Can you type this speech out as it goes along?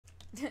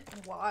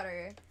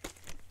Water.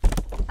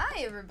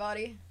 Hi,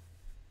 everybody.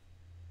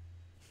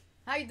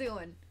 How you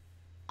doing?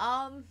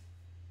 So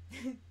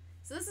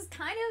this is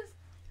kind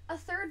of a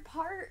third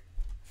part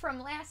from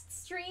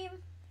last stream.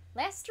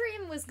 Last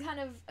stream was kind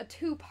of a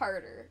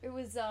two-parter. It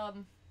was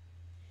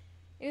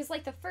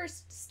like the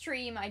first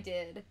stream I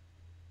did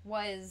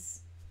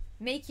was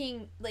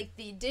making, like,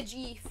 the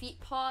Digi feet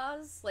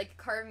paws, like,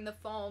 carving the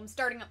foam,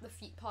 starting up the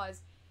feet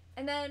paws,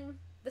 and then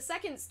the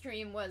second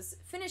stream was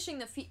finishing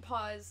the feet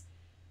paws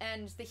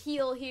and the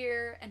heel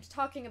here, and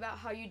talking about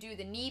how you do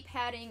the knee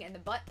padding and the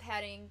butt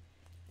padding.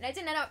 And I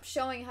didn't end up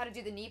showing how to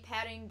do the knee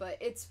padding, but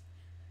it's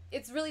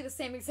really the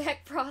same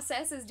exact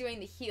process as doing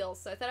the heel,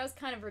 so I thought it was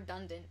kind of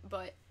redundant,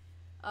 but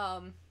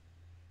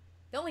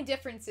the only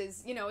difference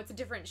is, you know, it's a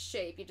different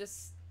shape. You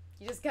just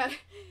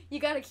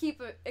gotta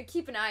keep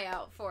an eye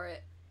out for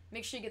it.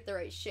 Make sure you get the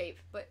right shape.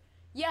 But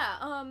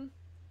yeah,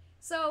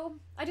 so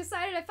I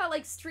decided I felt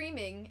like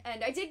streaming,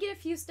 and I did get a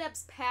few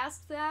steps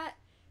past that,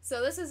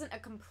 so this isn't a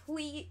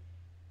complete,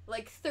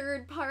 like,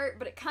 third part,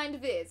 but it kind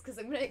of is, because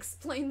I'm gonna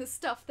explain the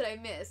stuff that I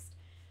missed.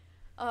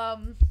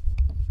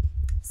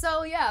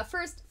 So yeah,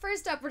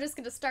 first up, we're just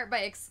gonna start by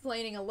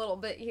explaining a little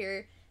bit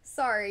here.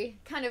 Sorry,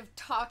 kind of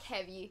talk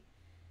heavy.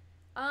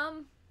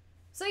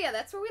 So yeah,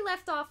 that's where we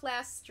left off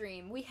last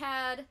stream. We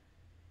had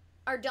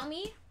our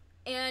dummy,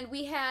 and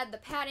we had the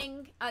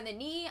padding on the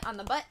knee, on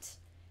the butt,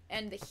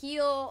 and the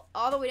heel,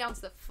 all the way down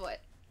to the foot.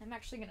 I'm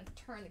actually gonna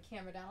turn the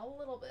camera down a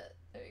little bit.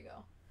 There you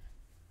go.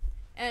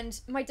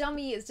 And my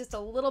dummy is just a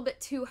little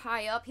bit too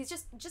high up. He's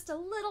just a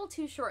little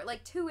too short,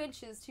 like 2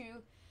 inches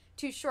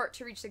too short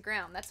to reach the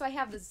ground. That's why I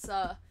have this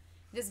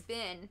this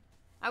bin.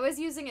 I was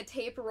using a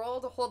tape roll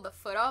to hold the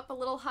foot up a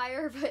little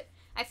higher, but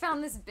I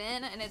found this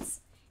bin, and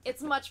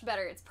it's much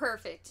better. It's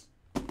perfect.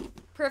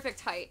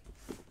 Perfect height.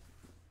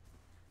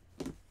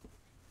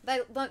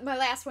 My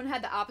last one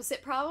had the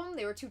opposite problem.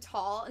 They were too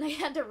tall, and I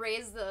had to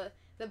raise the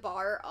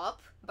bar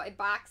up by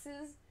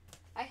boxes.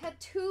 I had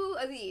 2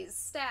 of these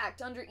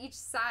stacked under each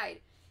side.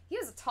 He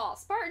was tall.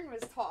 Spartan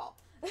was tall.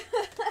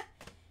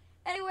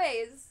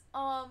 Anyways,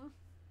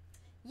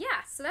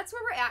 yeah, so that's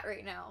where we're at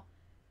right now.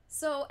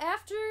 So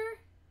after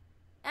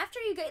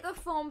you get the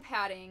foam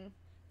padding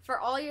for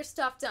all your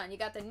stuff done, you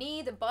got the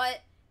knee, the butt,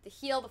 the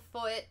heel, the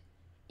foot.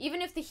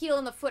 Even if the heel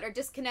and the foot are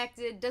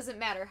disconnected, doesn't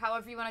matter,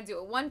 however you want to do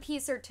it, 1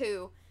 piece or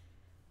 2.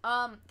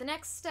 The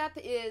next step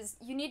is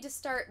you need to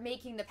start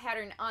making the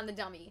pattern on the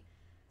dummy.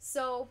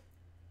 So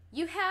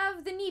you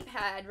have the knee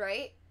pad,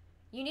 right?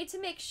 You need to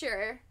make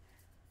sure,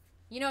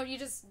 you know, you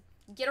just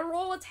get a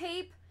roll of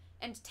tape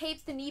and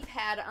tape the knee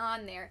pad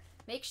on there.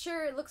 Make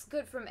sure it looks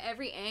good from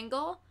every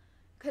angle,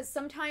 because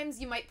sometimes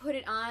you might put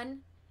it on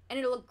and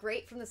it'll look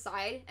great from the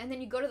side, and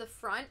then you go to the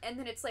front and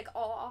then it's like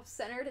all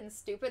off-centered and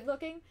stupid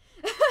looking.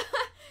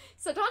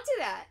 So don't do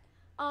that.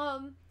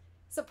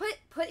 So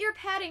put your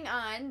padding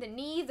on, the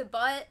knee, the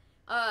butt,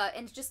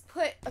 and just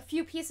put a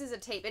few pieces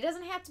of tape. It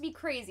doesn't have to be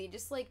crazy,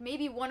 just like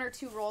maybe 1 or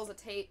 2 rolls of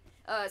tape,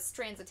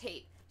 strands of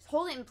tape. Just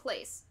hold it in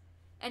place.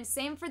 And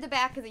same for the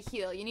back of the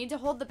heel. You need to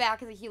hold the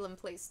back of the heel in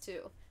place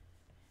too.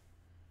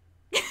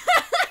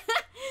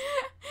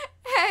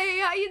 Hey,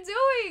 how you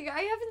doing?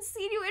 I haven't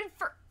seen you in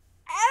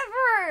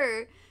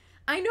forever.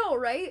 I know,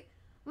 right?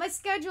 My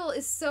schedule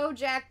is so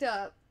jacked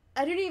up.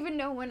 I don't even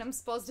know when I'm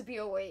supposed to be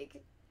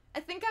awake.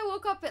 I think I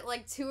woke up at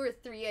like 2 or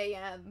 3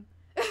 a.m.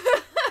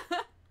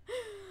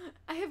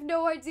 I have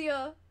no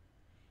idea.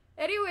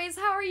 Anyways,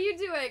 how are you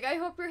doing? I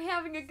hope you're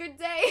having a good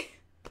day.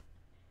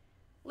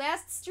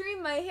 Last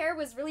stream, my hair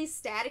was really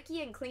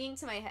staticky and clinging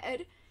to my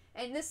head.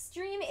 And this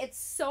stream, it's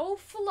so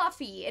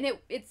fluffy. And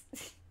it's...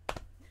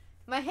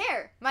 My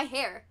hair.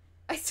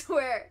 I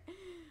swear.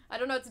 I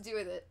don't know what to do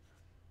with it.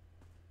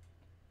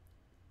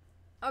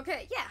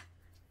 Okay, yeah.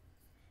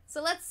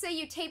 So let's say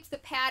you taped the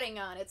padding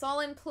on. It's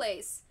all in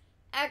place.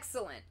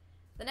 Excellent.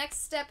 The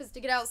next step is to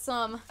get out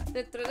some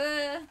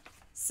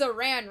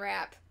saran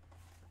wrap.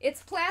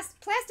 It's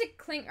plastic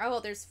cling. Oh,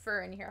 there's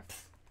fur in here.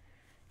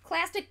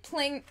 Plastic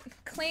cling.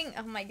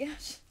 Oh my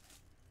gosh.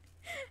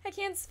 I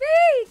can't speak.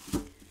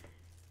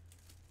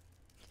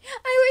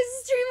 I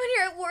always stream when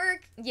you're at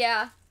work.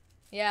 Yeah.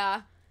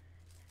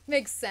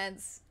 Makes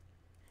sense.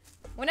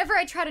 Whenever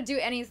I try to do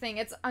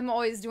anything, I'm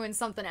always doing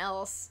something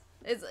else.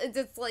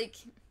 It's like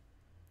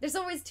there's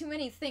always too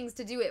many things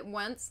to do at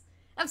once.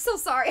 I'm so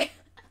sorry.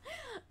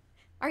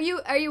 Are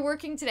you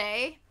working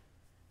today?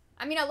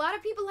 I mean, a lot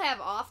of people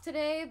have off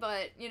today,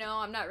 but, you know,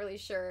 I'm not really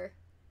sure.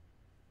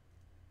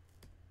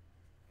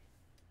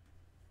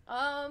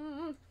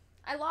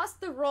 I lost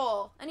the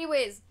roll.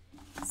 Anyways,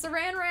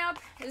 saran wrap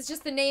is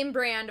just the name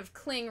brand of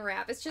cling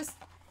wrap. It's just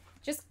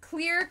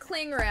clear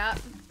cling wrap.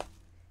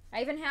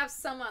 I even have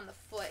some on the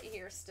foot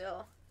here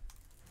still.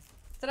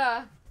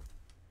 Ta-da!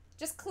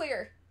 Just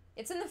clear.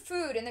 It's in the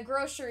food, in the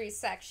groceries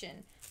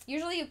section.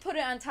 Usually you put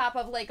it on top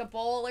of like a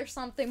bowl or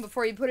something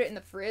before you put it in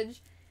the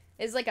fridge.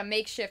 It's like a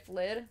makeshift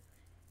lid.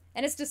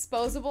 And it's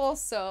disposable,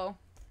 so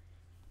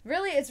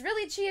really, it's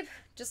really cheap.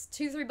 Just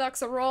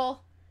 $2-3 a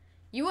roll.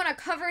 You want to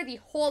cover the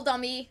whole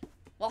dummy.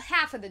 Well,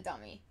 half of the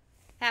dummy.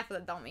 Half of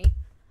the dummy.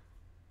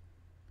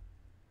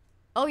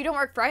 Oh, you don't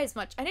work Fridays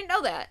much. I didn't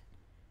know that.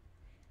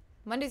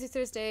 Monday through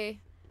Thursday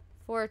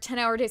for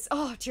 10-hour days.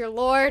 Oh, dear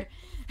Lord.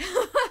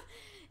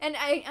 And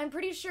I'm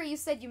pretty sure you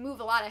said you move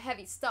a lot of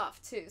heavy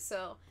stuff, too.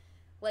 So,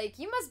 like,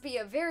 you must be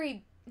a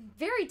very,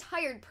 very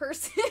tired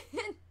person.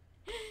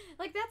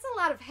 Like, that's a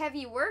lot of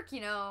heavy work,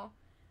 you know.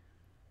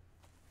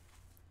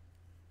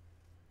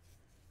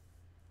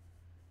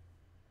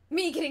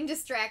 Me getting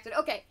distracted.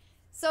 Okay.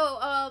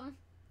 So,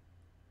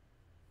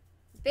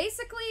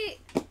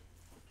 basically,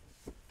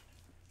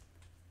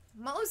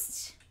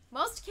 most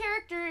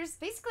characters,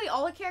 basically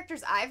all the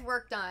characters I've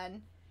worked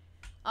on,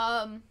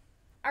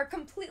 are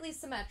completely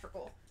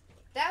symmetrical.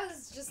 That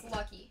was just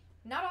lucky.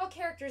 Not all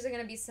characters are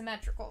going to be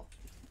symmetrical.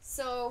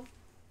 So,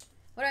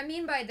 what I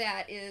mean by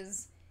that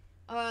is,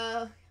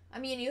 I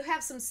mean, you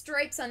have some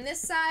stripes on this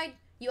side,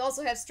 you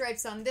also have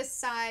stripes on this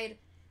side.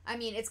 I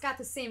mean, it's got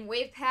the same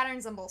wave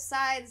patterns on both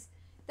sides.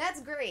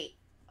 That's great.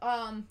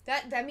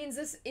 That means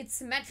it's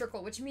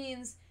symmetrical, which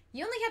means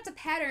you only have to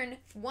pattern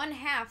one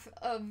half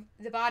of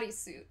the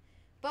bodysuit.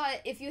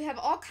 But if you have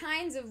all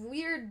kinds of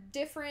weird,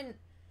 different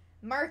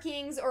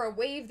markings or a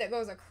wave that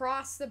goes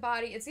across the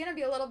body, it's going to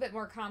be a little bit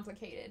more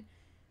complicated.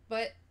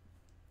 But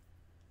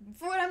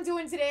for what I'm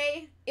doing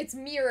today, it's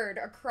mirrored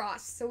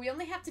across. So we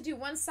only have to do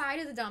one side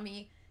of the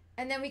dummy,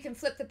 and then we can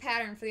flip the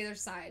pattern for the other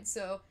side.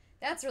 So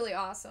that's really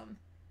awesome.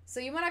 So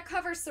you want to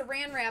cover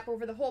saran wrap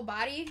over the whole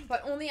body,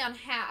 but only on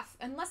half,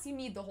 unless you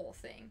need the whole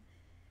thing.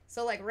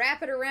 So, like,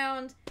 wrap it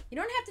around. You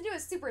don't have to do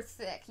it super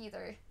thick,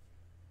 either.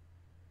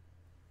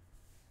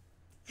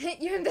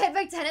 You're in bed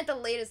by 10 at the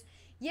latest.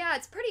 Yeah,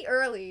 it's pretty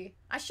early.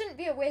 I shouldn't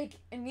be awake,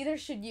 and neither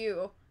should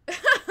you.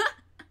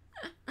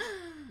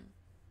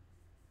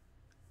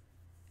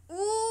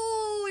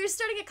 Ooh, you're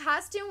starting a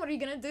costume? What are you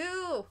gonna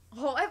do?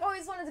 Oh, I've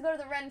always wanted to go to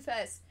the Ren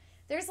Fest.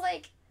 There's,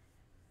 like,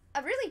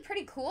 a really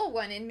pretty cool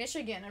one in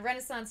Michigan, a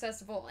Renaissance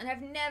festival, and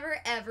I've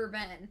never, ever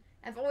been.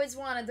 I've always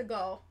wanted to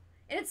go.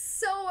 And it's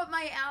so up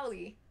my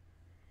alley.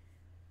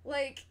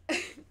 Like,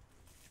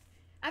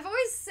 I've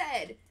always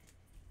said,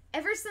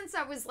 ever since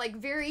I was, like,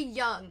 very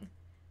young,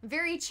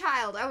 very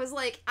child, I was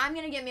like, I'm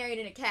gonna get married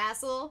in a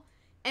castle.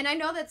 And I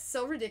know that's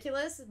so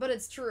ridiculous, but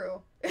it's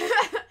true.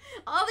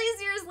 All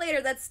these years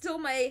later, that's still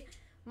my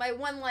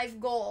one life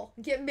goal.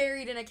 Get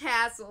married in a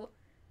castle.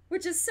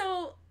 Which is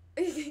so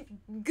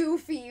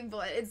goofy,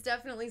 but it's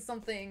definitely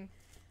something,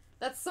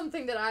 that's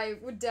something that I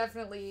would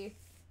definitely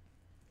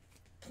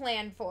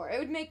plan for. It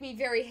would make me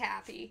very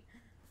happy.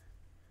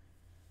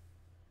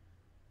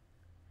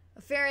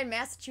 A fair in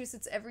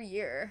Massachusetts every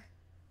year.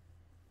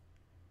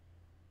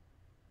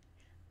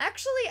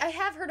 Actually, I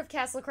have heard of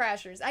Castle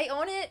Crashers. I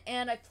own it,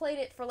 and I played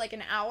it for like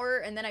an hour,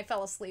 and then I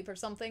fell asleep or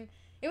something.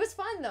 It was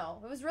fun, though.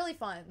 It was really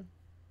fun.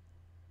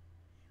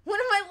 One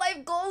of my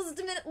life goals is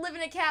to live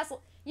in a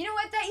castle. You know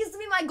what? That used to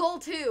be my goal,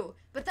 too.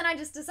 But then I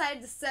just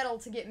decided to settle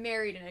to get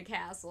married in a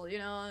castle, you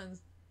know?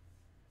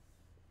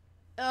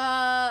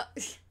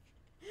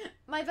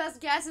 My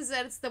best guess is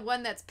that it's the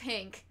one that's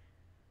pink.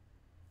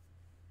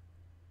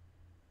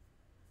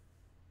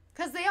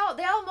 Because they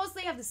all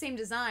mostly have the same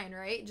design,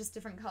 right? Just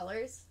different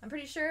colors. I'm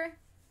pretty sure. I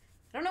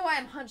don't know why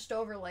I'm hunched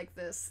over like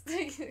this.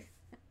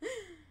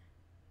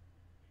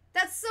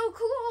 That's so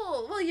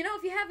cool! Well, you know,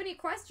 if you have any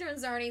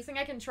questions or anything,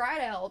 I can try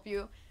to help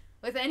you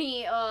with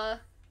any,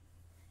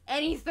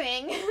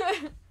 anything.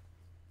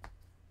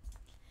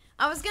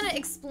 I was gonna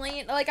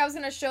explain, like, I was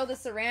gonna show the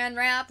saran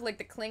wrap, like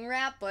the cling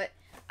wrap, but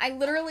I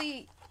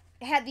literally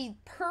had the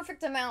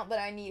perfect amount that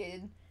I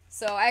needed.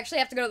 So I actually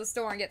have to go to the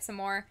store and get some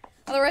more.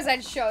 Otherwise,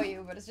 I'd show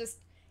you, but it's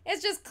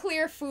just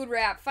clear food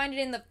wrap. Find it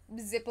in the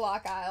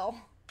Ziploc aisle.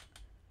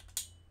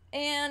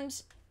 And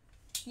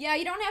yeah,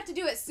 you don't have to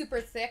do it super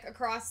thick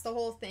across the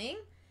whole thing.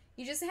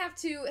 You just have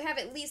to have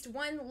at least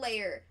one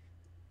layer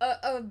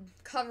of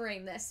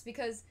covering this,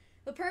 because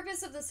the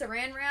purpose of the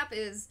saran wrap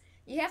is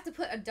you have to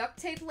put a duct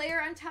tape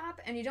layer on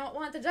top, and you don't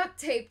want the duct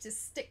tape to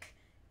stick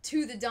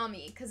to the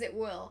dummy, because it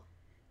will.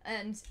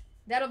 And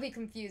that'll be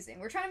confusing.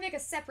 We're trying to make a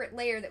separate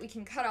layer that we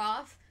can cut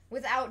off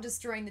without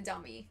destroying the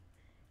dummy.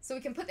 So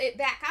we can put it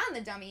back on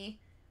the dummy,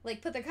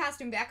 like put the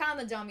costume back on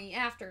the dummy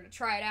after to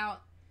try it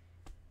out.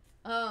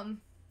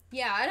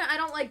 Yeah, I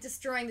don't like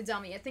destroying the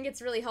dummy. I think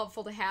it's really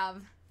helpful to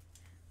have.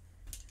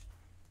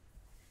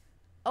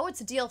 Oh,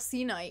 it's a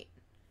DLC night.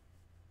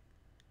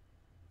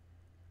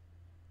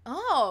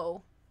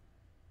 Oh.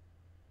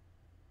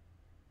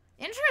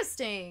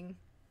 Interesting.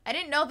 I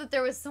didn't know that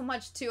there was so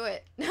much to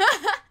it.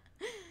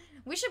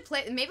 We should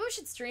play, maybe we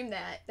should stream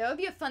that. That would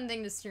be a fun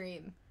thing to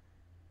stream.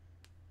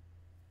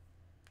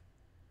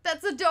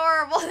 That's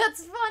adorable.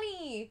 That's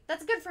funny.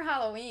 That's good for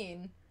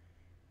Halloween.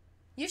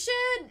 You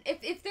should,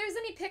 if there's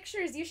any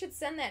pictures, you should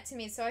send that to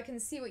me so I can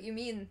see what you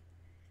mean.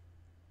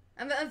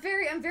 I'm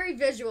very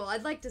visual.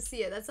 I'd like to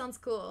see it. That sounds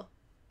cool.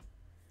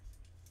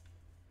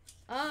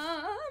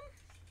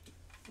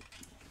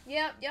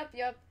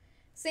 Yep.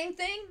 Same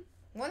thing.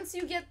 Once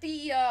you get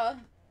the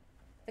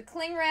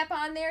cling wrap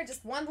on there,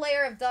 just one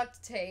layer of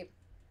duct tape.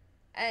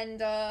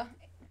 And,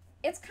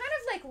 it's kind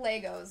of like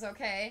Legos,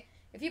 okay?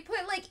 If you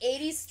put, like,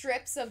 80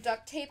 strips of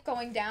duct tape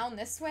going down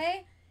this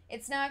way,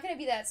 it's not going to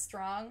be that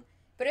strong.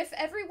 But if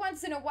every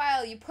once in a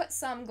while you put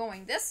some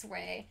going this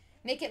way,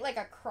 make it like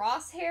a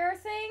crosshair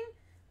thing,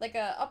 like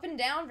a up and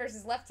down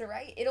versus left to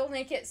right, it'll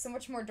make it so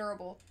much more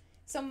durable.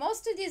 So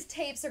most of these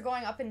tapes are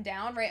going up and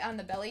down right on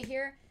the belly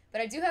here,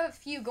 but I do have a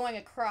few going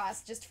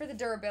across just for the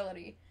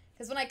durability.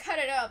 Because when I cut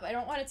it up, I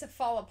don't want it to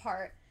fall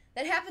apart.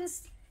 That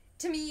happens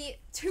to me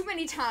too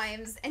many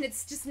times, and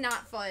it's just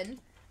not fun.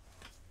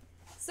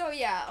 So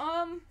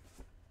yeah,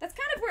 that's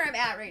kind of where I'm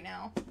at right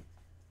now.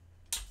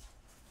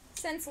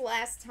 Since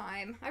last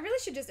time. I really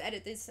should just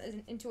edit this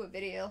into a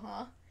video,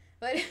 huh?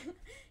 But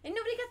and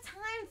nobody got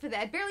time for that.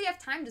 I barely have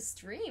time to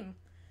stream,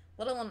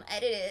 let alone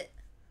edit it.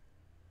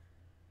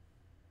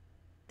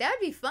 That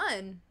would be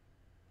fun.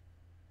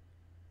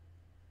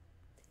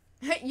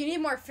 You need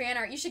more fan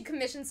art. You should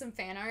commission some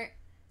fan art.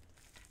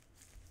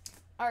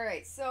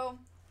 Alright, so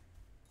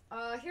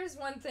here's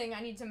one thing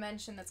I need to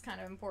mention that's kind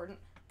of important.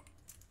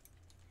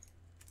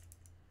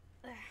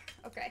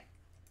 Okay.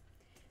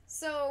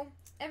 So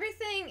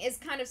everything is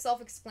kind of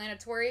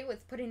self-explanatory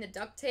with putting the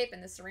duct tape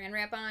and the saran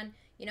wrap on.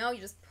 You know, you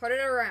just put it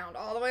around,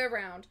 all the way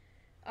around.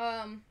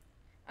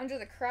 Under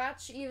the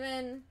crotch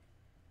even.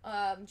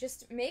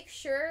 Just make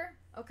sure,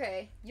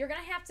 okay, you're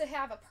gonna have to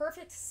have a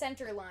perfect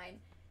center line.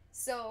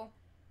 So,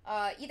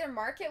 either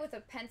mark it with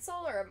a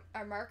pencil or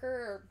a marker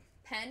or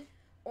pen,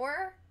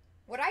 or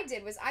what I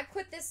did was I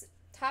put this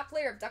top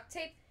layer of duct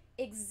tape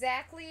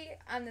exactly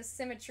on the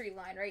symmetry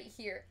line right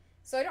here.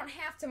 So I don't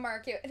have to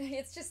mark it.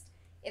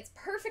 It's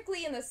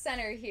perfectly in the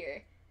center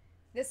here,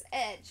 this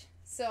edge.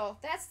 So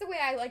that's the way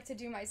I like to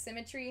do my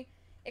symmetry,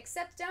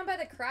 except down by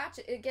the crotch,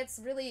 it gets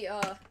really,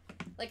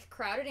 like,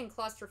 crowded and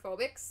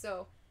claustrophobic,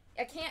 so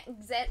I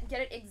can't get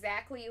it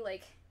exactly,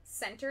 like,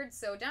 centered.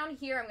 So down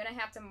here, I'm gonna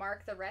have to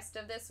mark the rest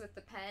of this with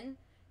the pen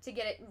to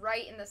get it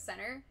right in the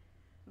center.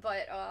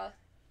 But,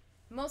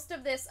 most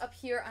of this up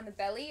here on the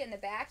belly and the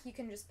back, you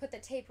can just put the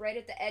tape right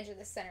at the edge of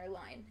the center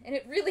line. And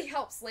it really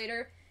helps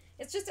later.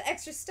 It's just an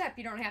extra step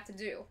you don't have to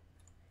do.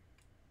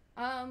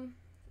 And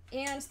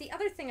the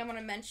other thing I want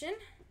to mention...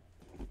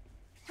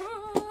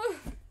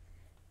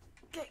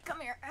 Okay, come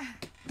here.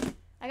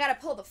 I gotta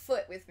pull the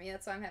foot with me,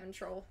 that's why I'm having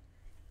trouble.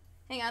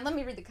 Hang on, let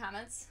me read the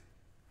comments.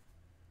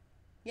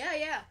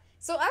 Yeah.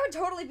 So I would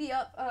totally be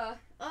up,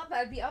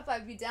 I'd be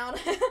down.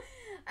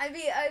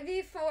 I'd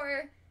be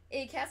for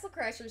a Castle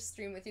Crashers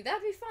stream with you.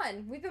 That'd be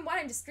fun. We've been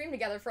wanting to stream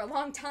together for a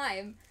long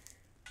time.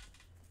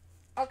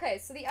 Okay,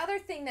 so the other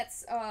thing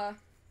that's, other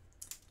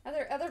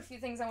few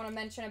things I want to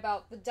mention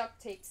about the duct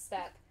tape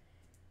step.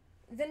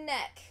 The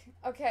neck.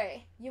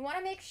 Okay, you want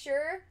to make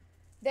sure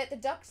that the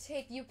duct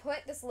tape you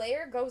put, this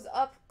layer, goes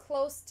up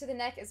close to the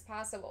neck as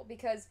possible,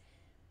 because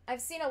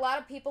I've seen a lot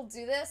of people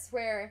do this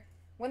where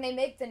when they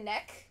make the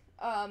neck,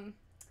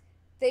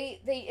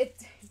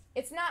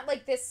 it's not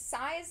like this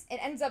size, it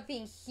ends up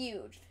being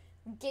huge.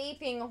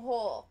 Gaping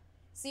hole.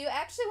 So you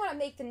actually want to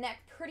make the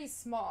neck pretty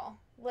small.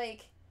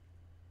 Like,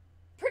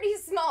 pretty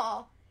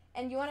small.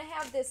 And you want to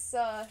have this,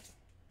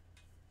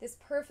 this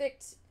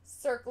perfect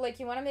circle. Like,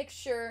 you want to make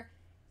sure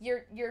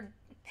your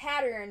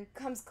pattern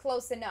comes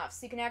close enough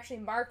so you can actually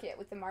mark it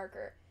with the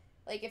marker.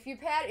 Like, if you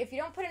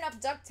don't put enough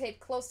duct tape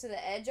close to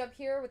the edge up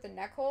here with the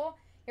neck hole,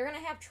 you're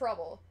gonna have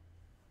trouble.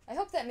 I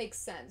hope that makes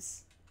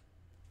sense.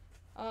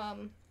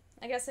 I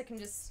guess I can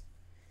just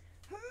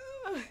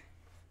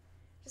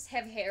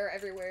have hair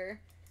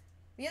everywhere.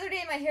 The other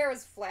day my hair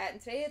was flat,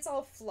 and today it's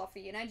all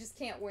fluffy, and I just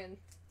can't win.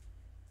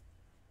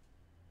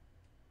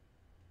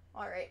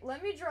 Alright,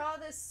 let me draw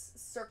this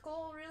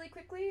circle really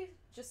quickly,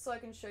 just so I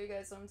can show you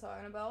guys what I'm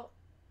talking about.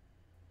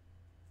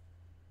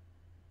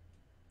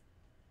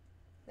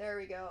 There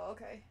we go,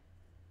 okay.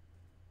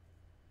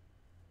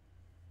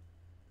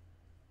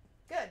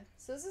 Good.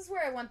 So this is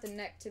where I want the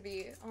neck to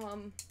be.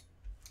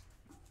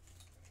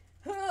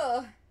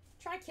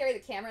 Trying to carry the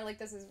camera like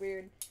this is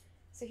weird.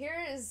 So here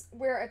is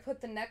where I put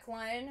the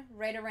neckline,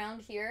 right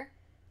around here.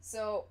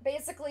 So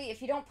basically,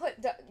 if you don't put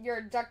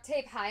your duct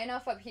tape high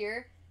enough up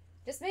here,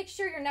 just make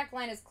sure your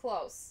neckline is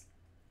close.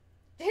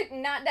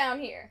 Not down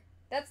here.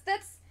 That's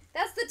the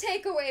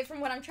takeaway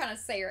from what I'm trying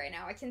to say right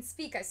now. I can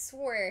speak, I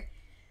swear.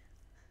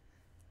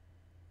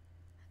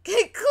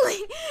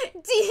 Clean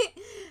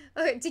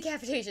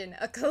decapitation,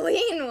 a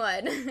clean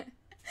one.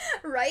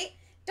 Right?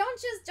 Don't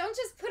just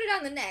put it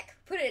on the neck.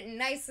 Put it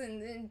nice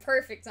and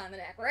perfect on the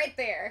neck, right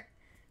there.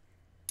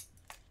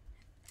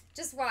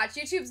 Just watch.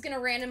 YouTube's gonna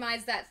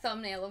randomize that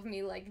thumbnail of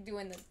me, like,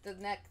 doing the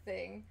neck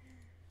thing.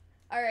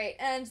 Alright,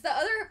 and the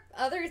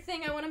other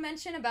thing I want to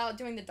mention about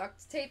doing the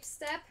duct tape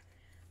step,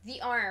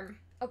 the arm.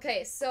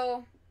 Okay,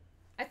 so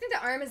I think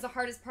the arm is the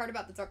hardest part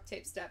about the duct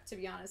tape step, to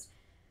be honest.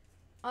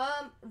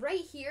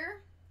 Right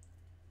here,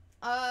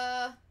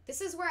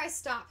 this is where I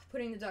stop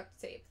putting the duct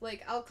tape.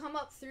 Like, I'll come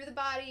up through the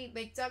body,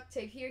 make duct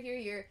tape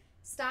here,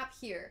 stop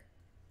here,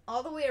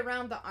 all the way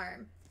around the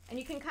arm. And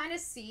you can kind of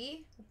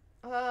see,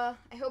 I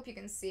hope you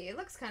can see, it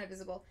looks kind of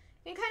visible.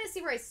 You can kind of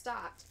see where I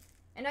stopped.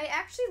 And I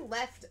actually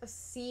left a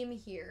seam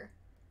here,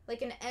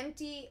 like an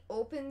empty,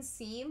 open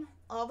seam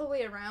all the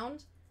way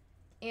around.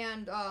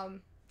 And,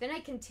 then I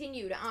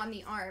continued on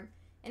the arm.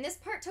 And this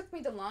part took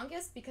me the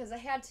longest because I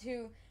had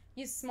to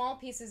use small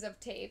pieces of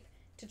tape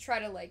to try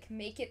to, like,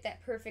 make it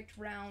that perfect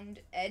round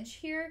edge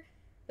here.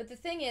 But the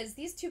thing is,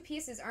 these two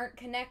pieces aren't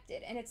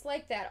connected, and it's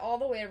like that all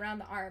the way around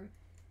the arm.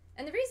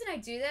 And the reason I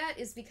do that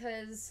is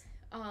because,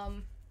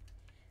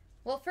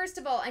 well, first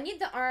of all, I need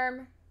the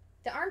arm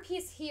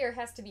piece here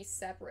has to be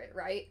separate,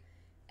 right?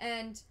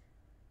 And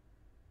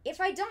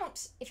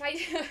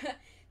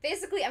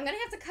basically, I'm gonna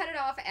have to cut it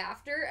off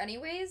after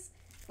anyways.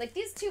 Like,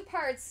 these two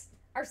parts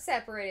are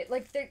separated.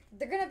 Like, they're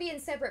gonna be in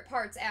separate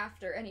parts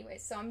after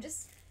anyways. So I'm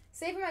just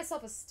saving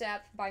myself a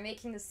step by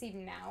making the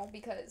seam now,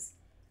 because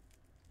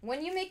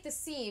when you make the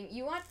seam,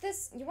 you want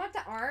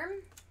the arm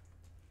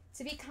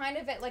to be kind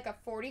of at like a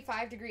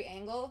 45-degree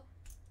angle,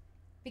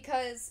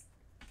 because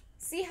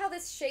see how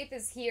this shape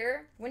is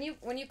here? When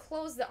you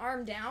close the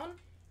arm down,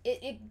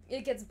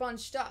 it gets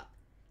bunched up.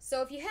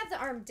 So if you have the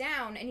arm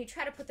down and you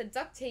try to put the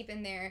duct tape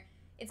in there,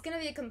 it's going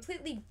to be a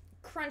completely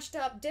crunched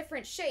up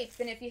different shape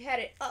than if you had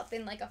it up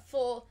in like a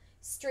full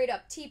straight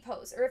up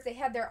T-pose, or if they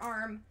had their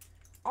arm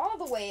all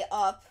the way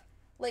up.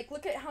 Like,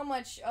 look at how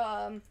much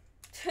I'm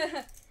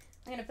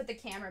going to put the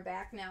camera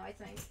back now, I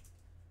think.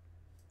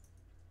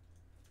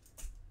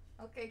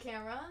 Okay,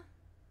 camera.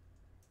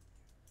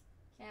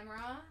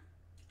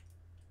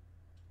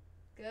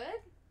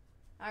 Good.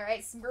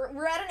 Alright, so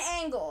we're at an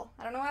angle.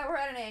 I don't know why we're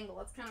at an angle.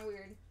 That's kind of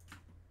weird.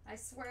 I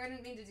swear I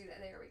didn't mean to do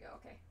that. There we go.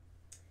 Okay.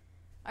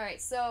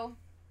 Alright, so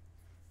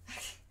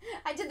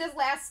I did this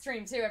last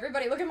stream too.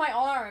 Everybody, look at my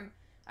arm.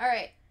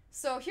 Alright,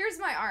 so here's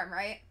my arm,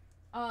 right?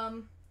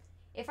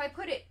 If I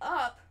put it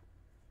up,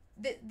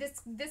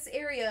 this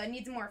area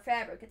needs more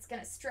fabric. It's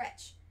going to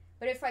stretch.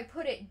 But if I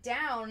put it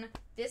down,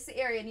 this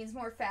area needs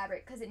more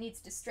fabric because it needs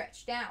to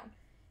stretch down.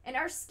 And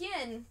our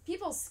skin,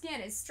 people's skin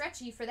is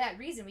stretchy for that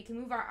reason. We can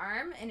move our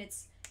arm and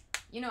it's,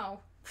 you know,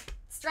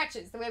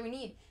 stretches the way we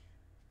need.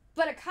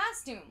 But a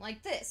costume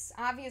like this,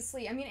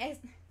 obviously, I mean,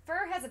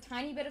 fur has a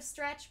tiny bit of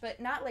stretch, but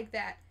not like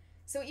that.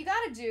 So what you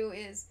gotta do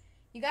is,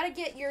 you gotta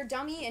get your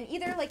dummy in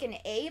either like an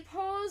A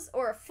pose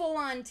or a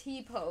full-on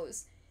T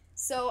pose.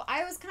 So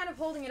I was kind of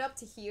holding it up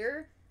to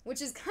here,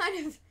 which is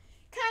kind of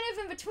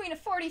in between a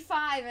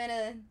 45 and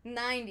a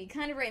 90,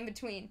 kind of right in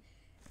between.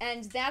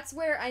 And that's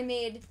where I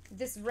made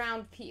this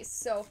round piece.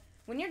 So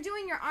when you're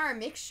doing your arm,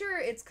 make sure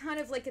it's kind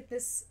of like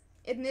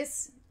in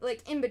this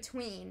like in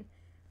between.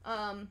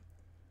 And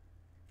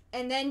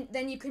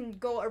then you can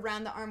go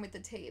around the arm with the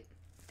tape.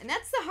 And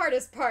that's the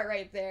hardest part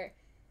right there.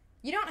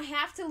 You don't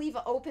have to leave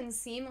an open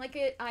seam like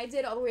I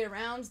did all the way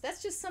around.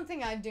 That's just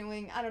something I'm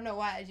doing. I don't know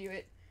why I do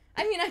it.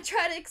 I mean, I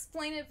try to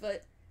explain it,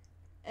 but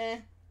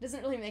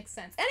doesn't really make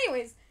sense.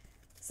 Anyways,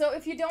 so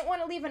if you don't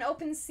want to leave an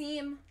open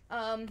seam,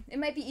 it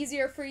might be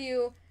easier for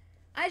you.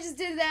 I just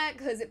did that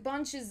because it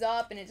bunches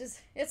up and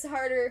it's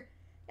harder.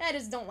 I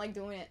just don't like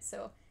doing it.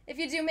 So if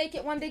you do make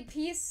it one big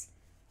piece,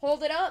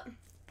 hold it up,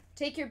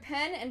 take your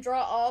pen and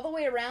draw all the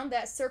way around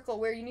that circle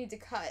where you need to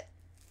cut.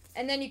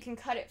 And then you can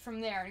cut it from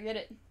there and get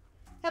it.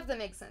 Hope that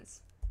makes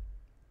sense.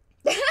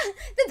 The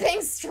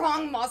big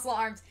strong muscle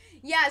arms.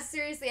 Yeah,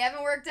 seriously, I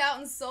haven't worked out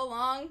in so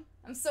long.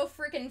 I'm so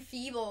freaking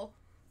feeble.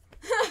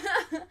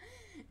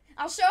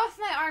 I'll show off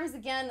my arms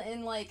again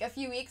in like a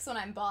few weeks when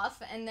I'm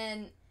buff, and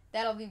then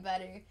that'll be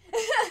better.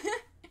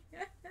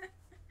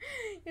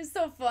 You're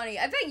so funny.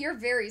 I bet you're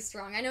very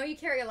strong. I know you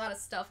carry a lot of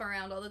stuff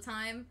around all the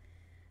time,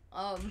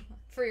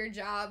 for your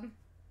job.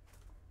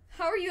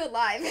 How are you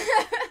alive?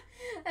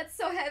 That's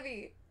so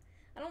heavy.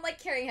 I don't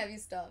like carrying heavy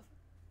stuff.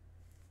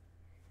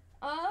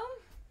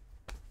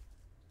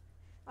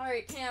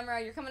 Alright,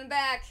 camera, you're coming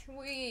back.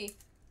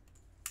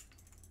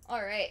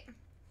 Alright.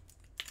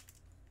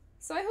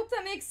 So I hope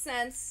that makes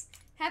sense.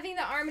 Having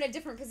the arm in a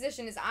different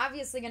position is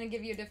obviously going to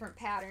give you a different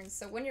pattern.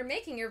 So when you're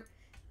making your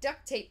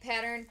duct tape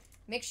pattern,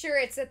 make sure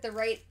it's at the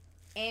right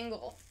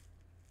angle.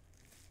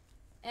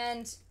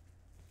 And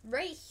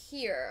right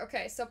here,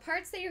 okay, so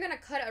parts that you're going to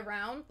cut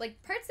around,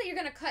 like parts that you're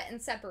going to cut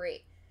and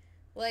separate,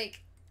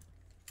 like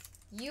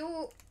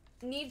you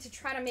need to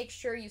try to make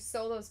sure you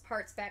sew those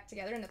parts back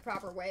together in the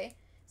proper way.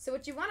 So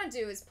what you want to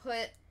do is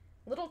put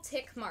little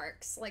tick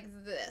marks like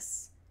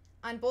this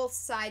on both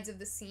sides of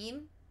the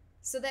seam,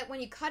 so that when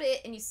you cut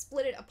it and you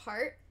split it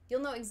apart,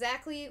 you'll know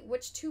exactly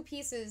which two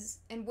pieces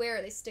and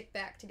where they stick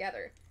back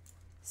together.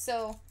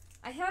 So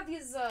I have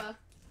these, I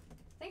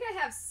think I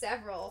have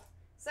several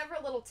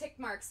little tick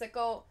marks that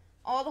go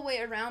all the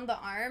way around the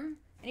arm.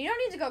 And you don't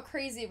need to go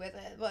crazy with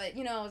it, but,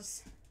 you know,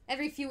 just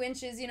every few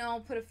inches, you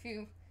know, put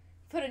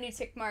a new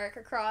tick mark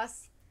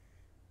across.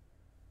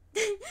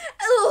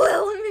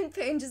 LOL, I'm in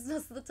pain just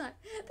most of the time.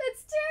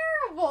 That's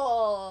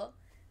terrible.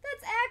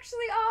 That's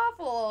actually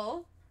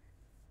awful.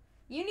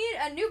 You need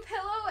a new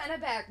pillow and a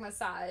back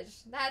massage.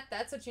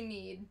 That's what you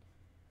need.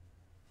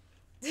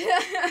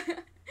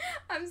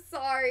 I'm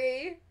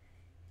sorry.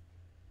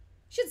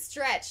 Should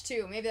stretch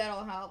too. Maybe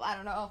that'll help. I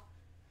don't know.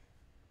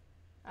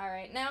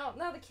 Alright, now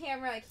the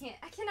camera,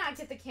 I cannot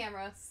get the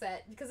camera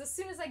set because as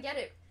soon as I get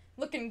it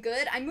looking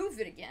good, I move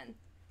it again.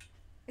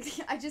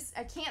 I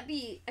can't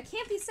be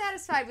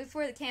satisfied with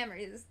where the camera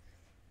is.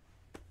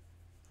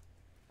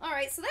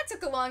 Alright, so that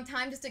took a long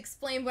time just to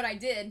explain what I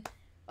did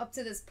up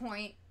to this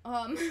point.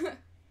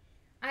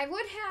 I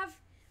would have...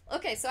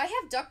 Okay, so I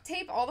have duct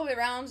tape all the way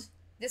around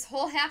this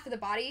whole half of the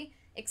body,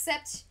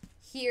 except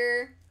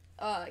here,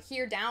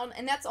 here down,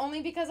 and that's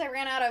only because I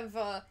ran out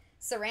of,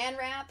 saran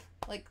wrap,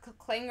 like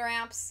cling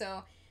wrap,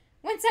 so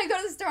once I go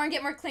to the store and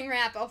get more cling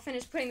wrap, I'll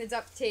finish putting the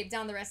duct tape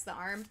down the rest of the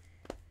arm.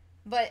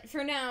 But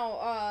for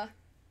now,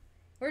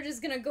 we're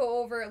just gonna go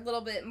over a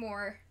little bit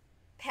more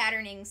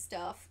patterning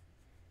stuff.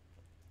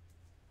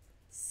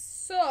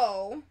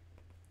 So,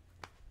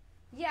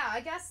 yeah,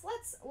 I guess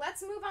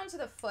let's move on to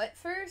the foot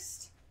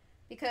first,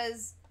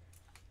 because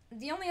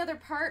the only other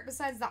part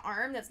besides the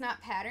arm that's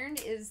not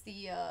patterned is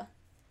the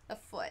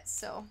foot.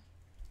 So,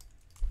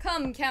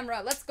 come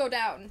camera, let's go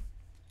down.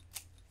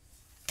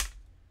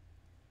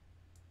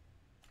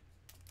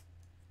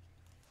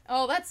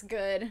 Oh, that's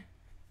good.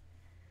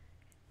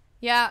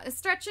 Yeah,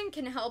 stretching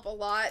can help a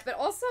lot, but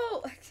also,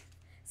 like,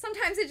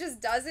 sometimes it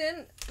just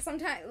doesn't.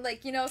 Sometimes,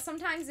 like, you know,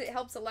 sometimes it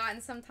helps a lot,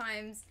 and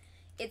sometimes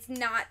it's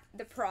not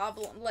the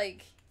problem.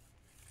 Like,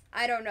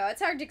 I don't know.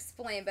 It's hard to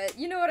explain, but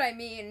you know what I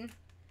mean.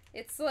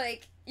 It's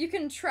like, you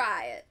can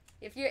try it.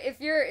 If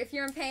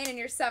you're in pain and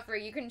you're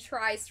suffering, you can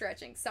try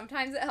stretching.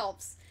 Sometimes it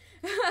helps.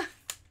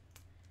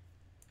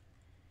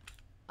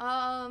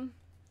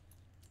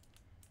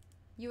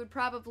 You would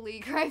probably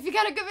cry if you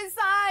got a good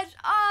massage.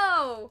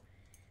 Oh!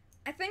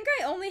 I think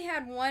I only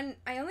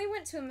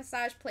went to a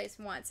massage place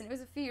once, and it was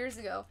a few years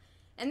ago.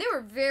 And they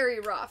were very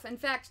rough. In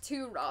fact,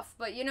 too rough.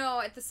 But, you know,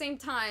 at the same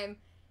time,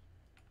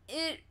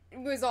 it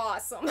was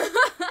awesome.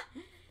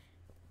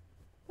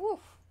 Whew.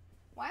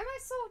 Why am I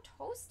so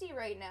toasty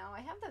right now?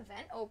 I have the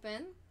vent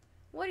open.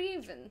 What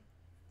even?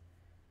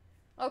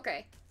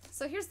 Okay.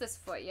 So here's this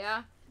foot,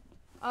 yeah?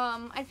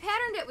 I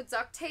patterned it with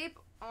duct tape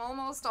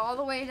almost all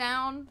the way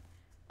down.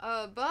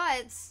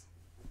 But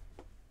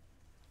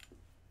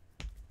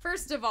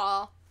first of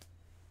all,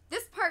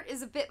 this part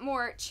is a bit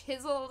more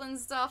chiseled and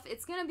stuff.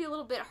 It's gonna be a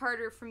little bit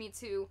harder for me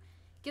to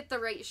get the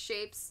right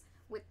shapes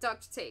with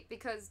duct tape,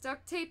 because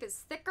duct tape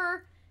is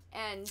thicker,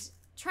 and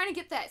trying to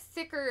get that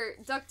thicker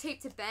duct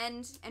tape to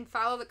bend and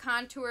follow the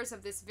contours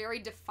of this very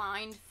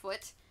defined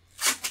foot,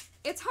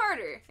 it's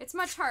harder. It's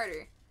much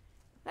harder.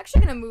 I'm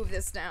actually gonna move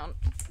this down.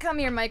 Come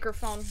here,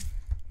 microphone.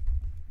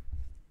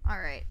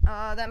 Alright,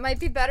 that might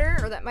be better,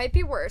 or that might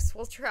be worse.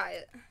 We'll try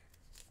it.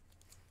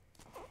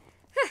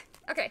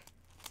 Okay.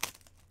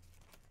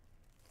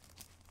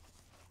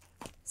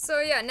 So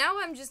yeah, now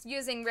I'm just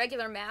using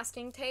regular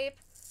masking tape.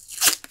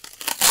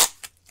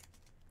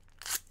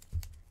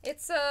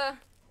 It's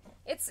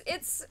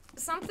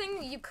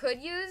something you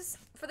could use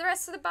for the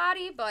rest of the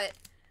body, but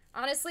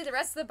honestly, the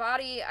rest of the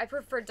body, I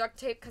prefer duct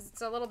tape because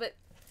it's a little bit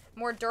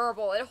more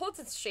durable. It holds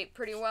its shape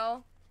pretty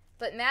well.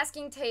 But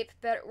masking tape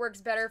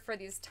works better for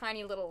these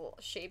tiny little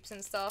shapes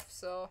and stuff,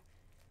 so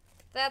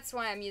that's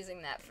why I'm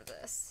using that for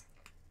this.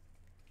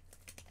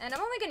 And I'm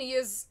only going to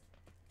use,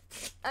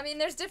 I mean,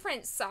 there's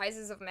different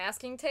sizes of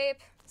masking tape,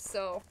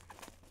 so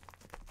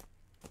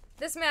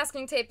this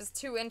masking tape is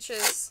 2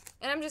 inches,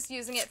 and I'm just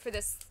using it for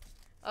this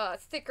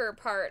thicker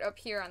part up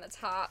here on the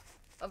top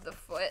of the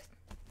foot.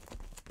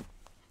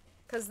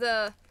 Because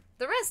the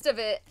rest of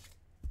it,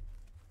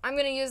 I'm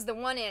going to use the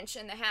 1 inch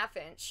and the 1/2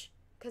 inch.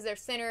 Because they're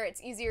thinner,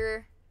 it's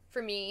easier for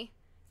me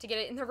to get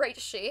it in the right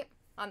shape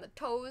on the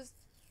toes.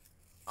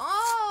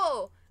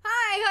 Oh!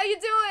 Hi, how you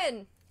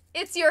doing?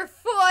 It's your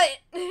foot!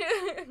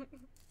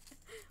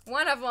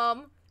 One of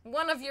them.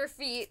 One of your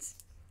feet.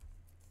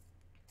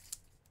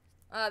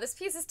 This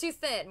piece is too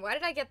thin. Why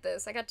did I get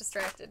this? I got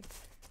distracted.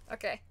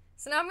 Okay,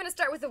 so now I'm going to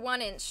start with the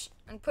 1 inch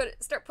and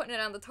start putting it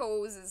on the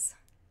toes.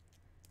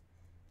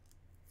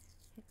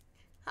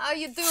 How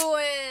you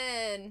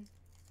doing?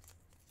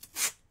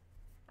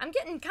 I'm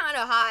getting kind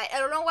of hot. I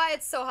don't know why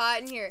it's so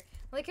hot in here.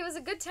 Like, it was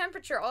a good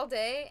temperature all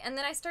day, and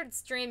then I started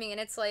streaming, and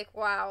it's like,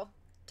 wow,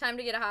 time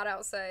to get hot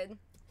outside.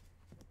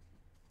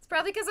 It's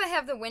probably because I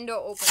have the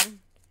window open.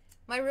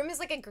 My room is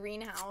like a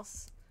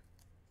greenhouse.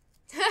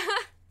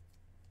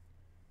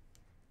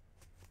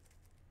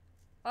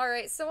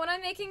 Alright, so when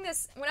I'm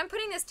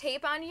putting this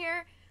tape on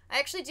here, I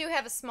actually do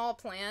have a small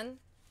plan.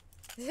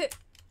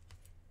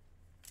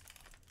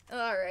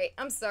 Alright,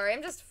 I'm sorry.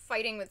 I'm just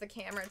fighting with the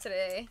camera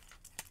today.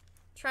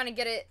 Trying to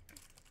get it.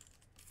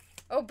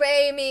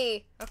 Obey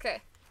me! Okay.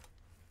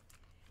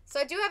 So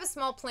I do have a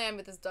small plan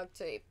with this duct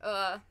tape.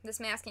 This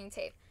masking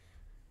tape.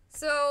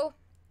 So,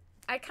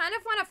 I kind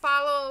of want to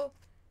follow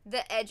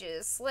the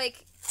edges.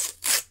 Like,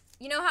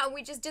 you know how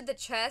we just did the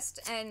chest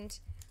and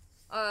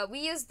we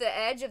used the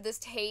edge of this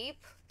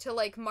tape to,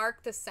 like,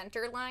 mark the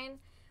center line?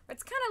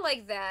 It's kind of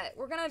like that.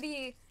 We're going to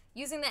be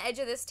using the edge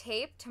of this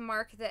tape to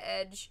mark the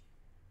edge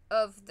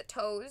of the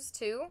toes,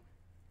 too.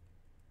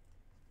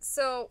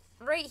 So,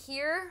 right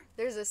here,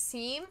 there's a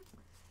seam.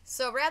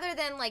 So, rather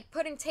than, like,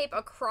 putting tape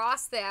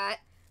across that,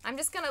 I'm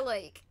just gonna,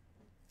 like,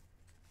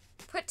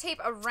 put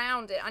tape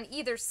around it on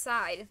either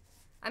side.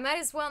 I might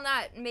as well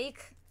not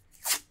make,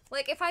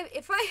 like, if I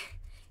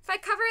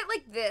cover it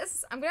like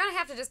this, I'm gonna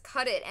have to just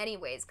cut it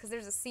anyways, because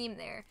there's a seam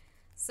there.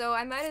 So,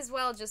 I might as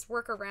well just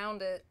work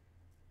around it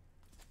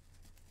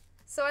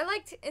So I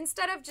like to,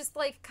 instead of just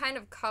like kind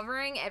of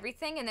covering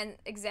everything and then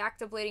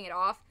X-Acto-blading it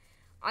off,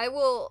 I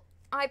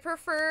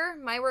prefer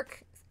my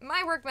work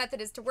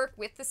method is to work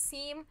with the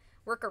seam,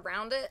 work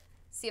around it.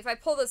 See, if I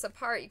pull this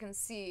apart, you can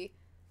see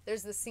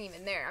there's the seam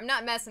in there. I'm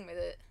not messing with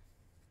it.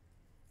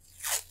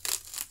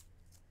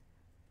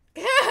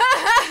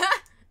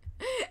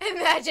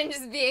 Imagine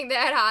just being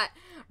that hot,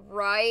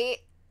 right?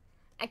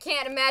 I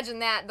can't imagine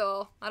that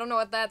though. I don't know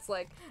what that's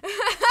like.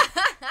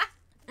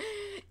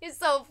 It's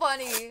so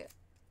funny.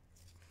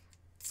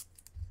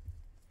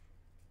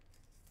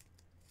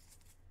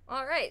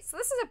 Alright, so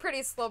this is a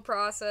pretty slow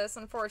process,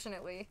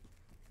 unfortunately.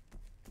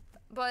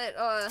 But,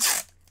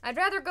 I'd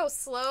rather go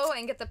slow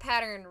and get the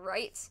pattern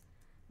right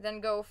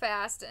than go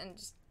fast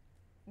and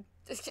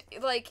just,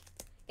 like,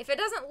 if it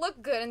doesn't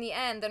look good in the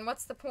end, then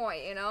what's the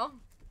point, you know?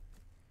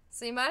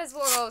 So you might as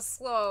well go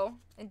slow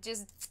and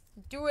just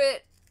do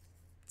it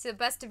to the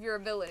best of your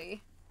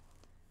ability.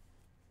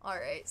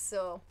 Alright,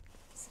 so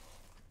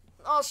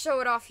I'll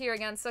show it off here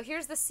again. So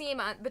here's the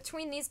seam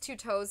between these two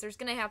toes. There's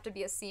gonna have to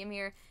be a seam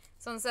here.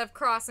 So instead of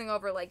crossing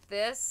over like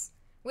this,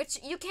 which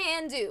you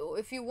can do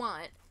if you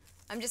want,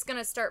 I'm just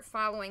gonna start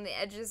following the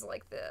edges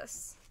like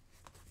this.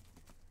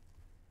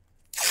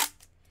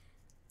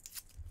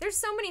 There's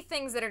so many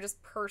things that are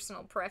just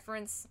personal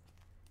preference.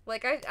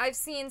 Like, I've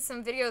seen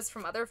some videos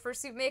from other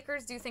fursuit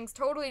makers do things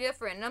totally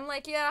different, and I'm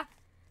like, yeah,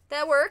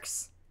 that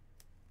works.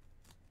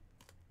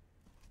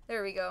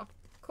 There we go.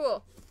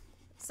 Cool.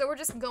 So we're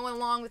just going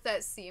along with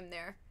that seam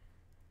there.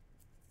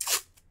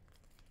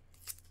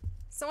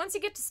 So once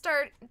you get to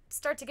start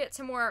to get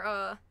to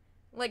more,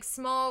 like,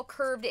 small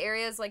curved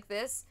areas like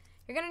this,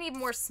 you're gonna need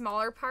more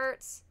smaller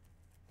parts.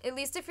 At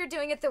least if you're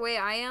doing it the way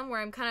I am, where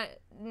I'm kind of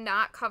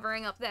not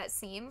covering up that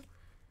seam.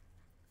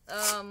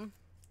 Because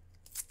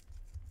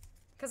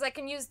I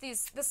can use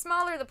these, the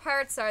smaller the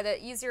parts are,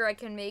 the easier I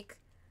can make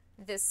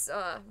this,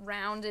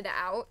 rounded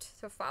out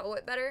to follow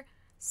it better.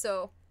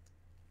 So,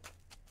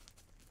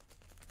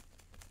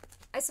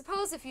 I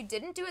suppose if you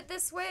didn't do it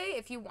this way,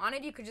 if you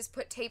wanted, you could just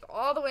put tape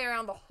all the way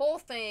around the whole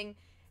thing,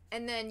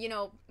 and then, you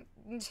know,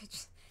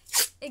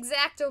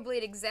 X-Acto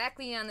blade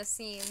exactly on the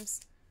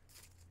seams.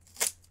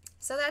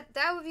 So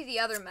that would be the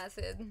other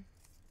method.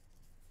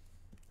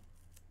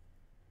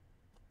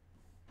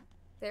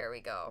 There we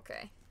go,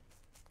 okay.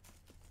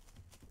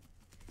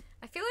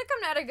 I feel like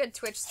I'm not a good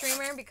Twitch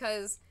streamer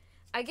because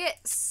I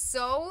get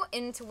so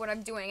into what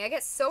I'm doing. I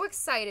get so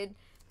excited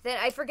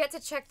that I forget to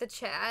check the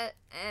chat,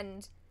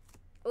 and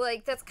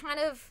like that's kind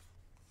of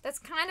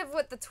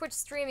what the Twitch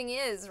streaming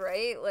is,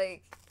 right?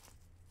 Like,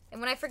 and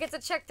when I forget to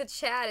check the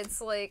chat,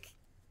 it's like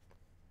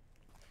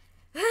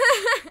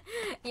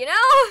you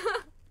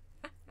know?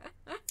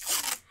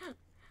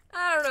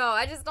 I don't know.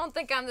 I just don't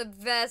think I'm the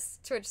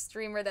best Twitch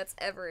streamer that's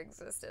ever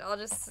existed. I'll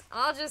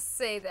just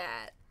say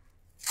that.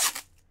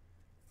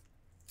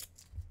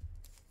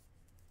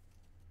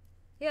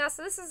 Yeah,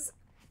 so this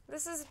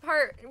is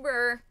part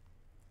where,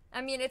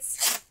 I mean,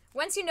 it's,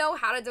 once you know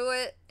how to do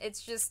it,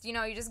 it's just, you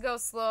know, you just go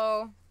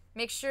slow,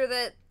 make sure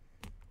that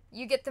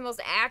you get the most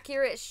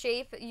accurate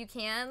shape you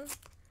can,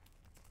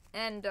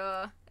 and,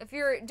 if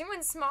you're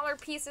doing smaller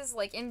pieces,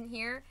 like in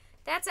here,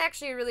 that's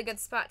actually a really good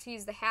spot to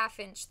use the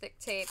 1/2-inch thick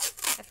tape.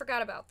 I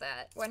forgot about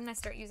that. Why didn't I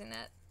start using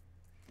that?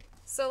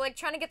 So, like,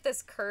 trying to get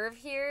this curve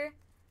here,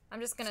 I'm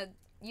just gonna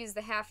use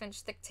the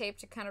 1/2-inch thick tape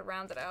to kind of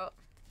round it out.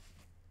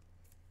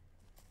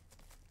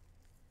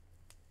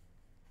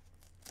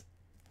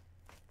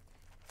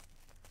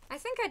 I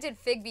think I did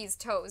Figby's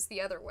toes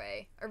the other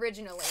way,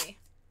 originally.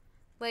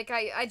 Like,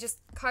 I just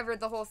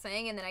covered the whole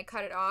thing and then I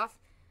cut it off.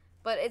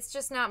 But it's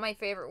just not my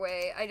favorite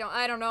way. I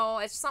don't know.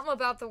 It's something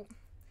about the...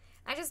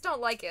 I just don't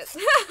like it.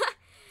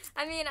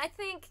 I mean, I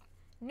think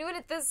doing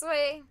it this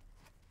way,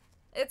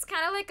 it's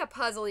kind of like a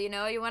puzzle, you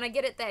know? You want to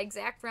get it that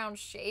exact round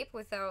shape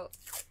without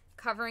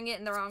covering it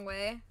in the wrong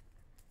way.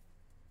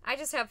 I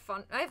just have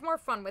fun. I have more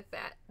fun with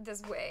that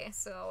this way,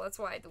 so that's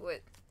why I do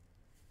it.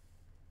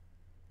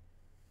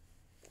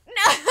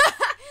 No!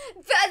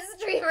 Best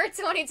streamer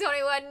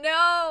 2021.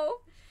 No!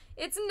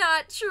 It's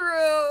not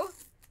true.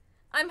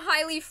 I'm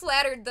highly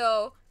flattered,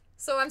 though,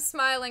 so I'm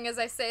smiling as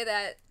I say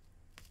that.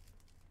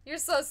 You're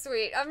so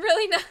sweet. I'm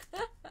really not...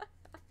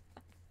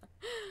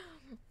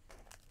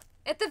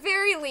 At the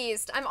very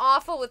least, I'm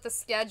awful with the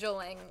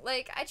scheduling.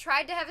 Like, I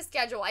tried to have a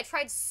schedule. I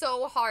tried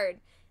so hard,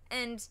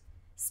 and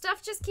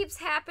stuff just keeps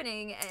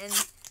happening, and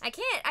I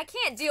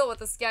can't deal with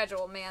the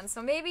schedule, man.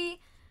 So maybe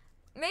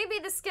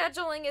the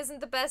scheduling isn't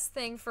the best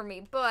thing for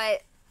me,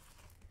 but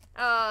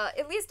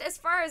at least as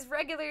far as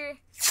regular,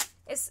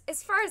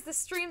 as far as the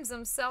streams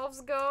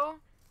themselves go,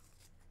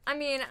 I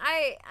mean,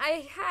 I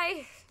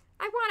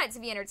want it to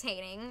be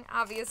entertaining,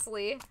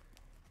 obviously.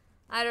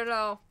 I don't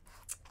know.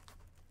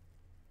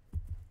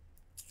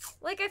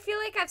 Like, I feel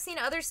like I've seen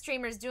other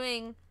streamers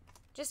doing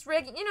just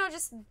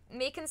just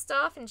making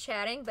stuff and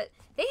chatting, but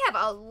they have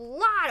a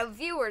lot of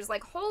viewers,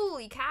 like,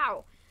 holy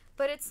cow.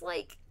 But it's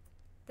like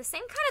the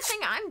same kind of thing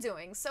I'm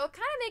doing, so it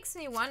kind of makes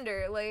me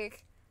wonder,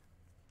 like,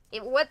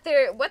 what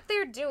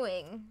they're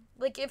doing.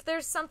 Like, if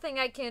there's something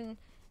I can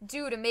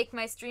do to make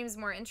my streams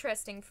more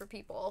interesting for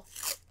people.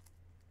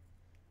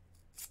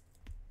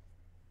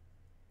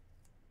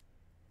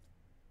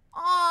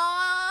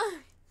 Aww!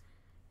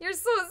 You're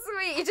so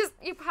sweet.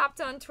 You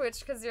popped on Twitch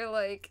because you're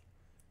like,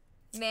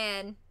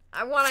 man,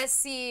 I want to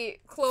see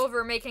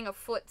Clover making a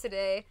foot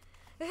today.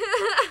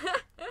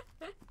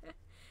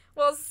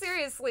 Well,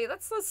 seriously,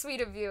 that's so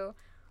sweet of you.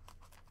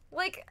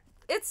 Like,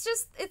 it's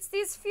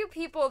these few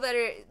people that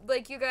are,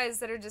 like, you guys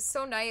that are just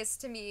so nice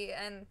to me,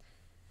 and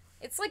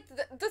it's like the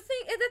thing,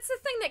 that's the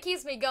thing that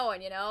keeps me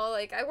going, you know?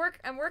 Like,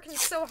 I'm working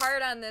so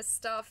hard on this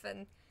stuff,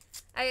 and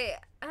I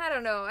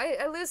don't know,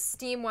 I lose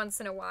steam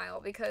once in a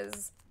while,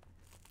 because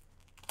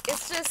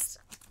it's just,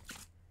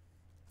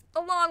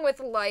 along with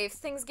life,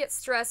 things get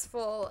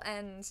stressful,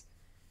 and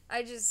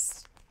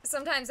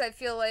sometimes I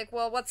feel like,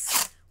 well,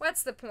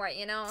 what's the point,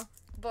 you know?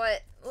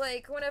 But,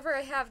 like, whenever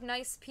I have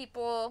nice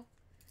people,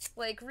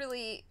 like,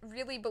 really,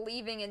 really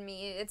believing in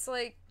me, it's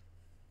like,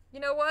 you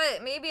know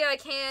what? Maybe I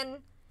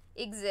can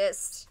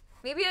exist.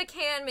 Maybe I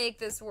can make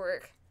this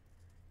work.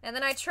 And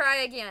then I try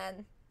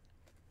again.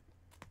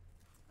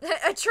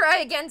 I try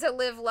again to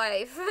live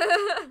life.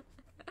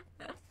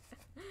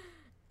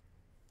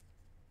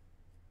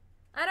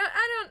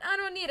 I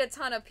don't need a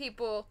ton of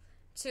people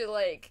to,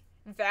 like,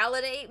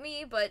 validate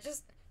me, but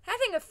just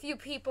having a few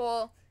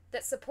people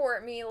that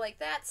support me, like,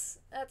 that's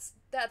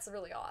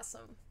really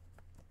awesome.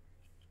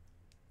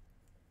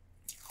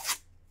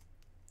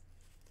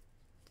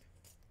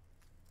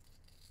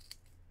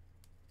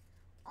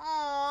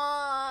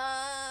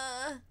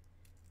 Aww.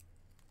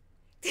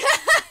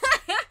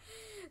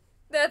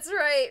 That's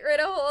right. Write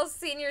a whole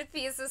senior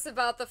thesis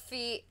about the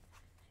feet.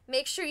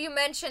 Make sure you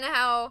mention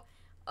how,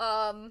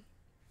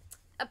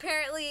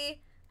 apparently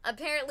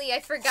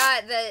I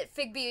forgot that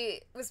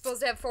Figby was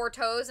supposed to have 4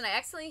 toes, and I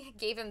accidentally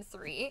gave him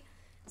 3.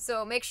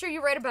 So make sure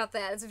you write about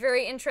that. It's a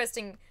very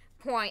interesting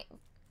point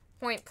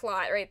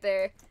plot right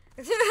there.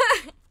 Now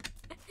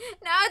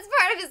it's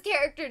part of his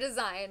character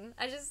design.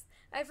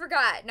 I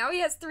forgot. Now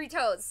he has 3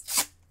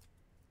 toes.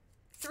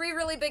 3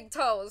 really big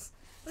toes.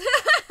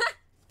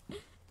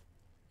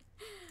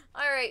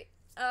 Alright,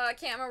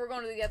 camera, we're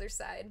going to the other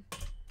side.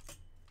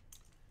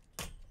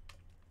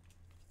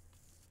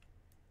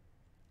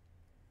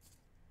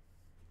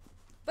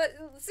 But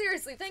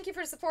seriously, thank you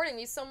for supporting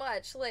me so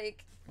much.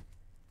 Like,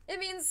 it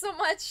means so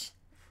much.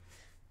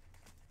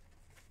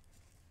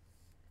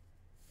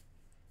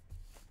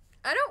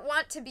 I don't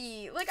want to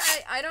be, like,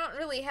 I don't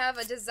really have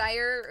a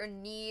desire or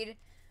need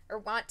or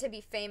want to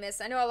be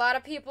famous. I know a lot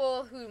of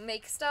people who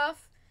make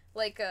stuff,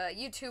 like,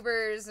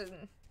 YouTubers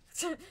and,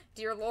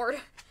 dear lord,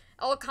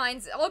 all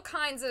kinds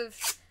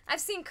of,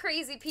 I've seen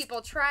crazy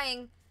people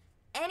trying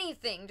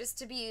anything just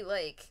to be,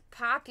 like,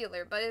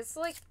 popular, but it's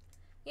like,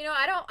 you know,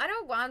 I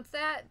don't want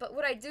that, but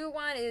what I do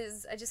want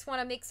is, I just want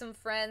to make some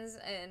friends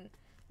and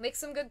make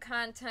some good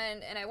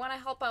content, and I want to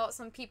help out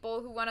some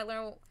people who want to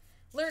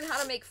learn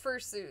how to make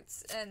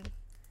fursuits, and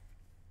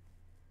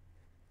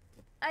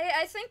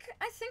I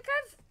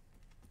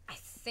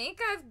think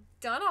I've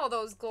done all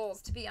those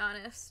goals, to be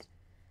honest.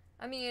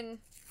 I mean,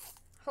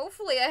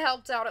 hopefully I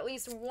helped out at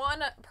least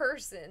one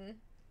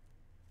person.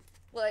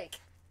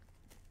 Like,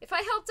 if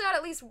I helped out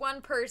at least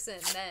one person,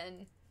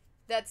 then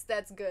that's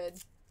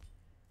good.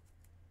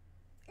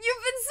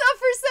 You've been sub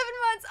for 7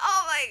 months.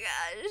 Oh my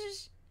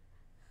gosh.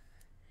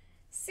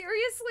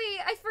 Seriously,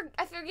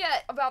 I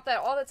forget about that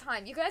all the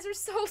time. You guys are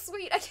so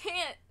sweet. I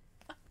can't.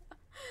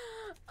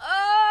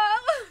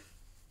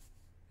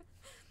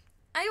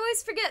 I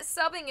always forget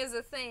subbing is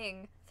a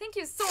thing. Thank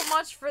you so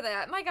much for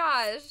that. My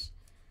gosh.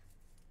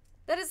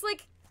 That is,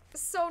 like,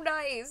 so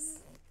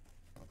nice.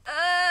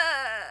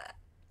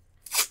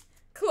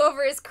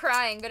 Clover is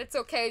crying, but it's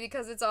okay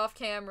because it's off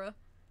camera.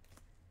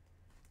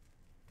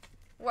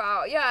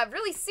 Wow, yeah,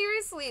 really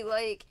seriously,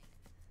 like,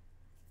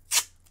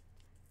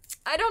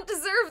 I don't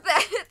deserve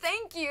that.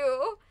 Thank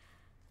you.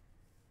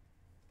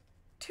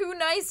 Too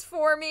nice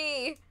for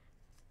me.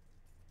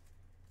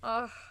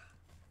 Ugh.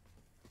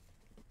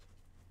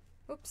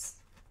 Oops.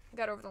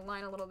 Got over the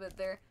line a little bit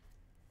there.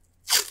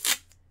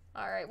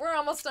 Alright, we're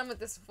almost done with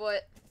this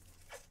foot.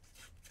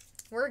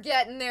 We're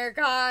getting there,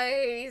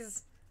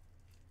 guys.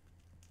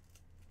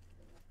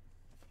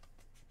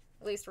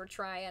 At least we're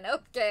trying.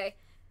 Okay.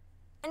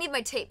 I need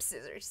my tape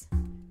scissors.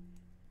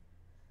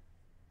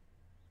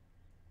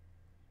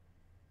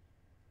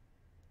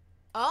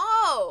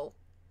 Oh!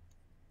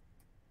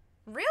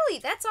 Really?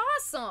 That's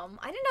awesome!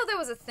 I didn't know that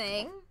was a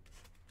thing.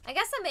 I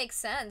guess that makes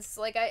sense.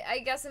 Like, I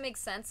guess it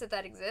makes sense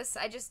that exists.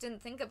 I just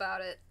didn't think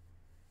about it.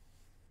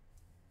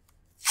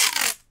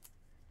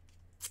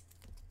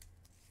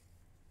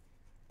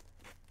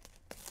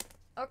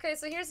 Okay,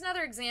 so here's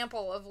another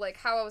example of, like,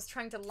 how I was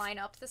trying to line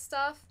up the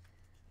stuff.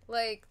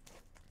 Like,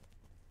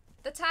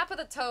 the top of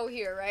the toe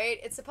here, right?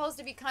 It's supposed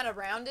to be kind of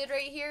rounded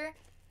right here.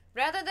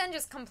 Rather than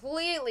just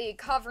completely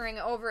covering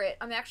over it,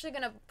 I'm actually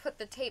gonna put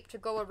the tape to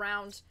go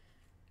around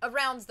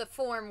the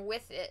form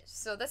with it.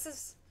 So this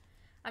is,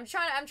 I'm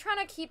trying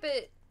to keep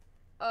it,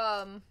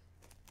 trying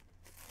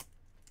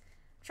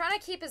to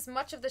keep as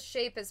much of the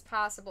shape as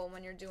possible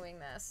when you're doing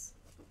this.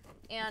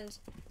 and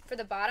for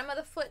the bottom of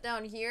the foot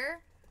down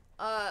here,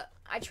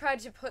 I tried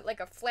to put like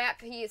a flat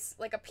piece,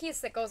 like a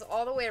piece that goes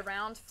all the way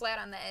around, flat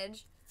on the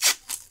edge.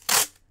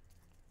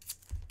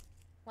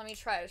 Let me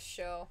try to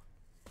show,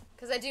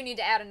 because I do need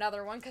to add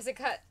another one, because it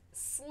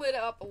slid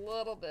up a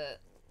little bit.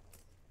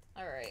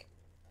 Alright,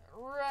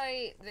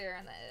 right there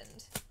on the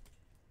end.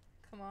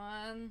 Come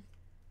on.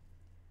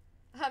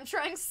 I'm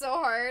trying so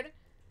hard.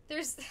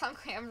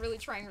 I'm really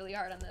trying really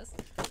hard on this.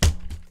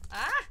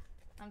 Ah!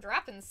 I'm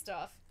dropping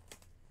stuff.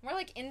 More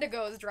like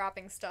Indigo's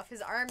dropping stuff.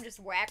 His arm just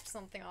whacked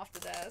something off the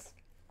desk.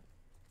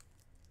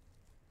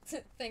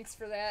 Thanks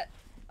for that.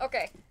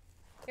 Okay,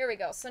 here we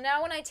go. So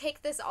now when I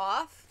take this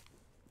off,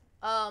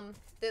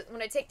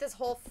 when I take this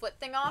whole foot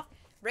thing off,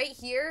 right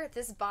here,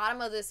 this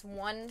bottom of this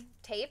one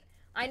tape,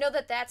 I know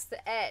that that's the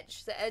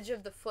edge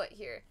of the foot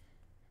here.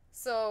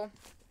 So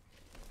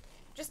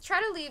just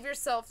try to leave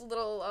yourself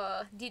little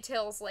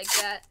details like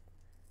that.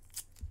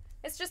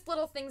 It's just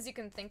little things you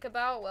can think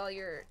about while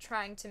you're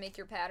trying to make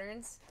your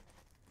patterns.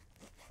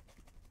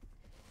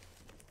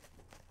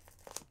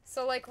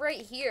 So like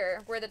right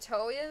here, where the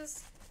toe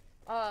is,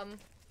 I'm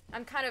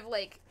kind of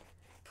like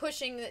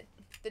pushing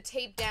the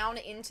tape down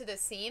into the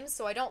seam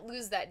so I don't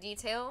lose that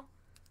detail.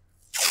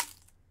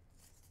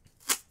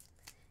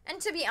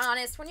 And to be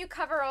honest, when you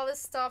cover all this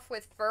stuff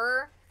with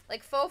fur,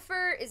 like faux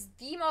fur is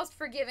the most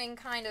forgiving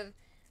kind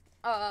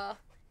of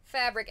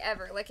fabric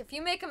ever. Like if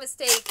you make a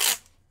mistake,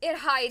 it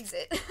hides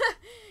it.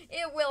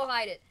 It will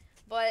hide it.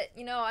 But,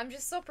 you know, I'm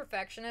just so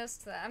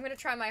perfectionist that I'm going to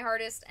try my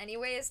hardest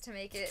anyways to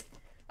make it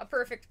a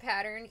perfect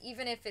pattern,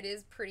 even if it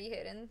is pretty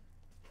hidden.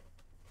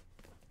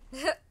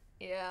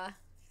 Yeah.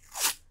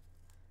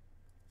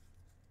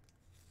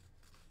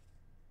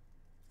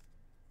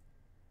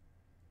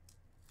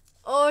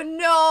 Oh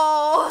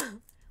no!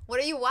 What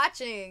are you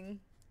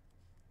watching?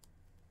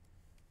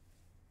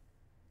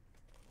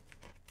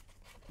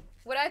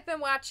 What I've been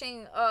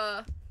watching,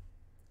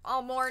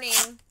 all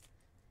morning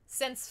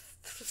since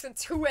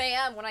 2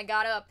 a.m. when I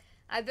got up,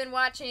 I've been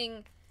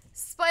watching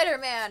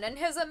Spider-Man and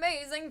His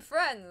Amazing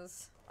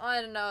Friends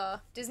on,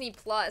 Disney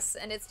Plus,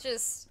 and it's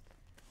just,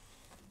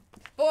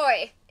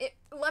 boy,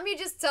 let me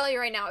just tell you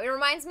right now, it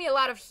reminds me a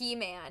lot of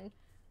He-Man.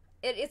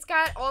 It's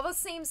got all the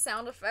same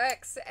sound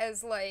effects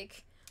as,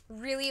 like,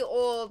 really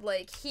old,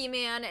 like,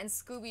 He-Man and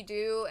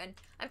Scooby-Doo, and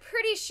I'm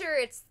pretty sure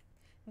it's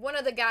one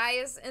of the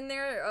guys in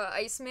there,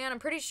 Iceman, I'm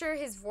pretty sure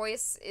his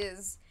voice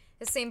is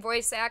the same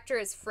voice actor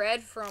as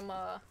Fred from,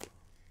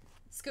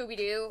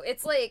 Scooby-Doo.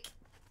 It's like,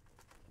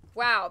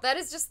 wow, that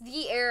is just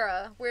the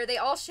era where they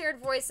all shared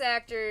voice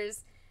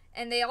actors,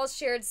 and they all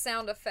shared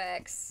sound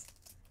effects.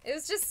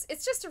 It's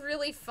just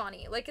really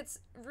funny. Like, it's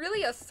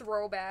really a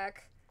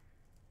throwback.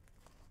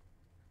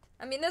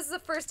 I mean, this is the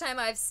first time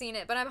I've seen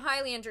it, but I'm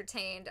highly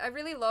entertained. I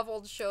really love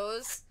old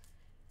shows.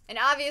 And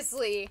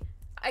obviously,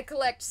 I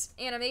collect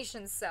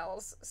animation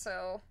cells,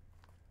 so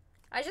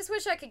I just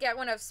wish I could get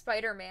one of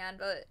Spider-Man,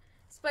 but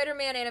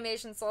Spider-Man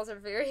animation cells are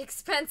very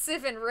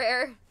expensive and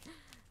rare.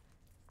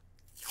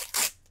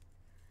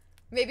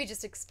 Maybe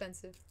just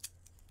expensive.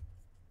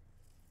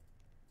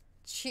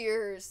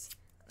 Cheers.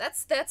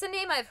 That's a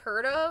name I've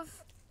heard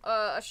of.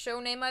 A show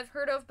name I've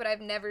heard of, but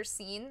I've never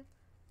seen.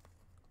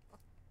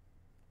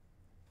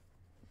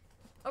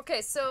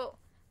 Okay, so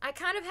I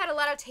kind of had a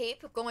lot of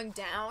tape going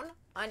down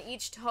on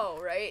each toe,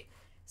 right?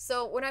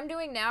 So what I'm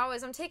doing now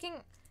is I'm taking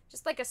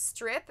just like a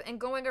strip and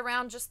going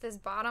around just this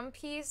bottom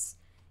piece.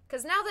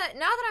 Because now that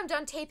I'm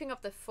done taping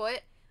up the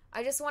foot,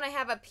 I just want to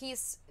have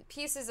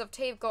pieces of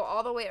tape go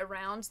all the way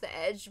around the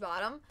edge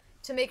bottom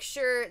to make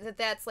sure that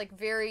that's like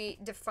very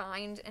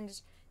defined,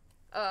 and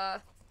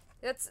that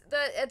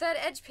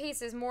edge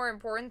piece is more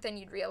important than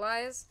you'd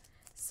realize.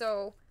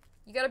 So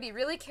you got to be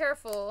really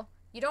careful.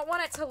 You don't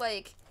want it to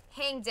like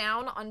hang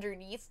down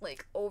underneath,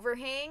 like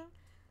overhang,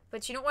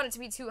 but you don't want it to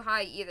be too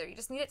high either. You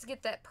just need it to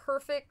get that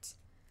perfect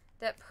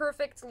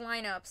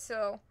lineup.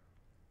 So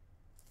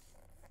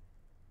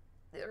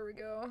there we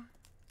go.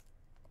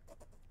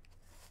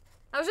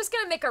 I was just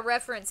gonna make a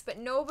reference, but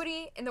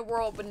nobody in the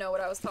world would know what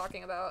I was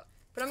talking about.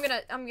 But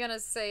I'm gonna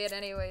say it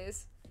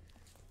anyways.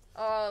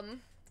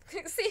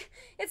 See,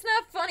 it's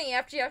not funny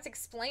after you have to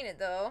explain it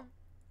though.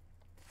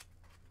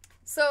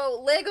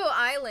 So Lego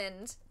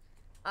Island,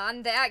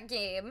 on that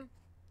game,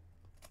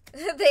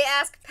 they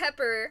ask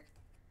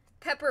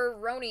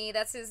Pepperoni,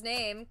 that's his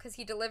name, because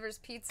he delivers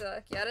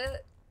pizza, get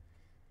it?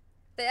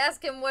 They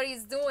ask him what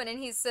he's doing, and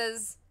he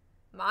says,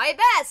 "My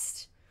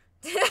best!"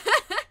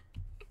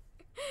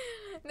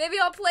 Maybe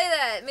I'll play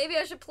that. Maybe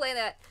I should play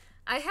that.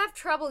 I have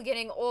trouble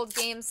getting old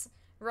games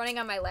running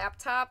on my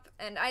laptop,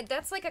 and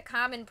that's like a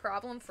common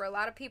problem for a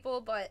lot of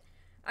people, but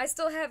I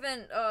still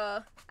haven't,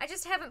 I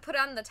just haven't put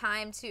on the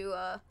time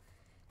to,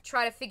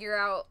 try to figure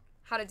out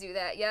how to do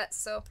that yet,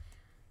 so,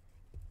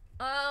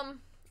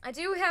 I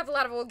do have a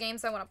lot of old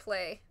games I want to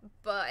play,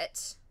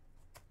 but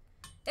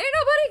ain't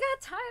nobody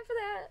got time for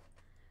that.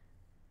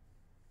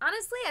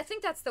 Honestly, I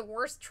think that's the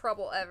worst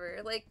trouble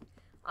ever. Like,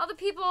 all the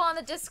people on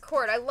the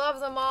Discord, I love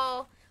them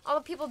all. All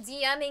the people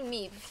DMing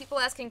me, people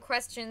asking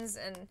questions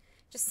and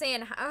just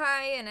saying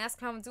hi and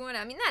asking how I'm doing.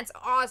 I mean, that's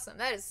awesome.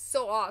 That is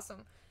so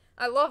awesome.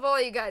 I love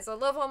all you guys. I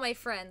love all my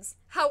friends.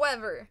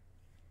 However,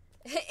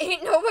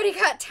 ain't nobody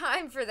got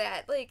time for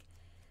that. Like,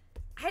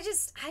 I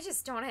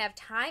just don't have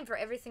time for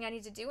everything I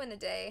need to do in the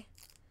day.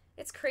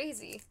 It's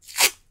crazy.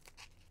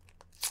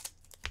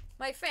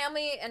 My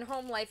family and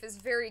home life is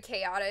very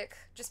chaotic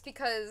just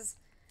because,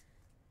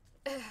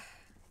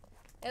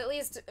 at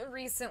least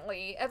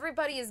recently,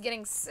 everybody is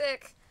getting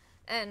sick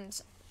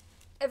and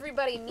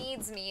everybody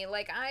needs me.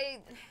 Like,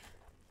 I'm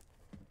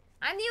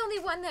the only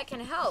one that can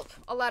help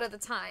a lot of the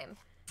time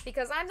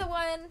because I'm the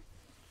one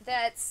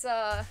that's,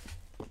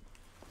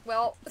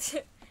 well,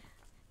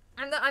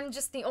 I'm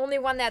just the only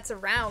one that's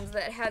around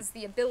that has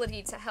the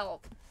ability to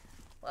help.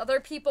 Other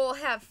people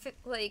have,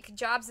 like,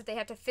 jobs that they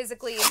have to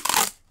physically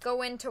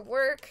go into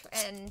work,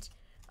 and,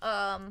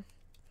 I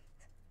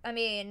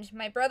mean,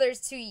 my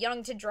brother's too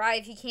young to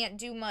drive. He can't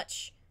do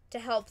much to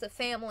help the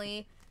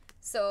family.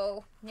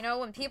 So, you know,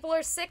 when people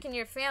are sick in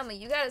your family,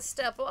 you gotta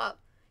step up.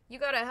 You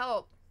gotta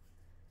help.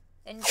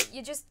 And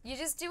you just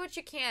do what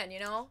you can, you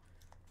know?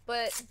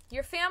 But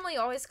your family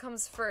always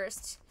comes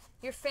first.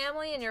 Your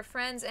family and your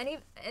friends, and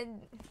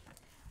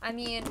I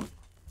mean,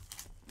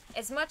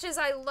 as much as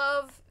I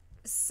love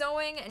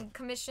sewing and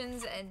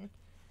commissions and,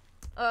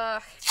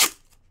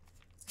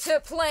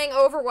 playing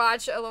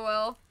Overwatch,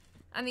 LOL,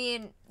 I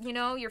mean, you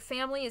know, your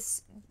family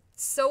is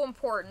so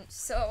important,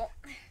 so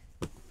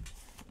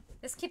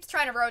this keeps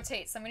trying to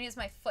rotate, so I'm gonna use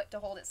my foot to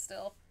hold it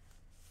still.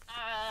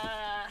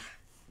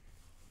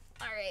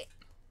 Alright.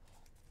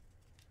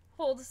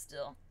 Hold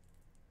still.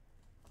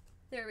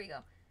 There we go.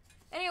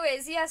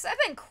 Anyways, yes, I've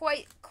been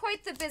quite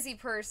the busy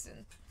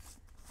person.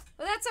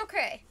 But that's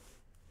okay.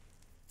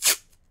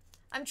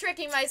 I'm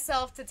tricking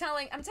myself to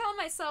I'm telling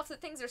myself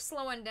that things are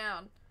slowing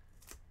down.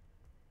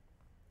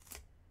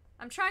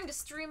 I'm trying to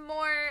stream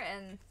more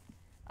and,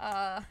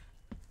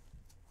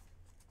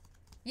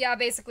 yeah,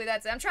 basically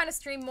that's it. I'm trying to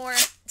stream more.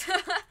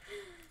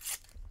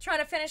 Trying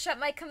to finish up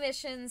my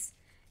commissions.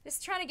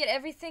 Just trying to get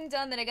everything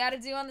done that I gotta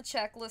do on the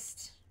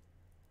checklist.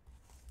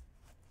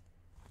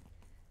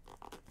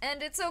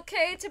 And it's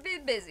okay to be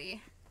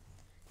busy.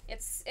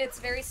 It's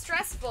very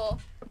stressful,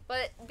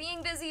 but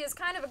being busy is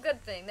kind of a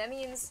good thing. That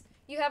means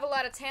you have a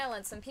lot of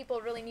talents and people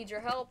really need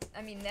your help.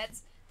 I mean,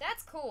 that's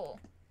cool.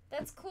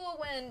 That's cool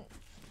when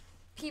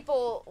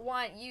people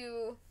want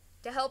you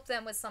to help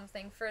them with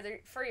something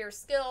for your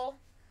skill.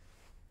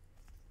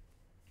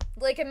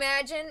 Like,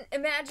 imagine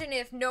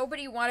if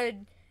nobody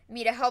wanted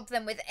me to help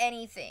them with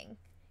anything.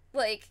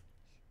 Like,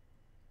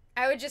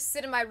 I would just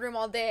sit in my room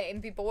all day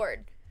and be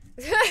bored.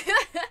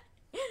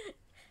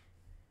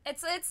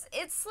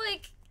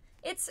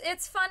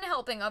 It's fun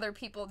helping other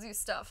people do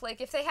stuff.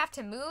 Like, if they have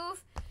to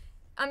move,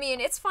 I mean,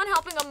 it's fun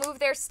helping them move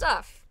their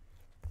stuff.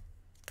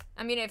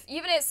 I mean,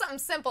 even if it's something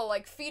simple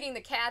like feeding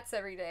the cats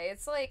every day,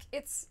 it's like,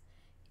 it's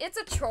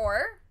a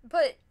chore,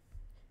 but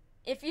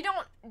if you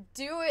don't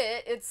do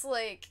it, it's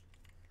like,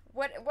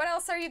 what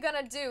else are you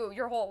gonna do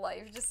your whole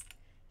life? You're just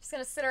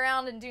gonna sit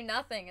around and do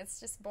nothing. It's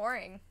just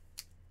boring.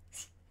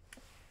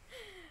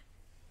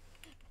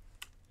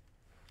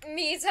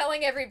 Me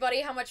telling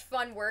everybody how much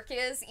fun work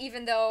is,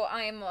 even though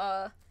I'm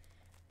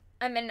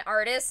an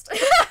artist,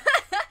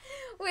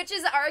 which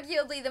is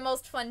arguably the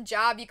most fun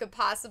job you could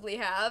possibly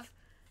have.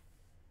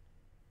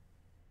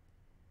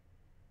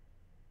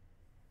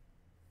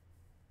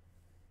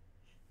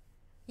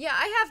 Yeah,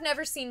 I have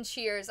never seen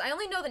Cheers. I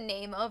only know the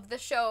name of the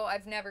show. I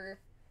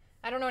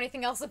don't know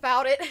anything else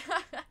about it.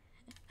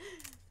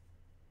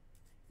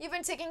 You've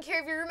been taking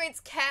care of your roommate's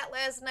cat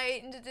last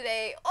night into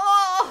today.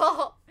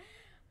 Oh!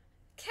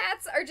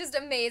 Cats are just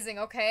amazing,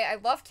 okay? I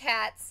love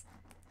cats.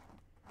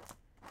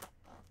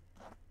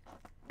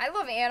 I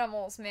love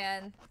animals,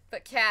 man.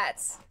 But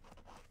cats.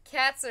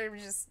 Cats are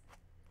just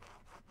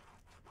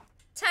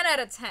 10 out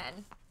of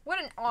 10.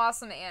 What an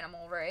awesome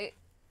animal, right?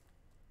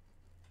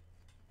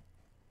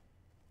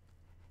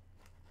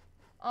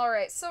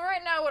 Alright, so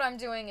right now what I'm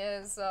doing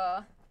is,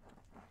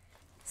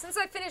 since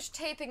I finished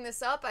taping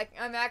this up,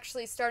 I'm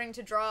actually starting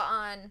to draw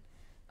on,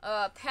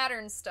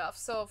 pattern stuff.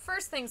 So,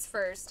 first things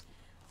first,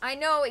 I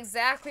know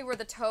exactly where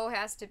the toe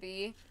has to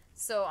be,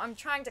 so I'm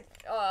trying to,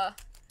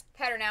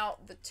 pattern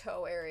out the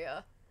toe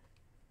area.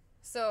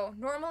 So,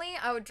 normally,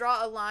 I would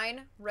draw a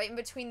line right in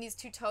between these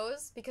two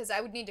toes, because I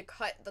would need to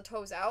cut the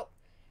toes out.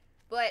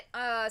 But,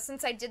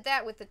 since I did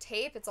that with the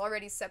tape, it's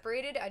already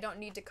separated, I don't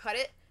need to cut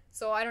it.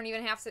 So I don't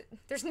even have to,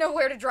 there's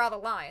nowhere to draw the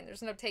line.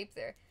 There's no tape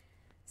there.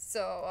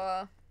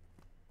 So,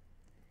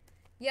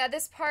 yeah,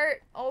 this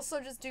part,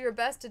 also just do your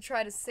best to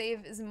try to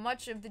save as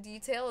much of the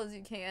detail as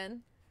you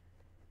can.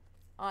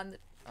 On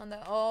the,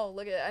 oh,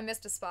 look at it. I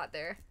missed a spot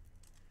there.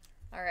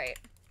 Alright.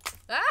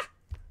 Ah!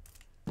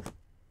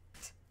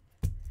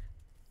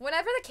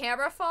 Whenever the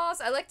camera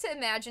falls, I like to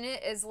imagine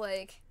it as,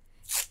 like,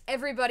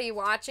 everybody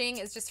watching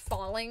is just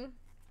falling.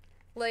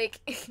 Like...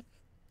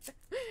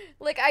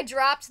 Like, I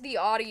dropped the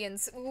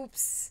audience.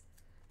 Oops.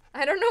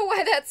 I don't know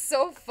why that's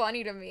so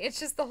funny to me. It's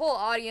just the whole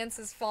audience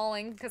is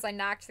falling because I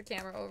knocked the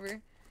camera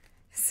over.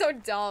 So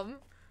dumb.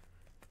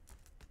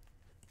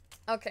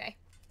 Okay.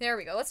 There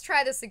we go. Let's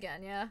try this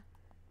again, yeah?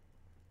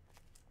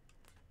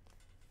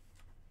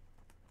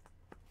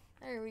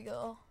 There we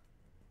go.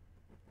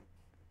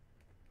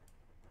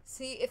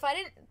 See, if I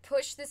didn't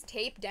push this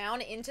tape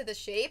down into the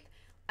shape,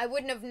 I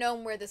wouldn't have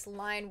known where this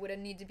line would have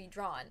need to be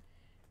drawn.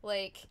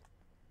 Like,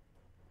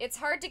 it's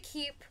hard to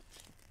keep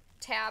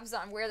tabs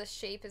on where the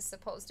shape is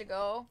supposed to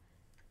go.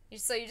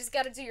 So you just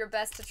gotta do your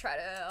best to try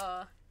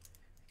to,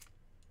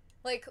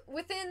 like,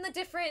 within the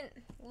different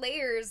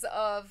layers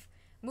of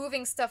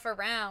moving stuff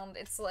around,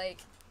 it's like,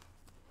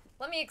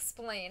 let me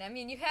explain. I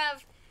mean, you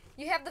have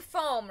the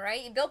foam,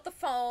 right? You built the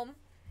foam.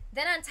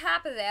 Then on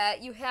top of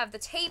that, you have the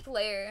tape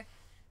layer,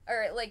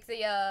 or like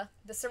the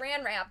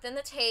saran wrap, then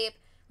the tape,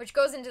 which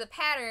goes into the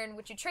pattern,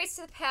 which you trace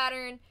to the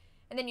pattern,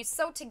 and then you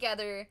sew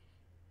together,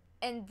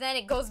 and then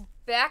it goes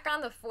back on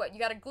the foot. You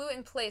gotta glue it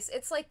in place.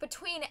 It's like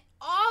between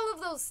all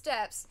of those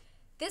steps,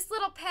 this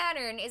little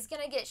pattern is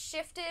gonna get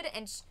shifted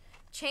and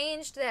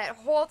changed that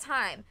whole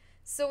time.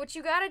 So what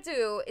you gotta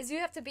do is you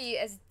have to be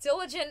as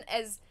diligent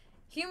as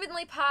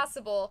humanly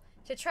possible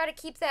to try to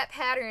keep that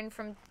pattern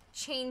from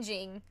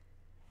changing,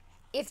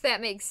 if that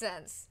makes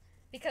sense.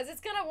 Because it's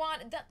gonna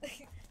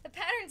the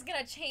pattern's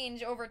gonna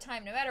change over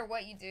time no matter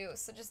what you do.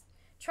 So just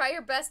try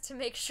your best to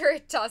make sure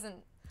it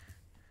doesn't.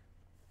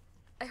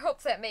 I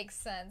hope that makes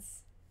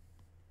sense.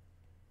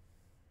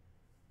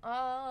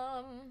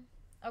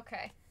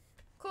 Okay.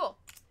 Cool.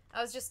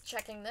 I was just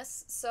checking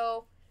this.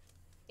 So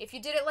if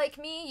you did it like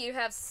me, you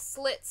have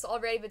slits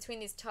already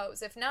between these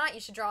toes. If not, you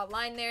should draw a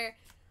line there.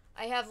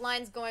 I have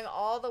lines going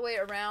all the way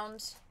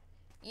around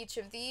each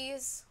of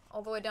these,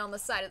 all the way down the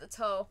side of the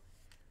toe.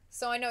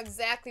 So I know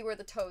exactly where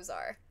the toes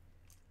are.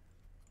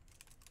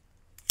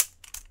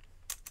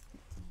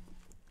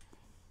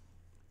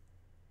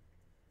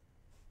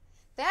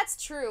 That's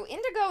true.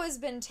 Indigo has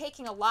been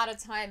taking a lot of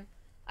time.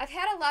 I've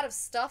had a lot of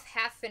stuff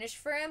half finished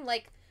for him.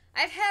 Like,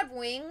 I've had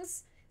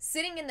wings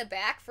sitting in the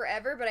back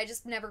forever, but I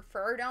just never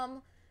furred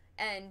them.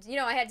 And, you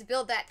know, I had to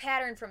build that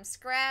pattern from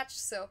scratch.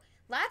 So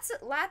lots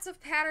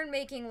of pattern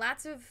making,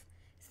 lots of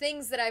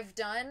things that I've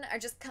done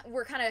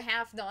were kind of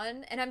half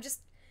done. And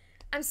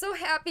I'm so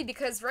happy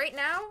because right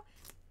now,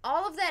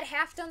 all of that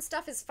half done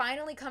stuff is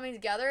finally coming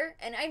together.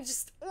 And I'm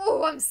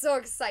so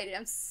excited.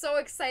 I'm so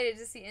excited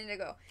to see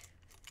Indigo.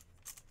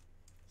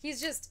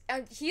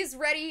 He's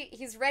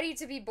ready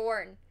to be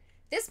born.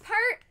 This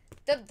part,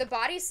 the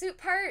bodysuit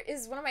part,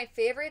 is one of my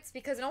favorites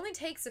because it only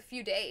takes a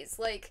few days.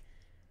 Like,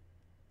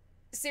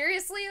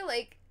 seriously,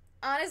 like,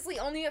 honestly,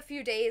 only a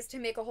few days to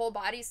make a whole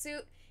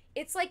bodysuit.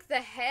 It's like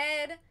the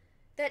head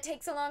that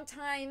takes a long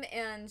time,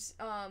 and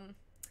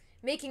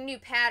making new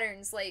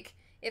patterns. Like,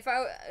 if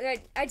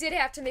I did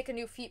have to make a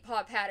new feet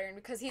paw pattern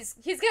because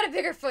he's got a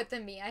bigger foot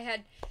than me.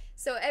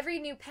 So every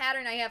new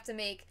pattern I have to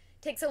make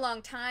takes a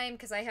long time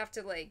because I have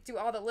to, like, do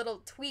all the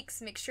little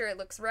tweaks, make sure it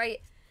looks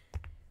right.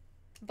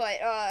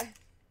 But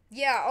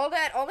yeah, all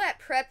that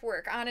prep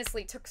work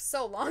honestly took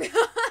so long.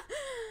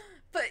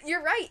 But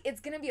you're right, it's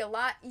gonna be a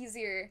lot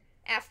easier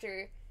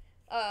after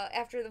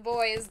the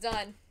boy is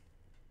done.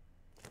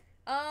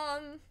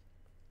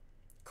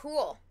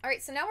 Cool.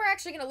 Alright, so now we're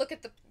actually gonna look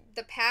at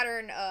the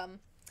pattern,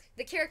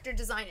 the character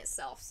design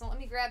itself. So let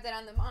me grab that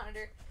on the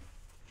monitor.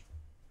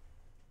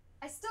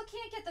 I still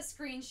can't get the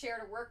screen share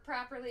to work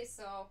properly,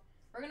 so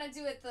we're gonna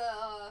do it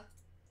the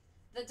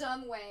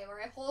dumb way,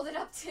 where I hold it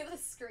up to the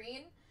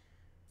screen.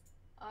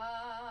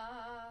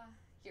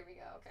 Here we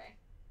go, okay.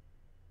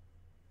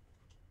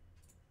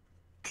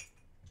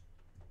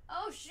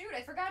 Oh shoot,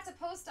 I forgot to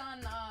post on,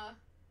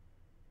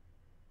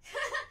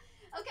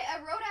 okay, I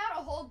wrote out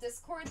a whole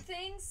Discord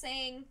thing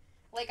saying,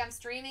 like, I'm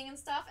streaming and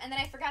stuff, and then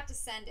I forgot to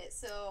send it,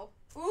 so,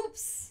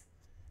 oops.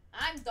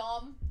 I'm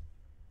dumb.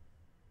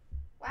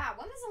 Wow,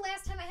 when was the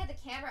last time I had the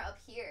camera up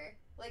here?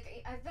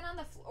 Like, I've been on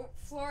the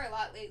floor a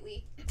lot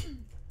lately.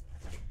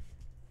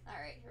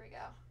 Alright, here we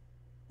go.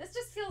 This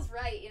just feels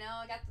right, you know?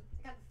 I got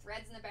the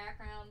threads in the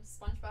background.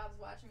 SpongeBob's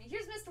watching me.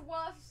 Here's Mr.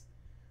 Wuffs.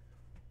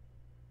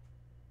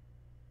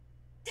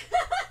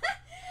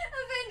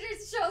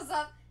 Avengers shows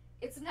up.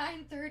 It's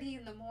 9:30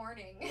 in the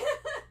morning.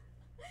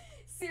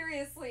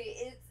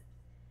 Seriously,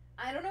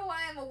 I don't know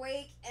why I'm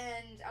awake,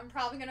 and I'm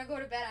probably gonna go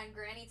to bed on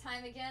granny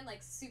time again,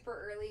 like,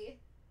 super early.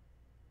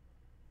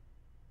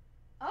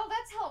 Oh,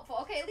 that's helpful.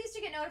 Okay, at least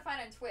you get notified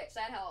on Twitch.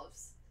 That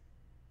helps.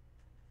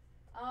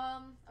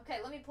 Okay,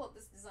 let me pull up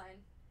this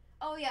design.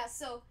 Oh, yeah,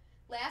 so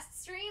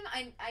last stream,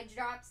 I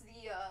dropped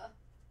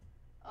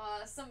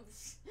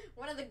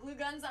one of the glue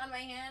guns on my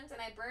hand,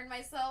 and I burned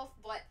myself,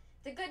 but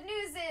the good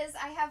news is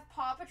I have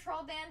Paw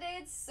Patrol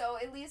Band-Aids, so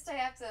at least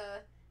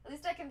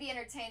I can be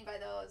entertained by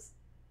those.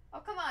 Oh,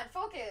 come on,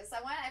 focus.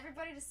 I want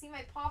everybody to see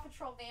my Paw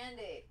Patrol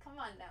Band-Aid. Come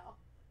on now.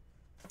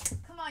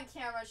 Come on,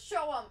 camera,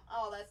 show them.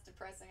 Oh, that's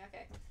depressing.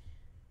 Okay.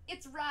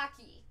 It's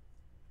Rocky.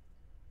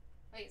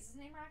 Wait, is his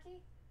name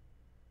Rocky?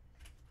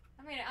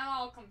 I mean, I'm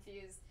all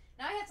confused.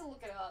 Now I have to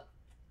look it up.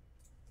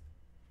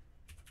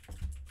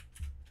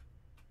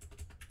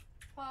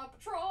 Paw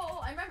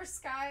Patrol. I remember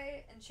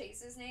Sky and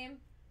Chase's name,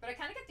 but I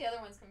kind of get the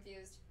other ones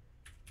confused.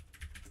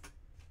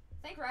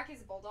 I think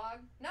Rocky's a bulldog.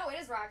 No, it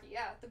is Rocky,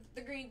 yeah.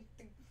 The green...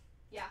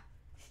 Yeah.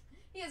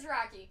 He is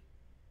Rocky.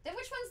 Then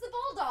which one's the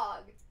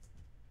bulldog?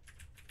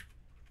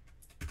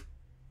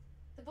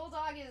 The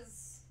bulldog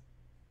is...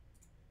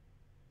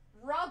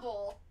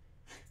 Rubble.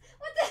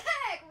 What the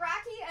heck?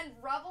 Rocky and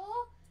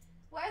Rubble?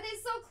 Why are they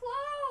so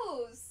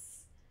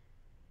close?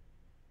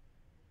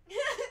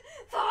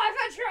 Paw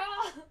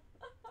Patrol!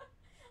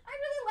 I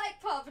really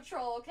like Paw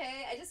Patrol,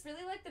 okay? I just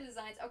really like the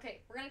designs.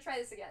 Okay, we're gonna try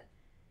this again.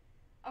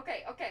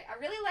 Okay, I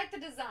really like the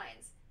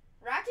designs.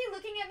 Rocky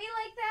looking at me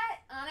like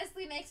that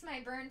honestly makes my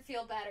burn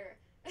feel better.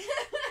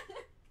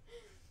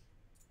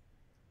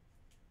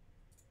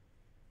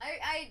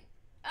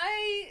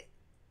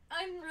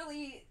 I'm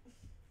really...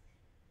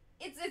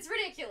 It's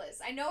ridiculous.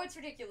 I know it's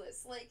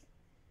ridiculous. Like,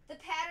 the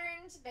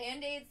patterned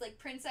Band-Aids, like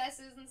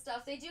princesses and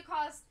stuff, they do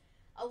cost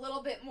a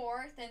little bit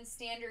more than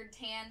standard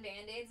tan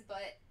Band-Aids,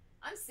 but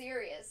I'm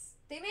serious.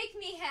 They make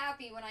me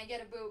happy when I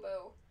get a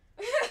boo-boo.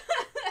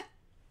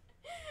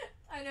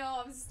 I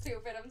know, I'm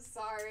stupid. I'm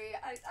sorry.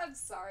 I'm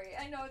sorry.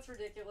 I know it's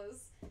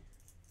ridiculous.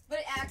 But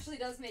it actually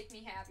does make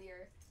me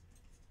happier.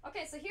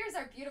 Okay, so here's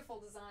our beautiful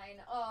design.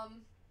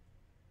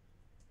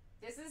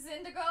 This is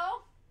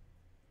indigo.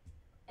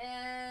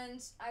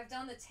 And I've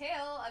done the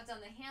tail. I've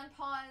done the hand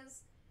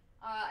paws.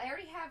 I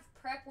already have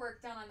prep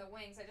work done on the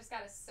wings. I just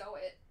gotta sew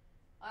it.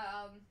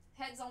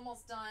 Head's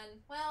almost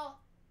done. Well,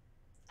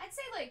 I'd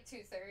say like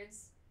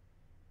 2/3.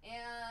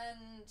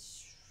 And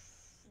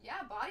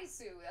yeah,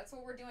 bodysuit. That's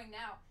what we're doing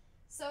now.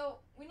 So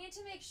we need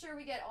to make sure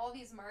we get all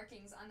these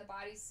markings on the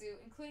bodysuit,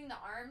 including the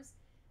arms.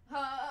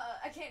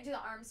 I can't do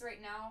the arms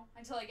right now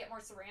until I get more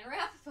saran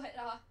wrap, but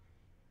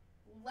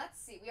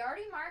let's see. We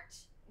already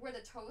marked where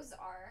the toes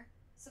are,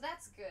 so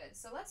that's good.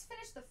 So let's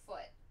finish the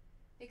foot.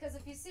 Because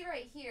if you see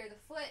right here, the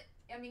foot,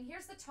 I mean,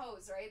 here's the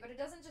toes, right? But it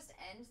doesn't just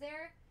end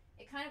there.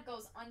 It kind of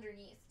goes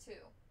underneath,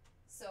 too.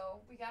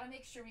 So we got to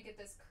make sure we get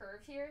this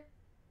curve here.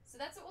 So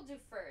that's what we'll do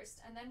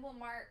first. And then we'll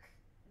mark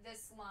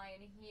this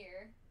line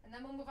here. And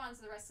then we'll move on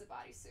to the rest of the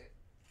bodysuit.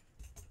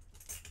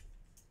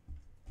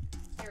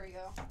 There we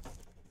go.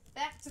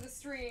 Back to the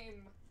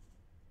stream.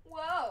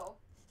 Whoa.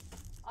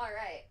 All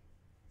right.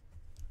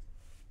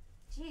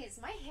 Jeez,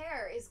 my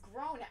hair is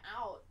grown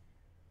out.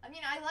 I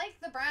mean, I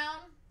like the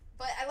brown,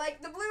 but I like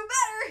the blue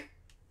better.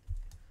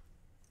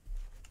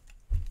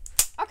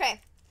 Okay,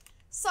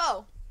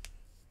 so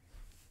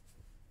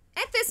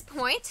at this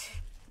point,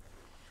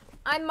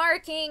 I'm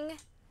marking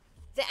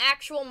the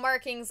actual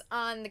markings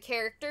on the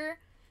character.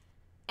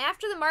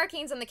 After the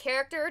markings on the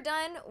character are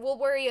done, we'll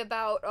worry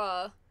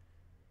about,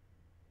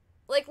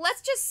 like,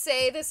 let's just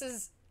say this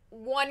is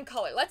one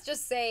color. Let's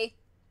just say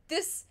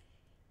this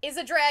is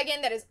a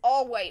dragon that is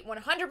all white,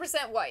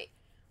 100% white.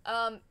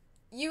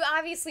 You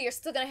obviously are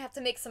still gonna have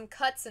to make some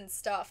cuts and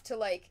stuff to,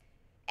 like,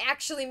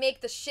 actually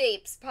make the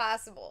shapes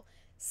possible.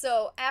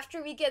 So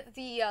after we get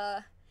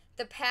the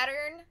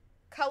pattern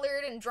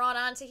colored and drawn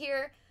onto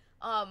here,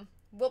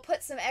 we'll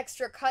put some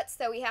extra cuts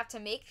that we have to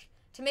make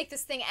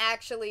this thing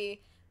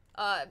actually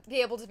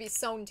be able to be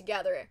sewn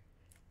together.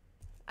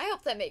 I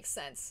hope that makes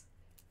sense.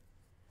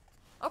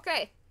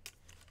 Okay.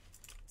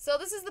 So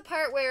this is the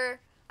part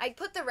where I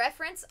put the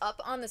reference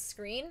up on the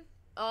screen,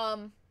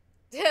 up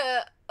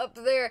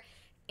there,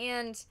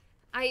 and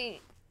I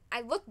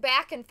look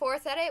back and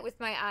forth at it with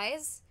my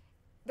eyes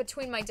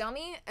between my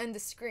dummy and the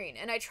screen,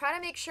 and I try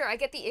to make sure I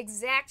get the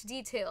exact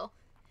detail.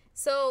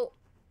 So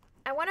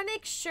I want to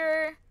make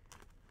sure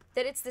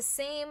that it's the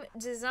same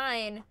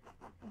design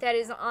that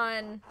is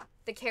on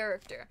the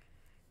character.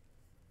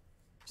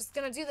 Just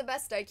gonna do the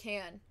best I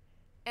can.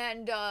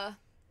 And I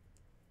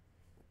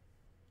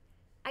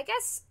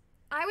guess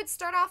I would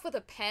start off with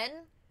a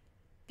pen,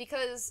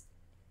 because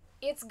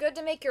it's good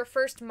to make your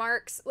first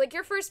marks. Like,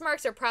 your first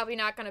marks are probably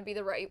not going to be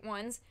the right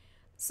ones.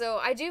 So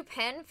I do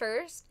pen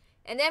first,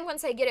 and then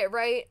once I get it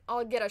right,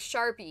 I'll get a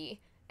Sharpie,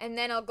 and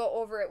then I'll go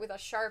over it with a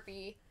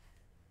Sharpie.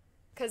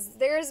 Because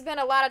there's been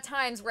a lot of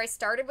times where I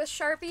started with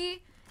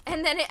Sharpie,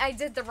 and then I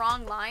did the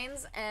wrong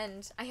lines,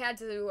 and I had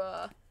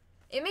to,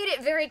 it made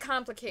it very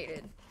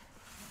complicated.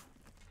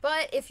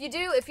 But if you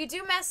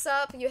do mess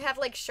up, you have,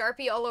 like,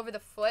 Sharpie all over the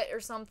foot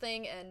or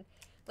something, and,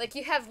 like,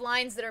 you have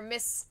lines that are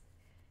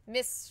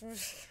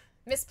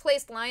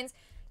misplaced lines,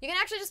 you can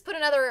actually just put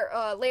another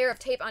layer of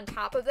tape on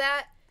top of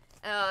that,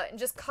 and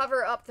just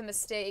cover up the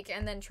mistake,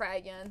 and then try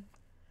again.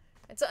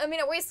 I mean,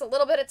 it wastes a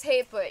little bit of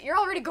tape, but you're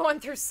already going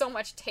through so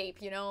much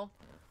tape, you know?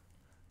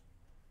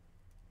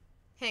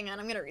 Hang on,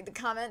 I'm gonna read the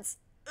comments.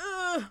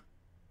 Ugh.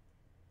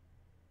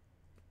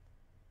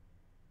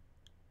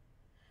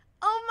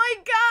 Oh my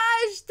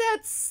gosh,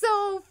 that's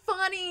so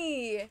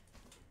funny!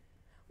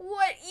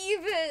 What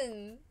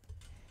even?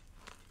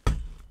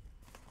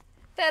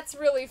 That's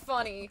really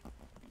funny.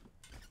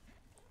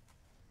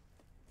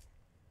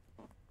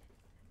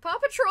 Paw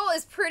Patrol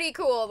is pretty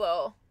cool,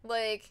 though.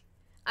 Like,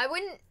 I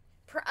mean,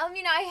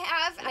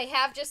 I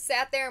have just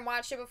sat there and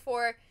watched it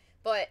before,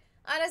 but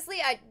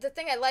honestly, the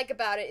thing I like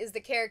about it is the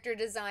character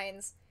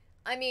designs.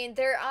 I mean,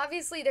 they're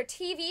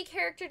TV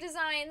character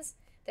designs.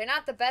 They're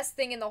not the best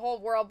thing in the whole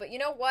world, but you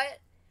know what?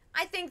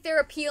 I think they're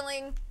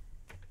appealing.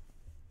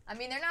 I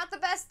mean, they're not the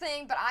best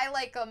thing, but I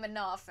like them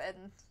enough,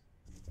 and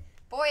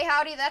boy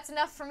howdy, that's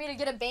enough for me to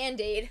get a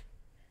Band-Aid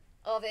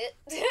of it.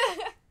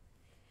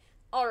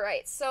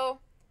 Alright, so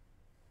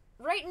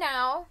right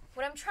now,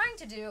 what I'm trying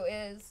to do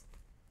is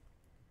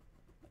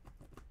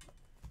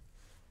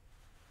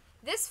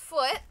this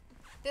foot,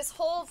 this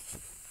whole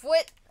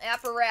foot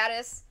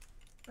apparatus,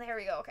 there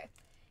we go, okay.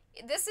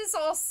 This is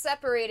all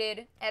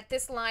separated at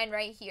this line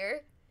right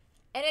here,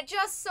 and it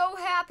just so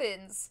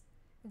happens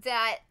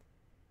that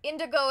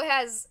Indigo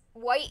has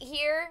white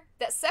here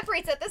that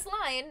separates at this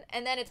line,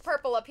 and then it's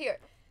purple up here.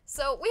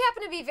 So we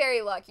happen to be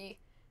very lucky.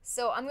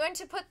 So I'm going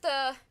to put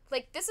the,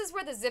 like, this is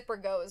where the zipper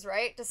goes,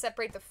 right? To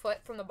separate the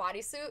foot from the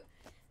bodysuit.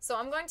 So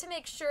I'm going to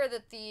make sure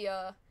that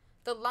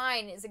the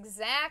line is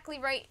exactly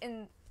right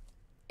in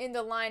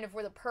the line of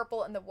where the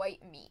purple and the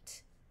white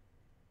meet.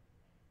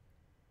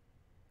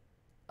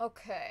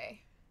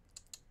 Okay.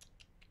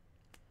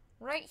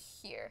 Right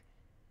here.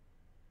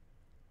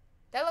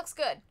 That looks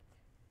good.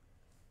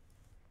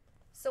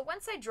 So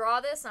once I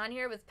draw this on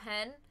here with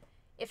pen,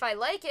 if I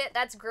like it,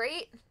 that's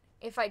great.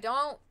 If I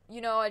don't, you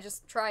know, I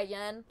just try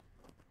again.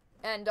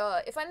 And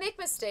if I make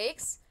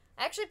mistakes,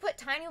 I actually put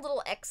tiny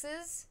little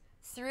X's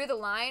through the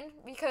line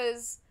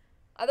because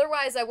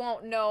otherwise I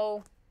won't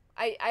know.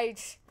 I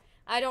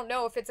don't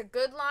know if it's a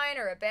good line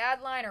or a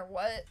bad line or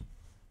what.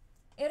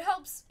 It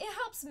helps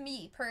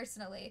me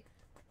personally.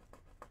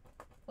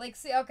 Like,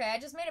 see, okay, I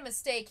just made a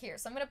mistake here,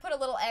 so I'm gonna put a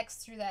little X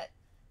through that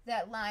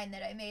line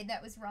that I made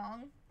that was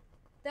wrong.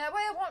 That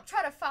way I won't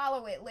try to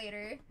follow it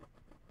later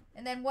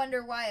and then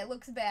wonder why it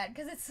looks bad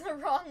because it's the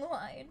wrong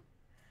line.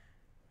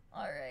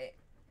 Alright.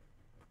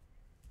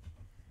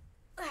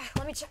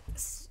 Let me check the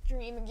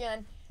stream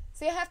again.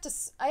 See, I have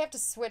to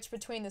switch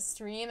between the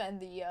stream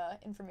and the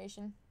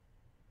information.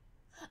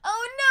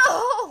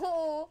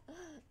 Oh no!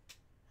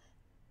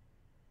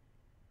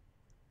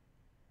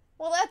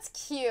 Well, that's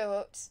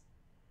cute.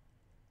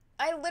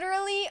 I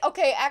literally,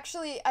 okay,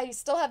 actually, I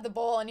still have the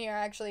bowl in here,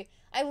 actually.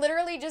 I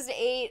literally just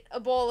ate a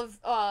bowl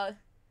of, Paw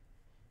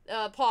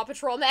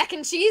Patrol mac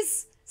and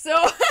cheese,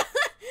 so,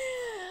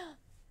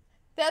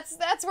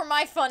 that's where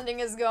my funding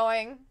is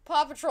going.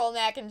 Paw Patrol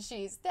mac and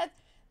cheese.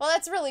 Well,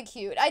 that's really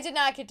cute. I did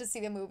not get to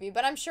see the movie,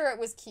 but I'm sure it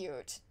was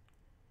cute.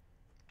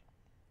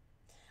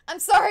 I'm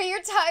sorry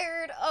you're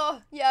tired.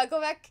 Oh, yeah, go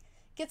back,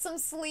 get some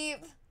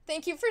sleep.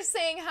 Thank you for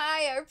saying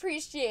hi, I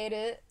appreciate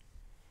it.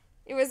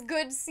 It was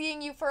good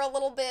seeing you for a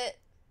little bit.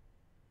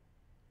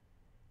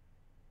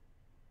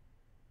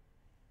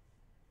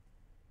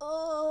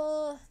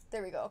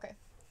 There we go, okay.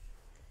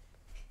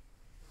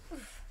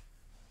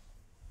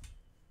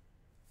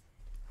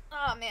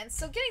 Oh man,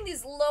 so getting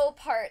these low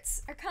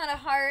parts are kind of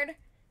hard.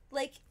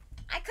 Like,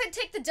 I could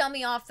take the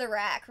dummy off the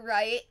rack,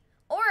 right?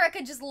 Or I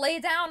could just lay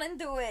down and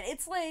do it.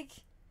 It's like,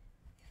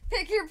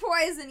 pick your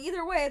poison.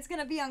 Either way, it's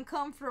gonna be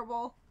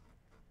uncomfortable.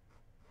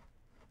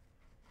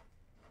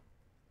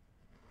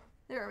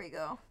 There we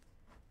go.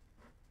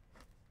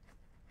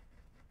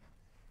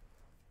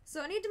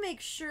 So I need to make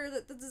sure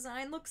that the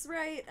design looks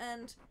right,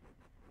 and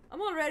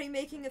I'm already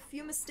making a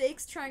few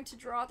mistakes trying to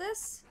draw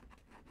this.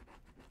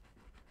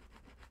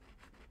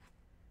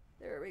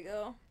 There we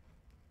go.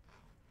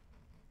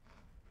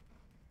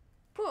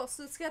 Cool,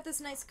 so it's got this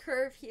nice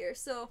curve here,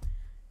 so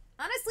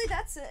honestly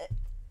that's it.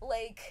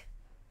 Like,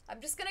 I'm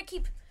just gonna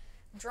keep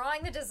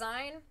drawing the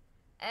design,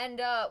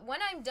 and when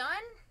I'm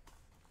done,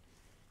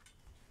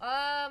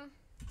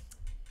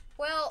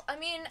 well, I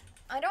mean,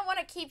 I don't want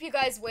to keep you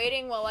guys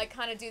waiting while I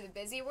kind of do the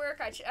busy work.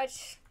 I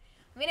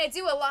mean, I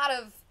do a lot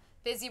of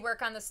busy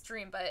work on the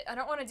stream, but I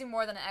don't want to do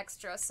more than an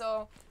extra.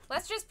 So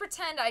let's just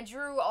pretend I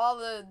drew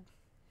all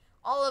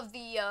of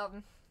the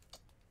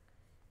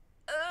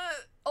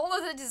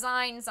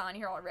designs on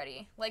here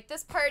already. Like,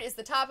 this part is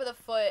the top of the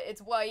foot.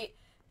 It's white.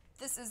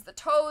 This is the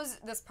toes.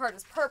 This part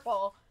is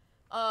purple.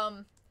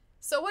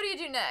 So what do you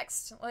do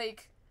next?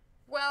 Like,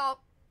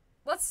 well,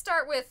 let's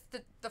start with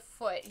the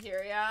foot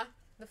here, yeah?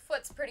 The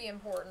foot's pretty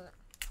important.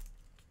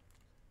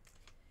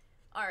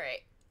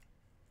 Alright.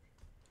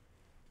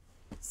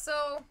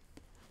 So,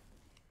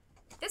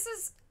 this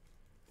is,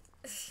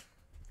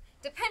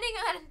 depending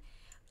on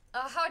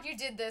how you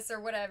did this or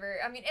whatever,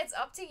 I mean, it's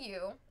up to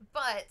you,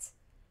 but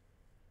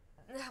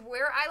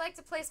where I like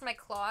to place my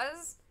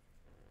claws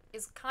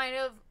is kind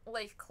of,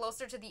 like,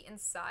 closer to the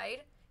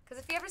inside.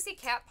 Because if you ever see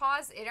cat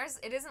paws,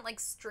 it isn't,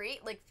 like,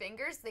 straight, like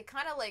fingers. They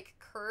kind of, like,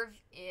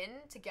 curve in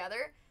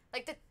together.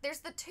 Like, there's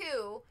the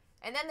two,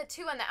 and then the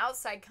two on the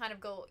outside kind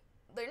of go,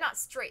 they're not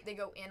straight, they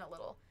go in a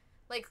little.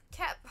 Like,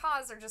 cat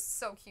paws are just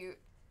so cute.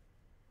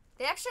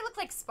 They actually look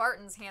like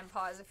Spartans' hand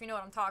paws, if you know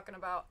what I'm talking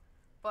about.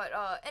 But,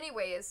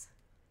 anyways.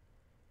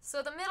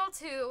 So the middle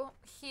two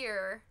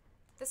here,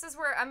 this is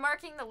where I'm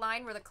marking the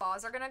line where the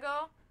claws are gonna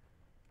go.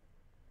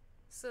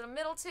 So the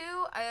middle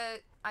two,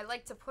 I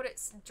like to put it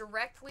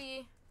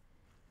directly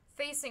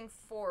facing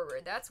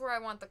forward. That's where I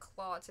want the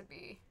claw to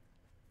be.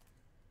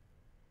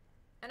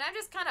 And I'm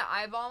just kind of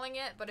eyeballing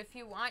it, but if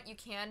you want, you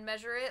can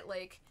measure it,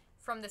 like,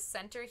 from the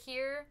center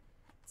here.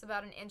 It's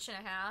about 1.5 inches.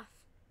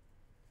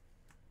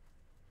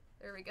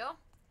 There we go.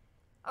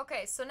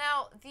 Okay, so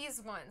now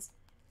these ones.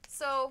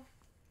 So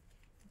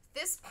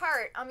this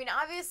part, I mean,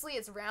 obviously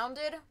it's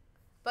rounded,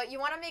 but you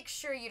want to make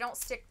sure you don't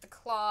stick the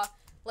claw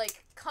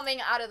like coming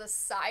out of the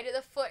side of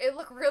the foot. It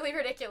look really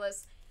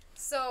ridiculous.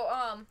 So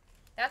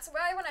that's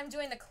why when I'm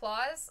doing the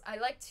claws, I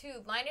like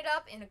to line it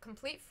up in a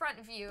complete front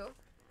view,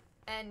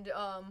 and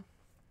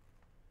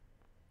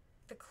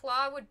the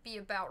claw would be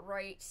about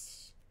right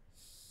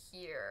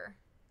here.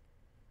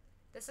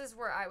 This is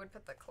where I would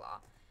put the claw.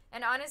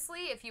 And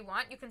honestly, if you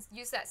want, you can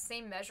use that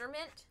same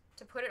measurement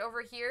to put it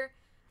over here,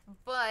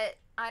 but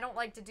I don't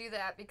like to do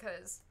that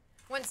because,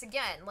 once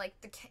again, like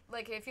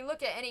if you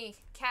look at any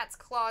cat's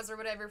claws or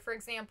whatever, for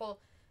example,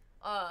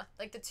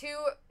 like the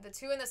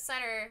two in the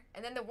center,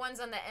 and then the ones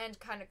on the end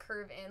kind of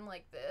curve in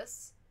like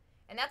this,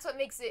 and that's what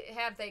makes it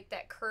have like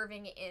that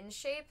curving in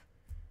shape.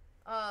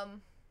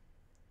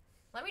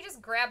 Let me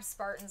just grab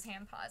Spartan's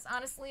hand paws.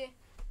 Honestly.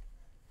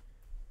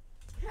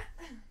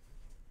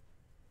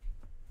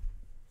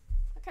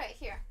 Okay,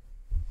 here.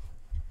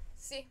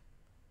 See?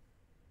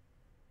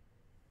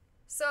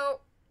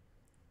 So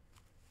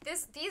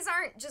these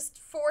aren't just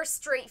 4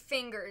 straight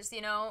fingers,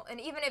 you know? And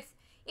even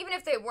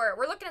if they were,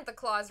 we're looking at the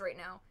claws right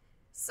now.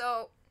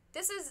 So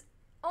this is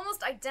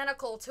almost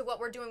identical to what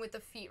we're doing with the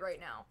feet right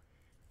now.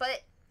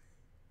 But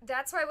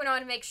that's why we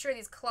want to make sure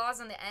these claws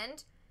on the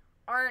end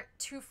aren't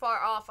too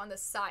far off on the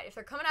side. If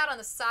they're coming out on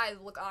the side,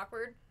 it'll look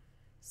awkward.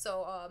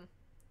 So,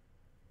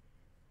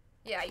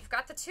 yeah, you've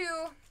got the 2.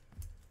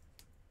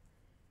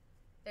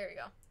 There you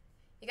go.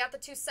 You got the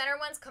 2 center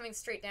ones coming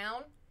straight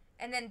down,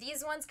 and then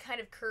these ones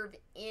kind of curve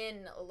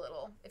in a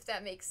little, if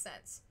that makes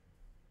sense.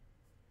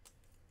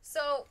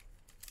 So,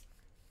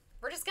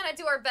 we're just gonna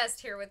do our best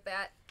here with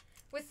that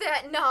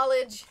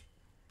knowledge.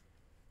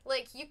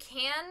 Like, you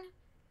can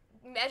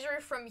measure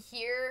from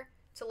here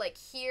to like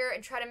here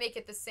and try to make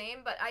it the same,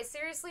 but I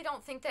seriously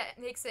don't think that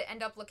makes it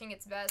end up looking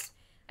its best.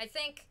 I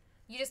think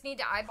you just need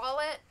to eyeball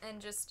it and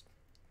just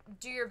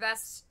do your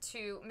best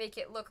to make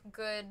it look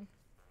good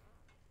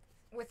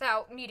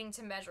without needing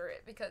to measure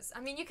it, because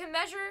I mean, you can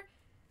measure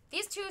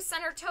these 2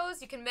 center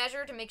toes, you can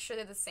measure to make sure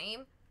they're the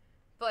same,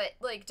 but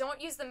like don't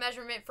use the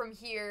measurement from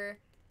here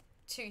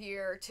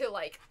to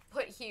like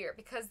put here,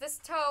 because this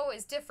toe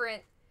is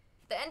different.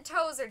 The end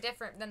toes are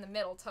different than the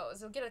middle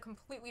toes. You'll get a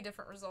completely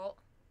different result.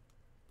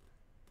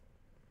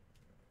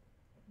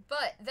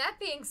 But that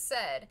being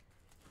said,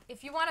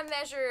 if you want to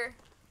measure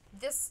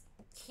this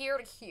here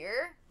to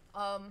here,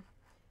 and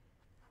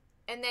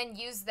then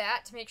use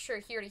that to make sure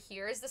here to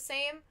here is the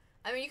same,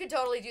 I mean, you could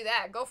totally do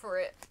that. Go for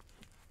it.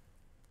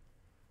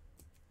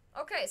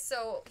 Okay,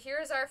 so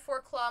here's our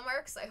 4 claw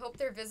marks. I hope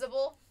they're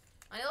visible.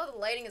 I know the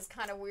lighting is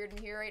kind of weird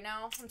in here right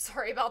now. I'm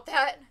sorry about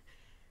that.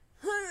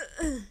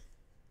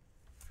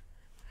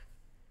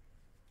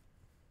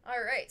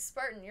 Alright,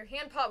 Spartan, your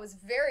hand paw was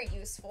very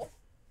useful.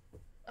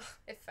 Ugh,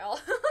 it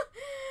fell.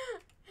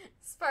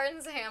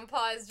 Spartan's hand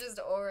paw is just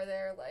over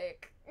there,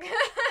 like...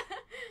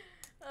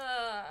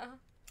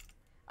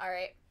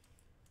 Alright.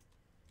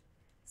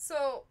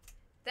 So,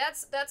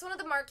 that's one of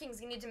the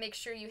markings you need to make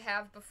sure you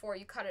have before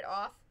you cut it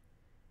off.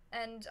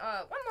 And,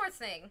 one more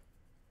thing.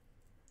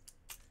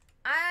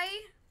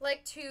 I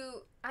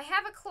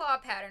have a claw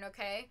pattern,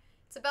 okay?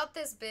 It's about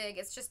this big.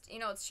 It's just, you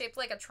know, it's shaped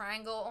like a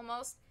triangle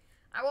almost.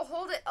 I will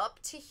hold it up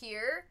to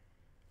here,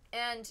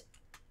 and,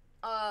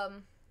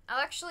 I'll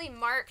actually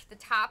mark the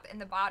top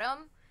and the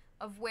bottom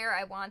of where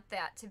I want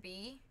that to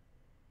be.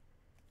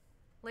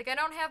 Like, I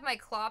don't have my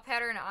claw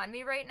pattern on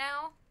me right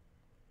now,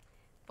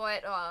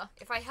 but,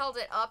 if I held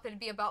it up, it'd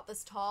be about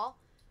this tall.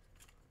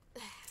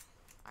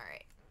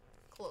 Alright,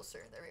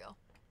 closer, there we go.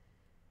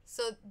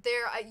 So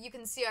there, you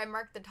can see I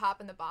marked the top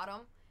and the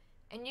bottom.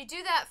 And you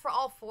do that for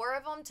all 4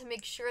 of them to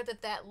make sure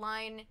that that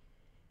line,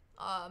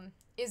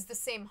 is the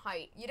same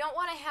height. You don't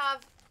want to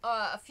have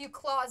a few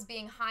claws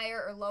being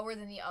higher or lower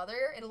than the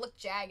other. It'll look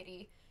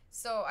jaggedy.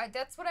 So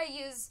that's what I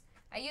use.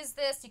 I use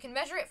this. You can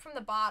measure it from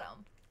the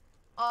bottom.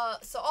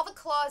 So all the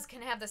claws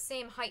can have the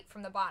same height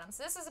from the bottom.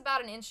 So this is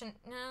about an inch and,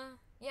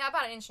 yeah,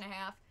 about an inch and a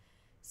half.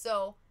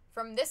 So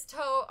from this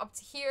toe up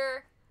to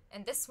here,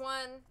 and this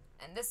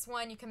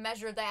one, you can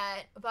measure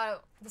that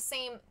about the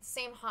same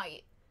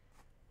height.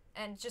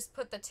 And just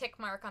put the tick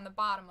mark on the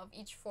bottom of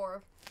each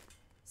 4.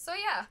 So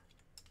yeah.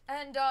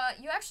 And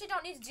you actually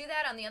don't need to do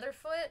that on the other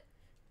foot.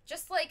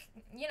 Just like,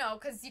 you know,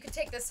 because you could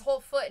take this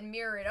whole foot and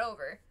mirror it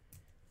over.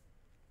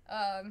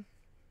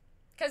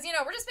 Because, you know,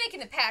 we're just making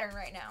the pattern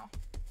right now.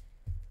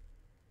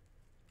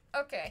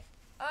 Okay.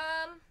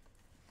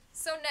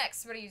 So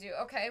next, what do you do?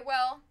 Okay,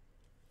 well.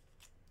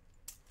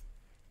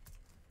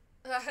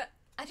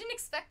 I didn't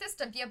expect this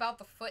to be about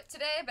the foot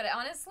today, but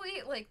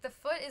honestly, like, the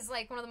foot is,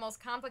 like, one of the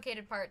most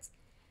complicated parts.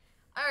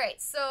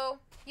 Alright, so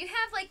you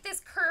have, like,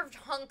 this curved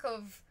hunk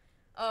of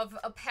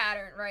a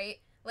pattern, right?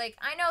 Like,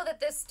 I know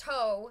that this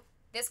toe,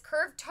 this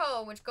curved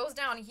toe, which goes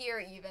down here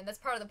even, that's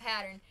part of the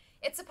pattern,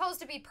 it's supposed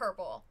to be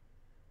purple.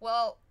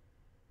 Well,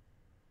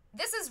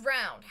 this is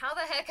round. How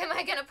the heck am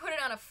I gonna put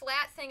it on a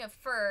flat thing of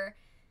fur?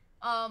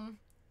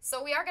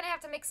 So we are gonna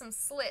have to make some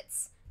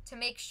slits to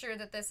make sure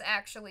that this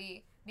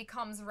actually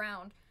becomes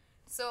round.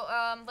 So,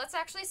 let's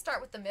actually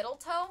start with the middle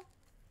toe.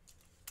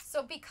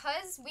 So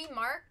because we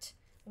marked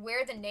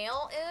where the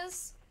nail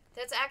is,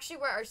 that's actually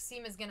where our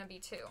seam is gonna be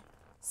too.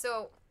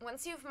 So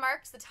once you've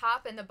marked the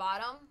top and the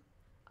bottom,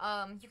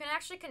 you can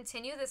actually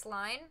continue this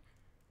line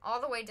all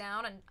the way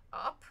down and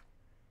up,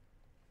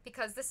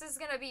 because this is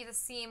gonna be the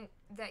seam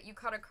that you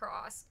cut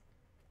across.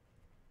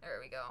 There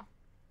we go.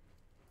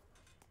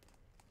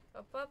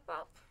 Up, up,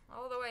 up,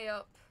 all the way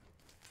up.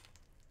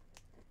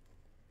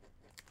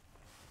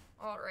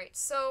 Alright,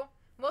 so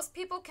most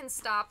people can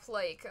stop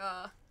like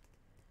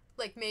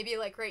maybe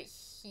like right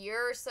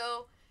here or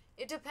so.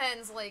 It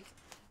depends, like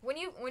when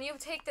you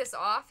take this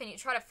off and you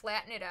try to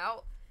flatten it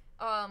out,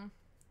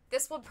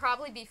 this will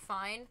probably be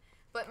fine,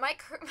 but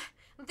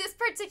this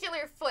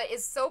particular foot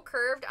is so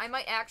curved, I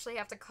might actually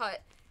have to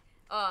cut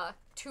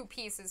 2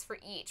 pieces for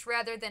each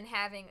rather than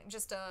having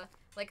just a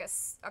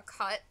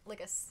cut,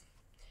 like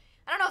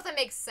I don't know if that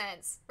makes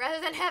sense.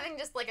 Rather than having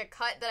just like a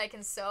cut that I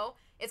can sew,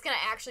 it's gonna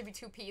actually be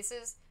 2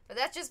 pieces. But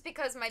that's just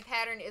because my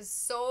pattern is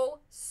so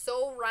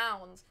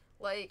round.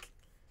 Like,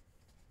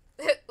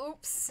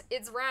 oops,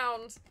 it's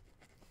round.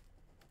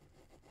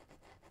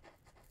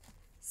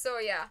 So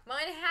yeah,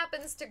 mine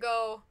happens to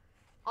go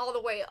all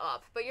the way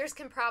up, but yours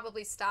can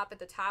probably stop at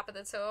the top of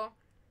the toe.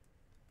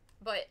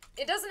 But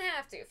it doesn't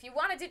have to. If you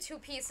want to do 2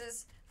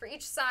 pieces for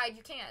each side,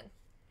 you can.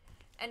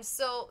 And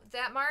so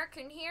that mark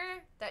in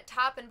here, that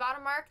top and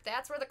bottom mark,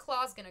 that's where the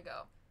claw's gonna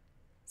go.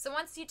 So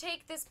once you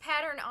take this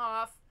pattern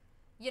off,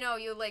 you know,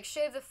 you like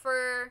shave the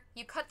fur,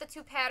 you cut the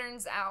 2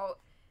 patterns out,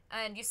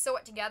 and you sew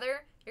it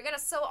together, you're gonna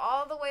sew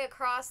all the way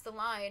across the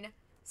line,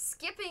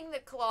 skipping the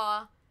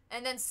claw,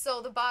 and then sew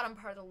the bottom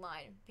part of the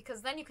line,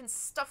 because then you can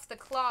stuff the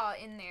claw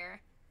in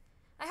there.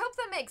 I hope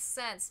that makes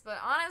sense, but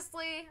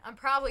honestly, I'm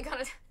probably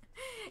gonna...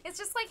 It's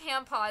just like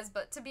hand paws,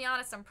 but to be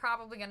honest, I'm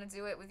probably gonna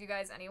do it with you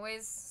guys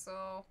anyways,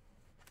 so...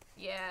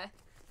 Yeah.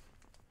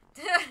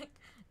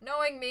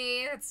 Knowing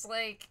me, it's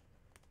like...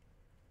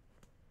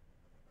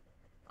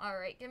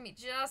 Alright, give me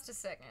just a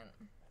second.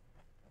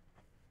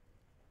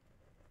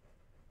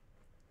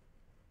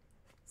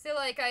 See,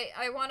 like,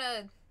 I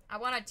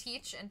wanna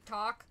teach and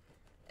talk.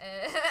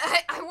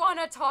 I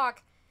wanna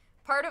talk.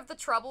 Part of the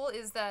trouble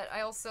is that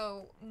I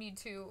also need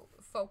to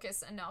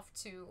focus enough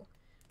to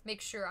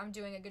make sure I'm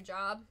doing a good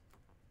job.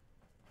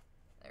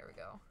 There we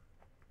go.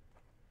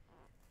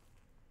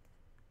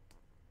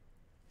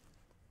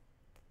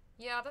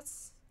 Yeah,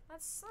 that's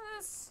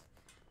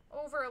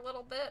over a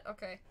little bit.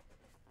 Okay.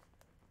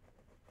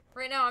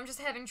 Right now, I'm just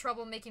having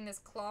trouble making this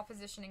claw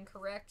positioning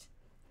correct.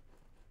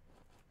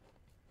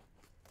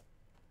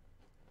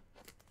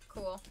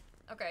 Cool.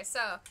 Okay,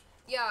 so,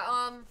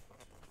 yeah,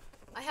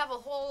 I have a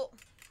whole...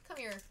 Come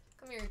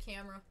here,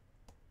 camera.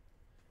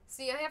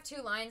 See, I have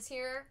 2 lines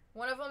here.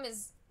 One of them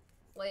is,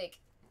 like,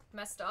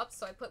 messed up,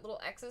 so I put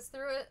little X's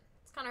through it.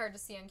 It's kind of hard to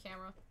see on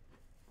camera.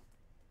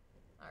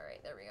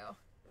 Alright, there we go.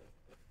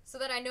 So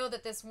that I know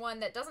that this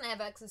one that doesn't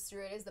have X's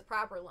through it is the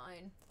proper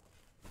line.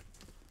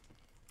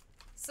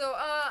 So,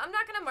 I'm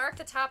not gonna mark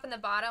the top and the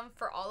bottom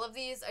for all of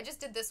these. I just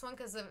did this one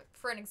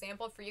for an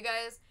example for you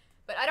guys.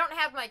 But I don't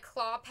have my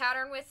claw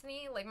pattern with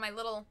me, like my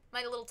little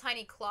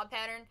tiny claw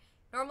pattern.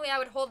 Normally I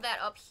would hold that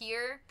up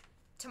here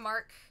to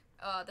mark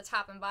the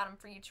top and bottom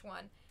for each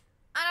one.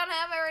 I don't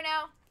have it right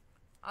now.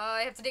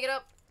 I have to dig it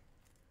up.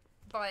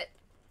 But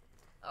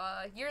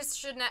yours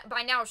should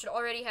by now should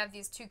already have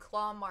these 2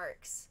 claw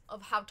marks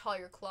of how tall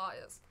your claw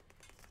is.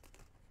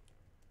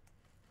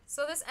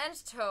 So this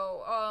end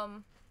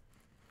toe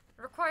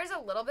requires a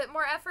little bit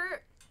more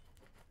effort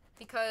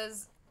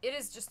because it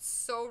is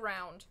just so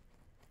round.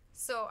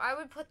 So I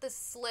would put this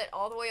slit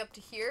all the way up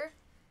to here.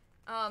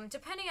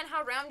 Depending on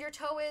how round your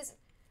toe is,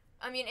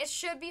 I mean, it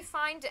should be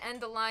fine to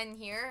end the line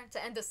here,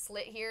 to end the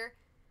slit here.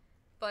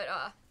 But,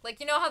 like,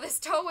 you know how this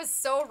toe was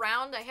so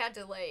round, I had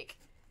to, like,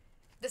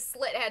 the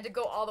slit had to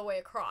go all the way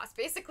across.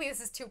 Basically,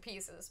 this is 2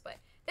 pieces, but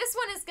this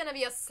one is gonna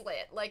be a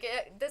slit. Like,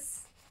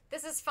 this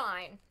is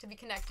fine to be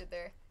connected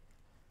there.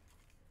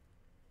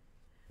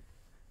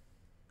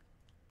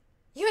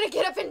 You wanna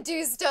get up and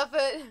do stuff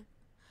at...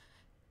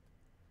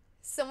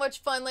 So much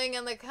fun laying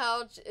on the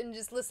couch and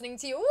just listening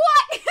to you.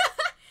 What?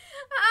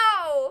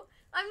 Ow!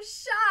 I'm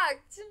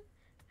shocked.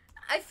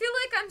 I feel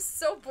like I'm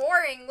so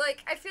boring.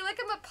 Like, I feel like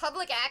I'm a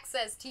public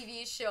access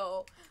TV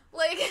show.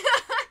 Like,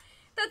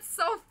 that's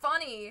so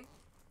funny.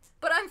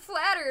 But I'm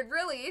flattered,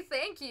 really.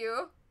 Thank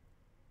you.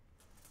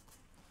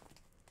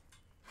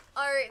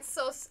 Alright,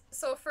 so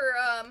for,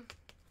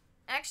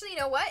 actually, you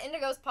know what?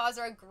 Indigo's paws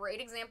are a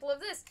great example of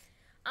this.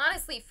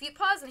 Honestly, feet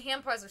paws and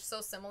hand paws are so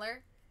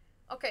similar.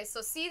 Okay,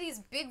 so see these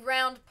big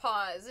round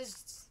paws. There's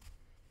just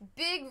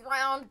big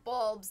round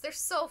bulbs. They're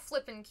so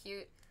flippin'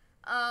 cute.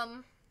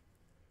 How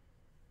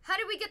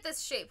did we get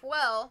this shape?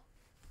 Well,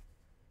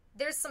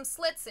 there's some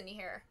slits in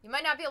here. You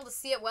might not be able to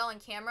see it well on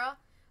camera,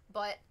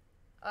 but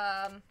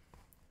I'll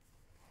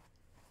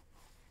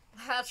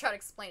try to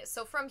explain it.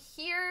 So from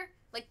here,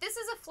 like this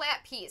is a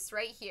flat piece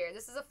right here.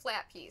 This is a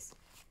flat piece.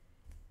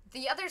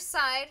 The other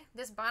side,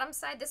 this bottom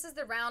side, this is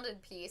the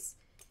rounded piece.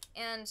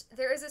 And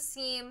there is a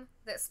seam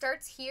that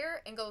starts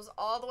here and goes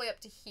all the way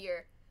up to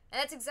here. And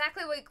that's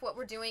exactly like what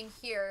we're doing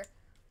here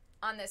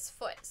on this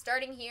foot.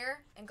 Starting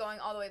here and going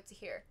all the way up to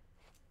here.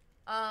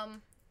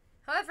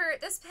 However,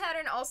 this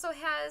pattern also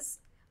has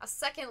a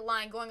second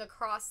line going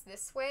across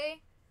this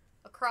way,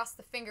 across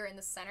the finger in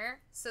the center.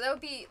 So that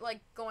would be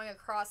like going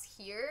across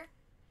here.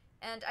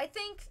 And I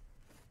think,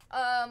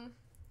 I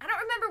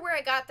don't remember where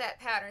I got that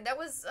pattern. That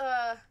was,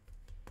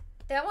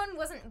 that one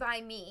wasn't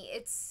by me.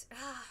 It's,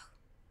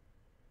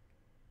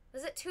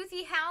 was it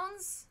Toothy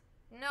Hounds?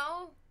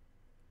 No.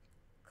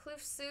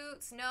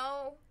 Fursuits?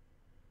 No.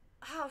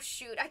 Oh,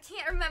 shoot. I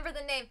can't remember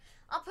the name.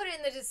 I'll put it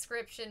in the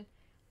description.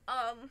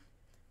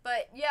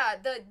 But yeah,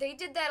 they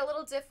did that a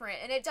little different.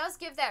 And it does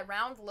give that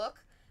round look,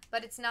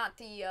 but it's not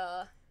the,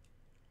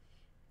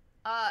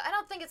 I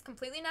don't think it's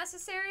completely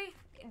necessary,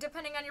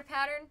 depending on your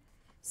pattern.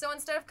 So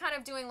instead of kind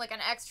of doing like an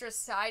extra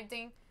side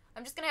thing,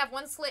 I'm just going to have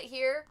one slit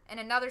here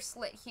and another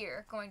slit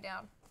here going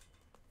down.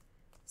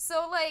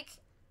 So like,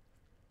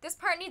 this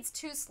part needs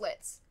 2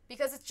 slits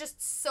because it's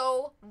just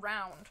so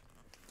round.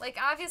 Like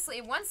obviously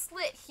one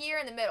slit here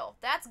in the middle,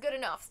 that's good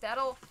enough.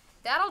 That'll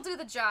do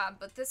the job.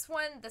 But this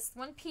one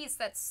piece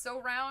that's so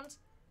round,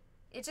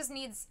 it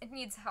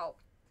needs help.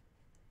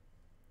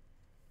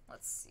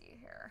 Let's see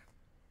here.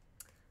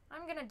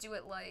 I'm going to do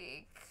it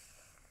like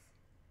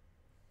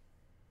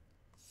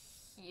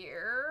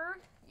here.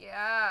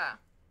 Yeah.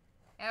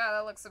 Yeah,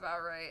 that looks about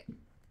right.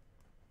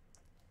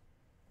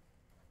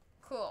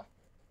 Cool.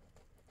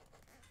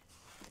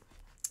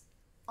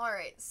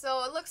 Alright,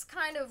 so it looks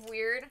kind of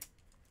weird.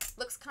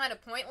 Looks kind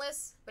of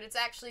pointless, but it's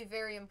actually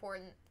very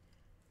important.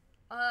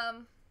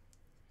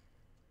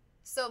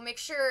 So make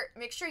sure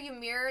you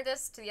mirror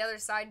this to the other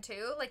side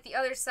too. Like the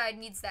other side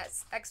needs that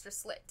extra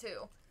slit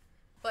too.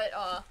 But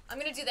I'm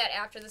gonna do that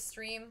after the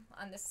stream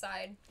on this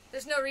side.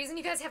 There's no reason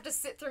you guys have to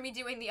sit through me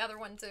doing the other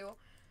one too.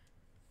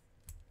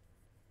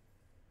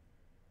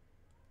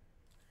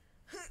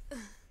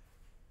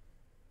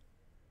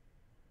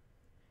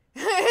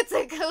 It's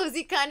a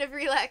cozy kind of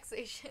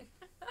relaxation.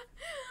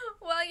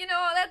 Well, you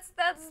know,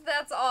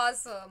 that's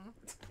awesome.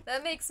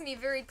 That makes me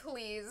very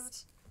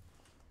pleased.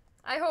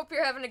 I hope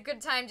you're having a good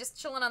time just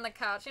chilling on the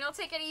couch. You know,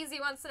 take it easy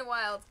once in a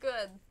while. It's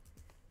good.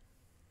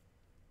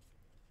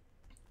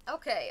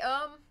 Okay,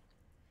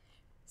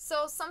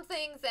 so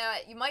something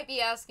that you might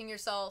be asking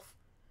yourself,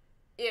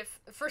 if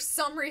for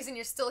some reason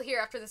you're still here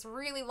after this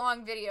really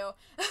long video,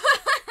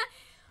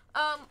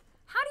 how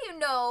do you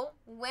know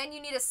when you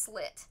need a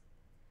slit?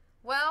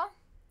 Well,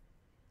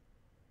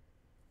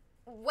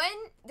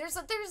 there's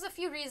a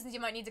few reasons you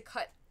might need to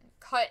cut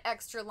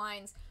extra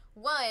lines.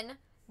 One,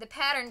 the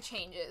pattern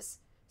changes.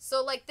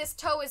 So like this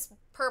toe is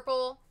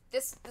purple,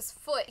 this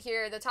foot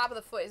here, the top of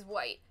the foot is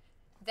white.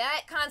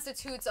 That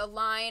constitutes a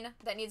line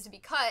that needs to be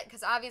cut,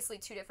 because obviously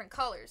 2 different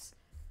colors.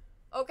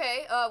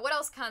 Okay, what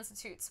else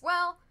constitutes?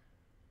 Well,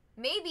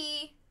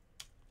 maybe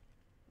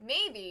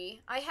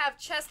I have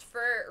chest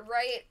fur,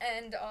 right,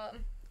 and,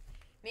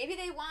 maybe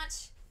they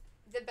want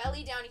the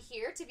belly down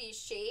here to be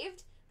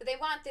shaved, but they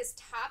want this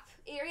top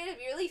area to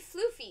be really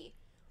floofy.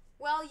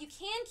 Well, you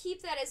can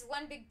keep that as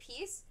one big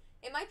piece.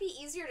 It might be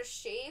easier to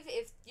shave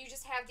if you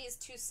just have these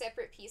 2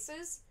 separate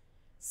pieces.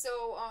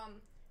 So,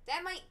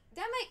 that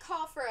might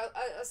call for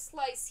a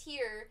slice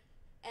here,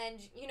 and,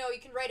 you know, you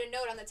can write a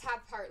note on the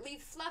top part,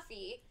 leave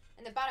fluffy,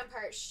 and the bottom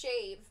part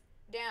shave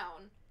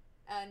down.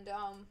 And,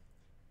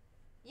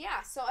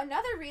 yeah, so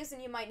another reason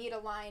you might need a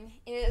line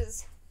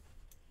is,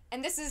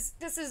 and this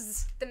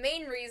is the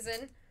main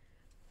reason,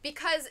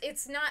 because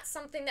it's not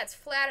something that's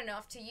flat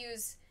enough to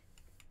use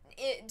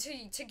it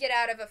to get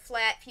out of a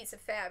flat piece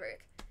of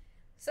fabric.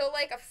 So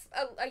like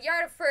a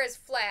yard of fur is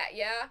flat,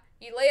 yeah?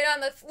 You lay it on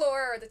the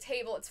floor or the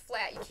table, it's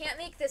flat. You can't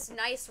make this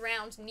nice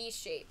round knee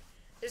shape.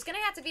 There's gonna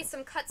have to be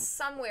some cuts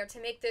somewhere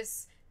to make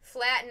this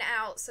flatten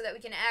out so that we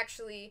can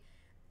actually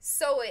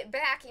sew it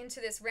back into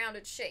this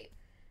rounded shape.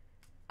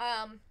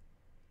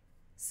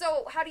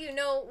 So how do you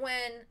know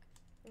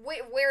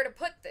where to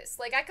put this?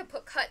 Like I could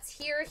put cuts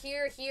here,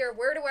 here, here.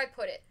 Where do I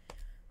put it?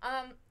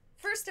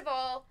 First of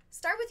all,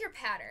 start with your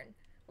pattern.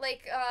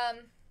 Like,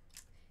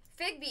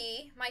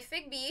 Figby,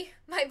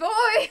 my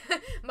boy,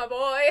 my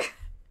boy,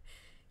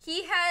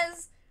 he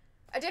has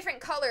a different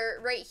color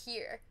right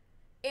here.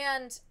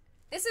 And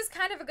this is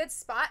kind of a good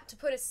spot to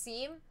put a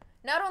seam.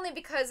 Not only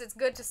because it's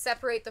good to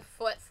separate the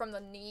foot from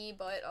the knee,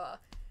 but,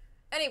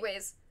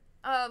 anyways,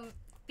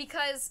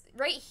 because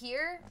right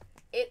here,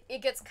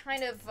 it gets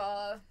kind of,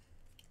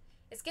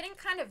 it's getting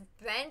kind of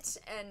bent,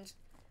 and,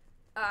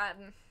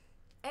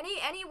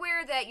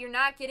 anywhere that you're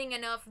not getting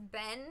enough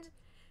bend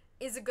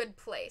is a good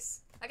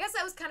place. I guess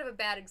that was kind of a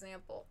bad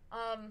example.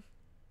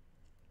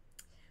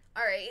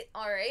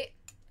 Alright.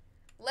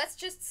 Let's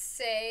just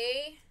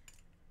say...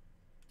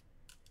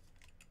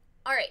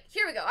 Alright,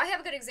 here we go. I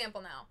have a good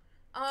example now.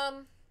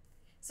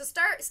 So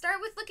start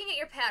with looking at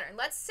your pattern.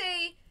 Let's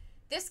say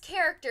this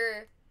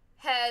character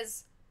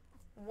has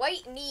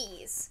white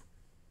knees,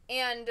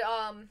 and,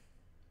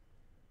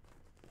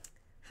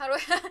 how do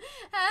I...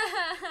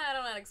 I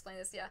don't know how to explain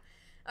this, yeah.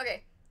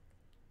 Okay.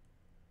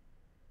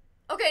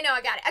 Okay, no,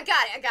 I got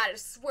it. I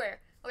swear.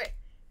 Okay.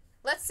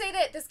 Let's say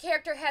that this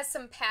character has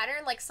some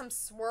pattern, like some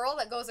swirl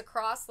that goes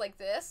across like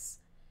this.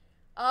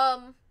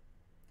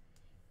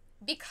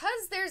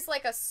 Because there's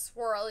like a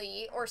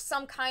swirly or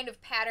some kind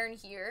of pattern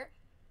here,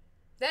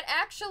 that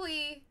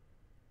actually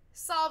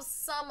solves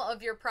some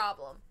of your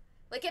problem.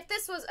 Like if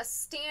this was a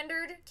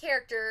standard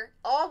character,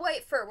 all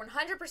white fur,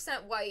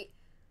 100% white,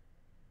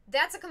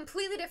 that's a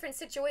completely different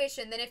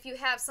situation than if you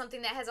have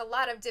something that has a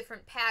lot of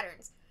different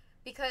patterns.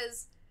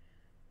 Because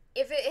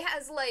if it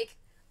has like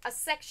a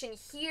section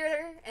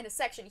here and a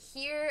section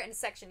here and a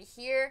section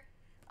here,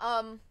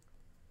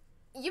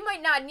 you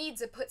might not need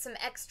to put some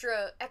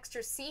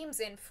extra seams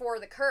in for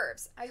the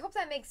curves. I hope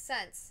that makes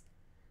sense.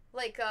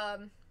 Like, I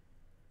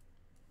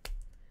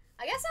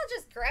guess I'll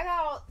just grab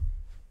out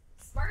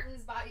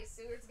Spartan's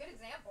bodysuit. It's a good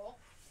example.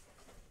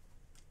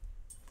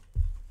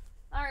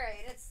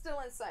 Alright, it's still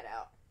inside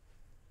out.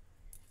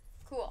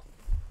 Cool.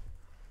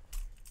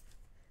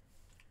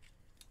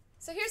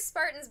 So here's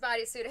Spartan's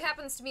bodysuit. It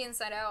happens to be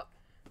inside out.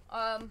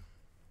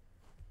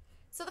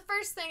 So the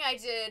first thing I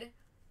did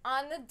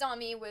on the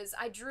dummy was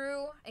I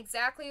drew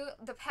exactly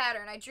the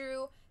pattern. I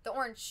drew the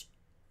orange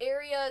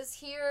areas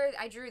here.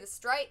 I drew the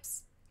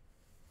stripes.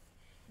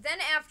 Then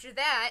after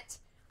that,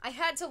 I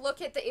had to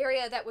look at the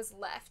area that was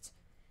left.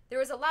 There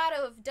was a lot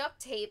of duct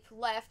tape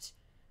left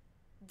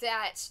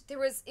that it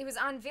was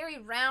on very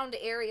round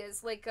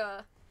areas, like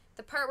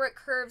the part where it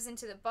curves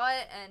into the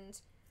butt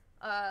and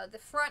the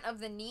front of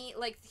the knee.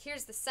 Like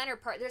here's the center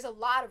part. There's a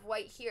lot of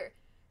white here.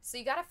 So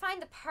you gotta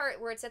find the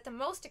part where it's at the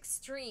most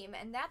extreme,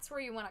 and that's where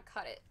you want to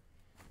cut it.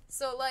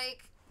 So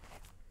like,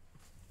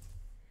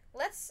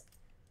 let's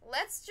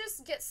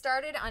just get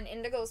started on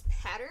Indigo's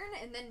pattern,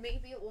 and then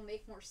maybe it will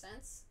make more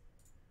sense.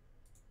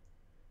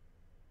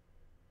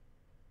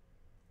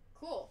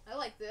 Cool, I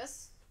like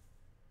this.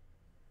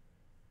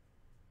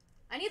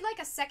 I need like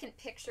a second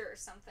picture or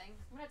something.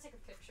 I'm gonna take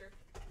a picture.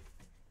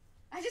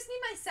 I just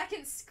need my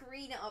second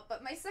screen up,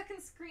 but my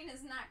second screen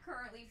is not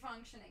currently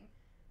functioning.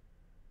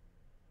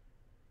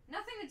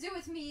 Nothing to do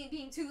with me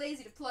being too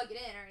lazy to plug it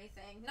in or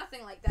anything.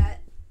 Nothing like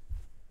that.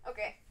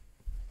 Okay.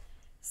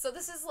 So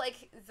this is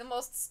like the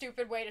most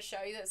stupid way to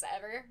show you this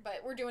ever,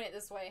 but we're doing it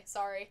this way.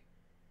 Sorry.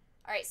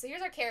 Alright, so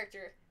here's our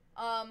character.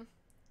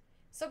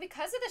 So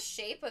because of the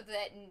shape of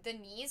the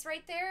knees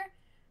right there,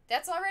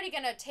 that's already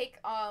gonna take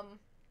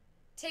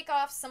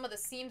off some of the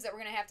seams that we're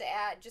gonna have to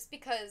add, just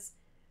because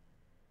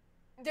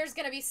there's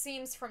gonna be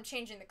seams from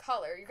changing the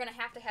color. You're gonna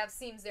have to have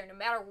seams there no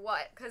matter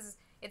what, because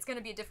it's gonna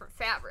be a different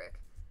fabric.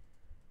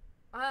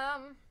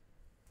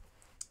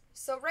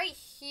 So right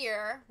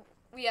here,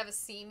 we have a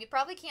seam. You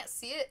probably can't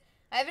see it.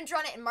 I haven't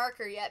drawn it in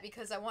marker yet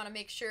because I want to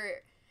make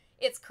sure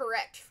it's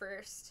correct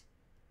first.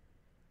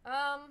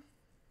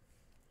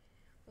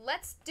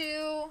 Let's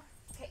do...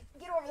 Okay,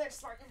 get over there,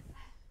 Spartan.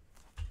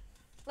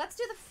 Let's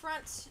do the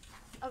front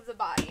of the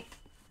body.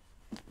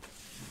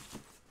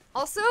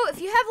 Also, if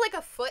you have like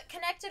a foot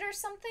connected or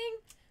something,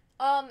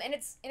 and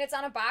it's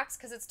on a box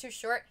because it's too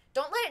short,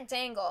 don't let it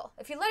dangle.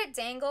 If you let it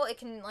dangle, it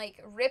can like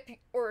rip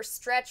or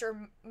stretch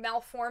or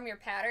malform your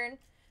pattern.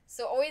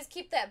 So always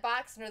keep that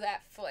box under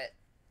that foot.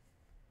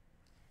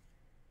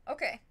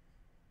 Okay.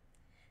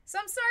 So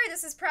I'm sorry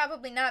this is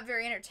probably not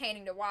very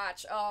entertaining to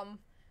watch.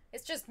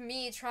 It's just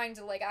me trying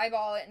to like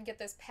eyeball it and get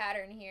this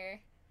pattern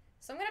here.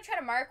 So I'm gonna try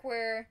to mark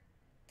where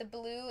the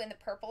blue and the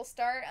purple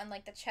start on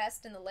like the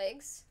chest and the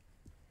legs.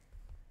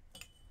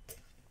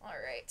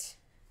 Alright.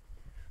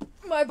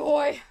 My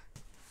boy.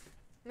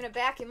 I'm gonna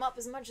back him up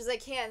as much as I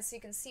can so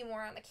you can see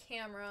more on the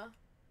camera.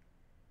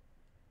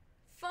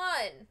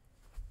 Fun!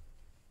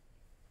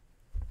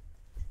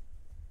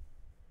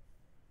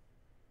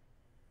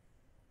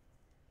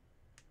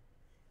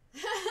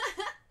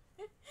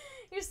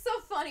 You're so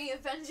funny,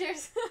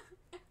 Avengers.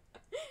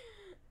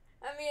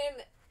 I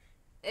mean,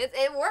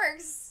 it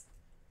works.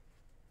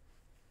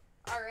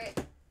 Alright.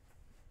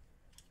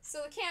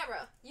 So the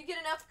camera, you get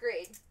an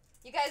upgrade.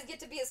 You guys get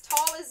to be as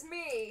tall as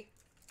me.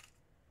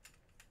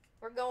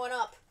 We're going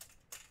up.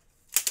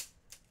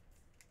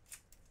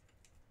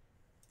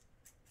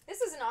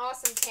 This is an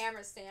awesome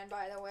camera stand,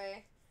 by the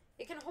way.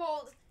 It can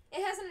hold...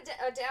 It has an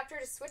adapter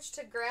to switch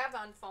to grab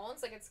on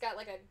phones. Like, it's got,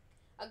 like,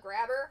 a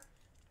grabber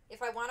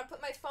if I want to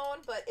put my phone.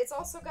 But it's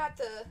also got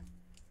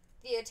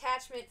the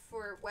attachment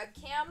for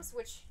webcams,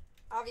 which,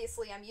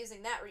 obviously, I'm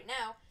using that right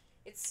now.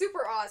 It's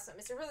super awesome.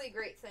 It's a really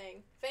great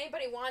thing. If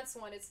anybody wants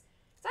one, it's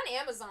on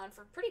Amazon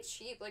for pretty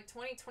cheap, like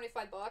 20,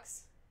 25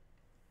 bucks.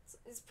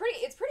 It's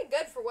pretty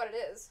good for what it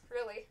is,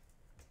 really.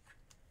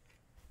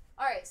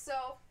 Alright,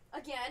 so,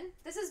 again,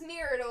 this is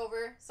mirrored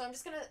over, so I'm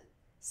just gonna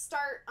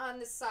start on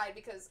this side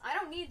because I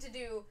don't need to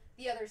do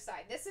the other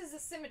side. This is the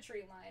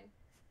symmetry line.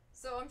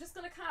 So I'm just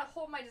gonna kind of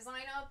hold my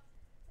design up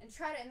and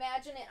try to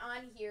imagine it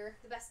on here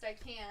the best I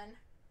can.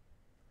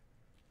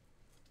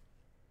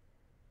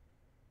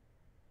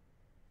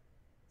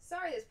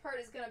 Sorry, this part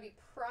is gonna be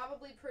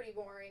probably pretty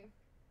boring.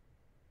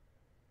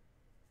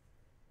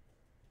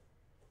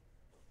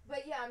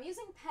 But yeah, I'm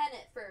using pen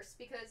at first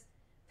because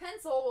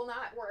pencil will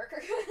not work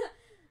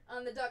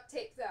on the duct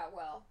tape that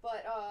well.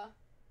 But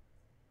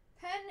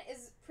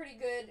pretty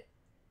good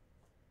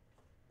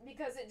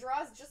because it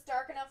draws just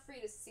dark enough for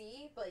you to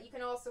see, but you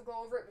can also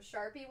go over it with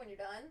Sharpie when you're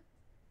done.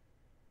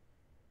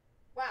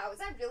 Wow, is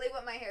that really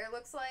what my hair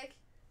looks like?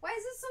 Why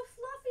is it so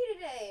fluffy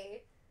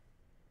today?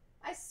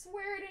 I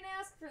swear I didn't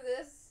ask for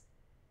this.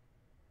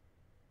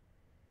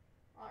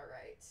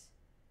 Alright.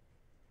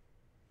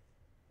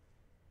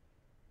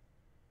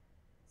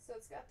 So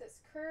it's got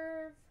this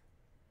curve.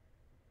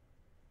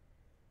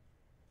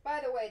 By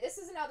the way, this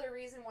is another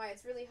reason why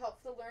it's really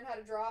helpful to learn how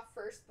to draw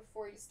first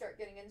before you start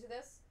getting into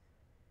this.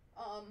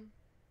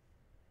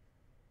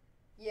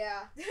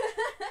 Yeah.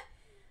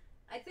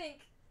 I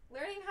think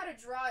learning how to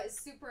draw is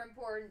super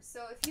important.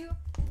 So if you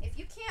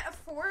can't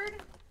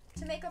afford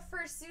to make a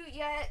fursuit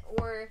yet,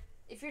 or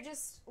if you're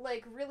just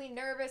like really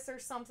nervous or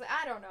something,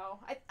 I don't know.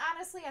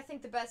 Honestly, I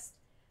think the best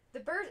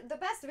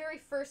very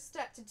first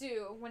step to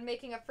do when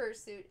making a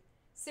fursuit,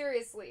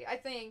 seriously, I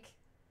think,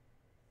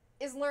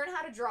 is learn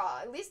how to draw,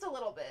 at least a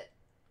little bit.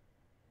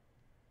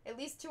 At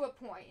least to a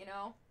point, you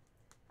know?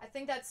 I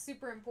think that's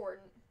super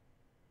important.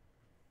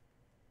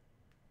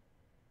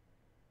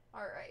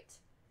 Alright.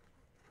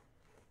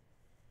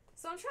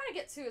 So I'm trying to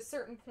get to a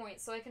certain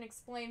point so I can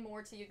explain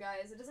more to you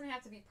guys. It doesn't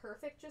have to be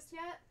perfect just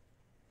yet.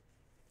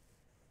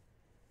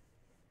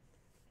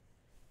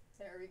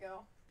 There we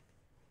go.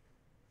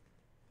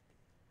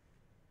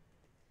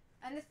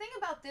 And the thing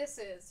about this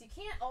is, you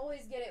can't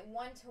always get it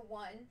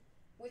one-to-one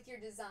with your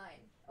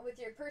design, with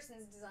your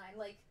person's design.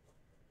 Like,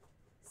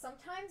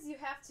 sometimes you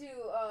have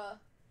to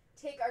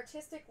take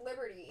artistic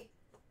liberty,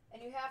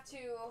 and you have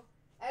to,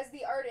 as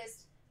the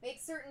artist,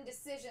 make certain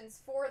decisions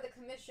for the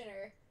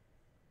commissioner,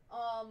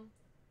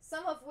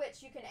 some of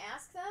which you can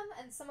ask them,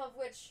 and some of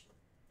which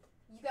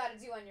you gotta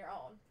do on your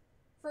own.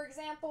 For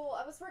example,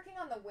 I was working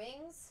on the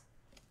wings,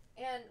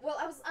 and, well,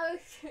 I was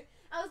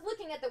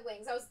looking at the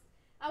wings.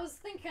 I was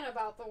thinking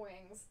about the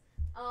wings,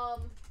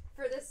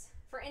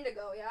 for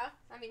Indigo, yeah?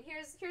 I mean,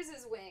 here's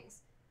his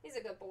wings. He's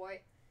a good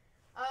boy.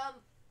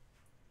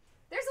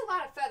 There's a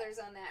lot of feathers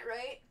on that,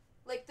 right?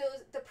 Like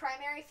the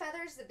primary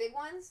feathers, the big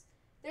ones.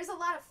 There's a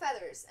lot of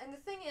feathers. And the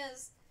thing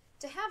is,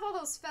 to have all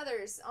those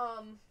feathers,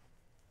 I'm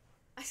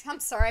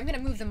sorry, I'm gonna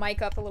move the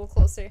mic up a little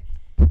closer.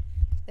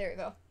 There we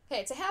go.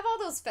 Okay, to have all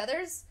those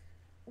feathers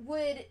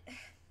would,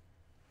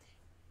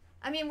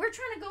 I mean, we're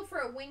trying to go for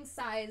a wing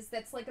size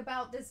that's like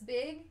about this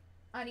big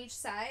on each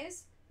side,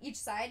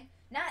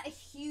 not a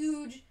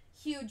huge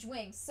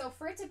wing. So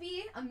for it to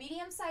be a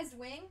medium-sized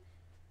wing,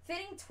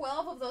 fitting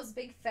 12 of those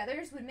big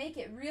feathers would make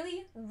it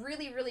really,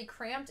 really, really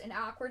cramped and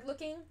awkward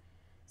looking.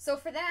 So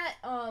for that,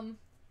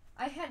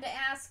 I had to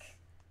ask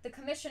the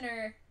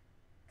commissioner,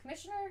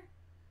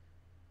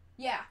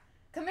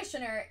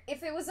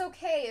 if it was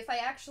okay if I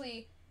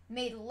actually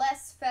made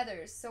less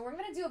feathers. So we're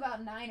gonna do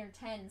about 9 or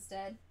 10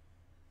 instead.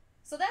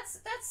 So that's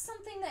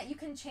something that you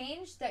can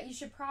change, that you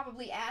should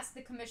probably ask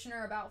the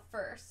commissioner about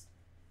first.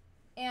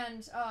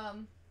 And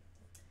an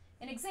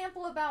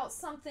example about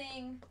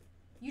something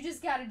you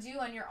just gotta do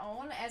on your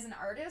own as an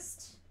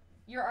artist,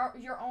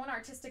 your own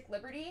artistic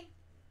liberty,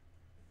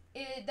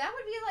 that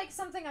would be like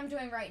something I'm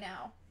doing right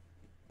now.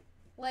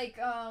 Like,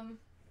 I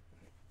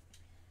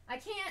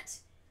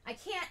can't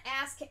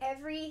ask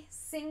every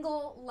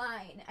single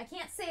line. I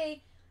can't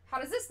say, how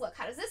does this look?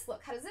 How does this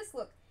look? How does this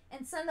look?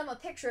 And send them a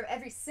picture of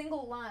every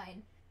single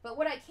line. But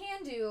what I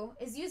can do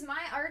is use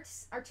my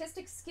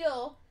artistic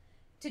skill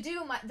to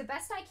do the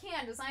best I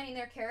can designing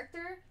their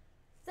character.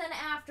 Then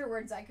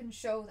afterwards I can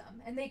show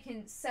them, and they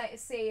can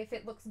say if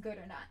it looks good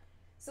or not.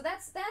 So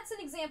that's an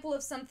example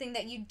of something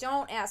that you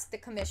don't ask the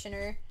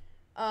commissioner,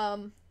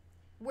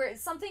 where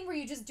it's something where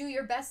you just do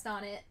your best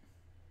on it.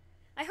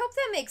 I hope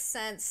that makes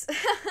sense.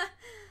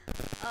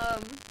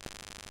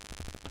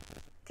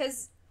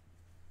 Because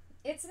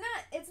it's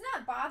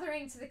not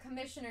bothering to the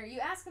commissioner. You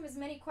ask them as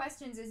many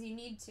questions as you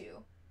need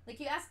to. Like,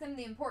 you ask them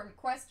the important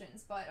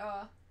questions, but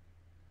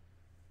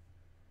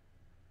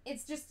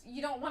it's just,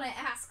 you don't want to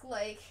ask,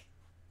 like,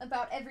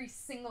 about every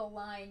single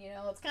line, you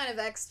know? It's kind of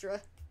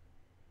extra.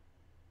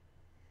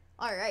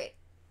 Alright.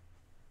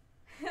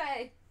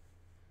 Hey.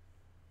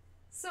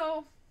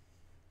 So,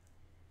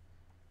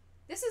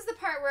 this is the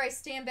part where I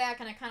stand back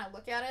and I kind of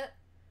look at it.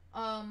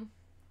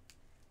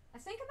 I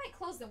think I might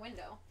close the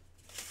window.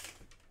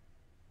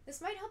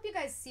 This might help you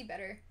guys see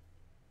better,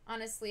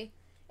 honestly.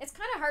 It's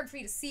kind of hard for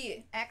you to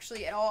see,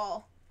 actually, at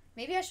all.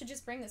 Maybe I should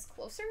just bring this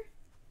closer?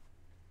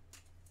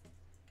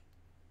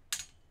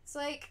 It's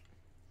like,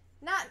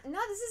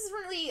 this is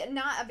really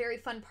not a very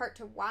fun part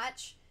to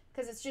watch,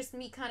 because it's just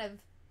me kind of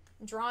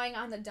drawing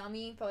on the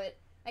dummy, but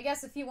I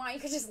guess if you want, you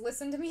could just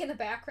listen to me in the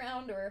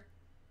background, or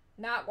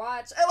not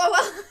watch.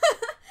 LOL!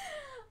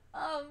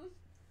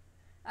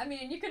 I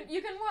mean, you can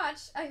watch.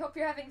 I hope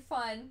you're having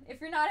fun.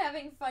 If you're not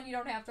having fun, you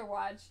don't have to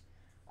watch.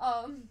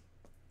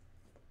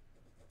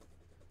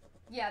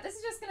 Yeah, this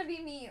is just gonna be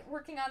me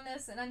working on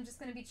this, and I'm just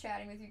gonna be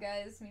chatting with you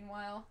guys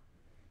meanwhile.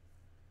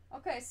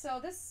 Okay, so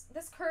this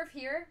curve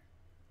here,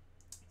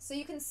 so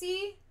you can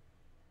see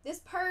this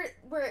part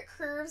where it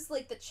curves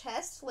like the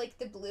chest, like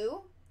the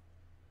blue,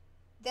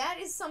 that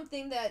is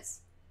something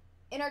that's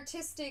an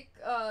artistic,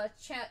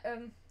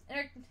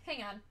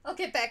 hang on. I'll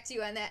get back to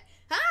you on that.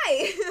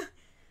 Hi!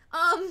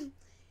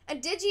 A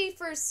Digi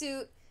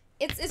Fursuit,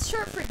 it's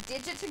short for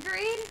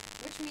digitigrade,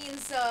 which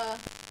means,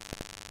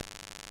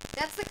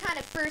 that's the kind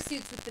of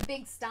fursuits with the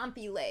big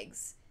stompy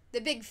legs,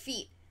 the big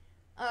feet.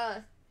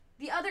 The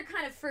other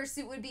kind of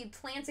fursuit would be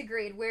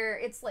plantigrade, where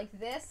it's like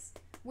this,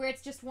 where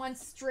it's just one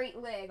straight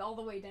leg all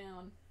the way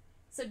down.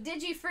 So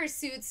Digi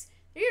Fursuits,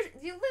 they're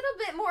a little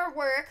bit more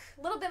work,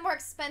 a little bit more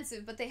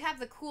expensive, but they have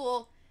the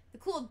cool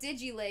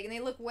Digi leg, and they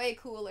look way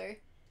cooler.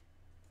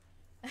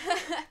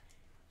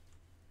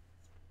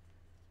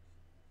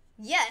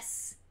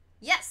 Yes!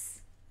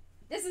 Yes!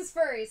 This is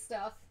furry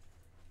stuff.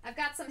 I've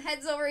got some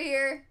heads over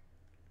here.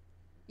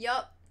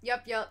 Yup.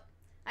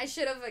 I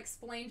should have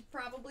explained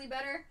probably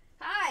better.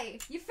 Hi!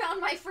 You found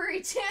my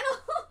furry channel!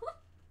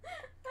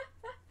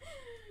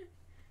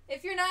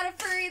 If you're not a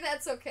furry,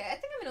 that's okay. I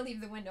think I'm gonna leave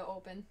the window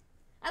open.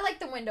 I like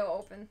the window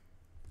open.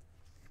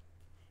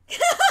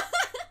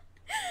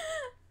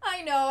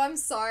 I know, I'm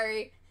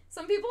sorry.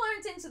 Some people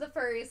aren't into the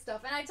furry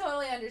stuff, and I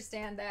totally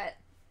understand that.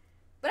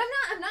 But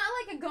I'm not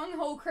like a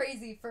gung-ho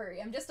crazy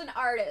furry. I'm just an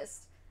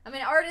artist. I'm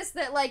an artist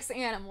that likes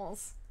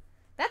animals.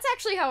 That's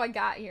actually how I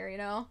got here, you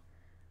know?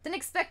 Didn't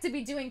expect to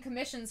be doing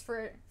commissions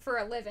for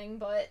a living,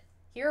 but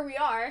here we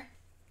are.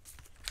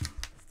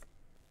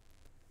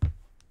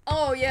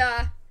 Oh,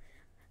 yeah.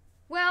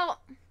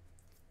 Well,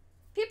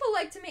 people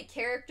like to make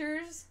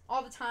characters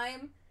all the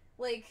time.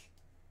 Like,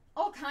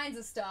 all kinds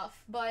of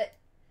stuff, but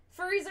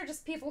furries are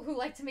just people who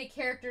like to make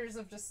characters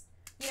of just,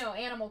 you know,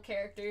 animal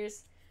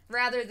characters,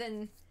 rather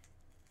than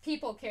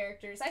people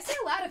characters. I see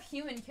a lot of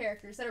human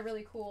characters that are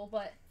really cool,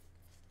 but...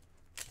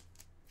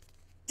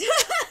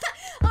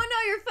 Oh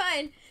no, you're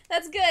fine.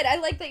 That's good. I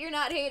like that you're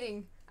not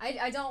hating.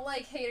 I don't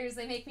like haters.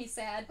 They make me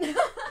sad.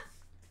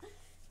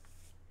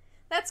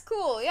 That's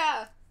cool,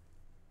 yeah.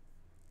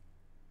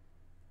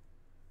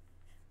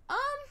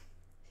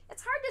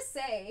 It's hard to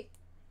say.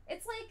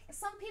 It's like,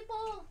 some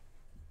people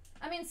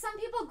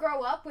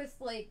grow up with,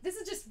 like, this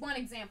is just one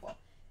example.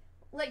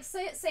 Like,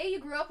 say you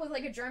grew up with,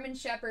 like, a German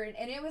Shepherd,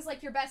 and it was,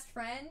 like, your best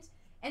friend,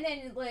 and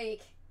then,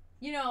 like,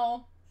 you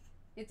know,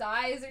 it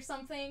dies or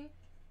something,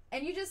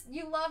 and you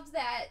loved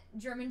that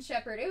German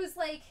Shepherd. It was,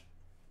 like,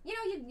 you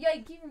know,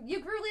 you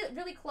grew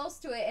really close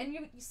to it,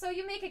 and so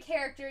you make a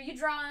character, you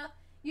draw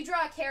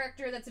a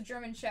character that's a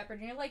German Shepherd,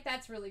 and you're like,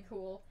 that's really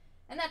cool,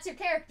 and that's your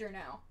character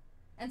now.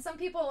 And some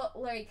people,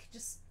 like,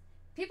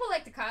 people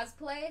like to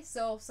cosplay,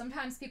 so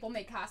sometimes people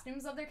make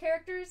costumes of their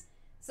characters,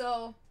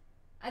 so...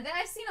 And then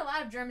I've seen a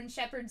lot of German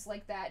Shepherds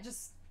like that,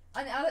 just,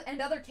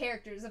 and other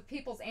characters of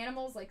people's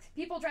animals, like,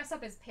 people dress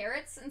up as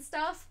parrots and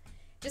stuff,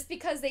 just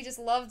because they just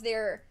love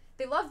their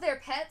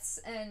pets,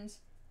 and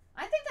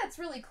I think that's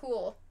really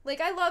cool.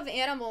 Like, I love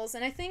animals,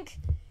 and I think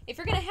if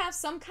you're gonna have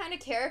some kind of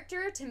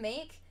character to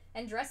make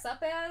and dress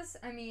up as,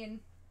 I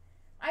mean,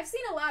 I've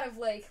seen a lot of,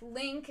 like,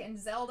 Link and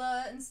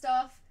Zelda and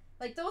stuff,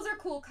 like, those are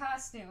cool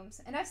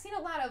costumes, and I've seen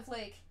a lot of,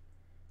 like,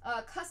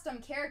 custom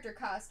character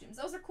costumes,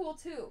 those are cool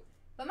too.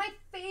 But my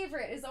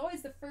favorite is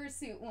always the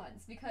fursuit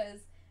ones,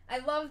 because I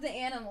love the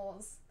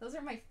animals. Those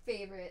are my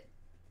favorite.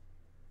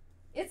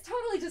 It's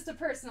totally just a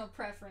personal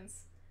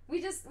preference.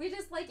 We just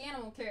like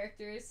animal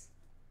characters.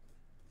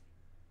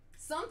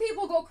 Some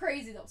people go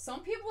crazy though.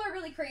 Some people are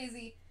really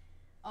crazy.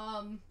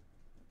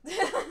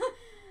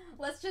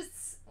 Let's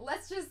just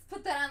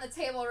put that on the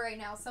table right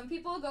now. Some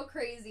people go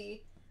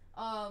crazy.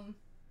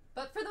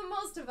 But for the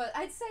most of us,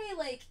 I'd say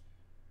like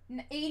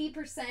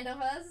 80% of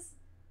us,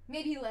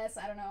 maybe less,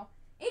 I don't know.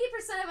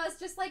 80% of us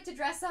just like to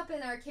dress up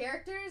in our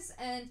characters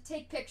and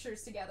take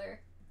pictures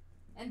together.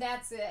 And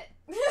that's it.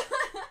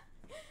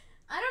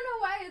 I don't know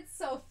why it's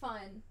so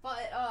fun,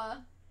 but,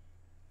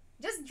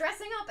 just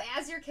dressing up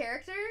as your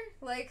character,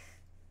 like,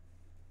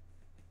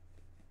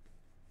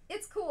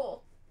 it's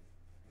cool.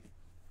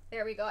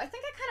 There we go. I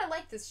think I kind of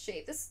like this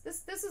shape. This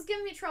is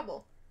giving me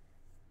trouble.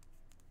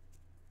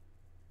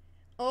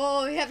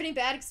 Oh, you have any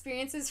bad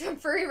experiences from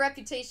furry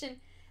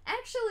reputation?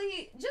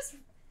 Actually, just...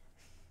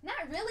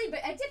 Not really,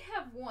 but I did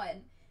have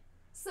one.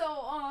 So,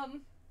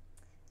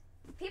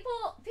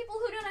 people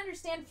who don't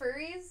understand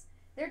furries,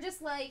 they're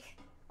just like,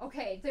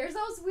 okay, there's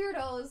those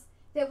weirdos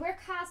that wear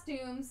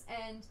costumes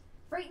and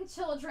frighten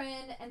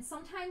children, and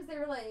sometimes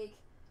they're like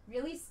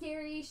really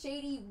scary,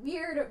 shady,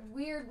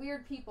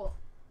 weird people.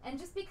 And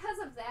just because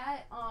of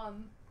that,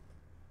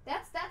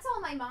 that's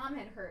all my mom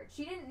had heard.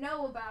 She didn't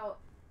know about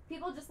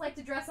people just like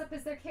to dress up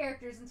as their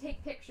characters and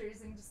take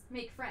pictures and just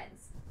make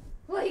friends.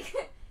 Like,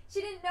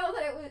 she didn't know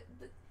that it was...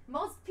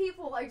 Most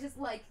people are just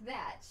like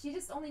that. She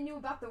just only knew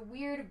about the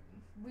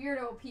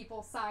weirdo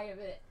people side of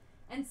it.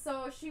 And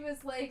so she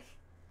was like,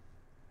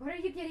 what are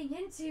you getting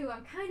into?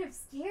 I'm kind of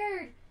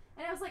scared.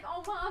 And I was like,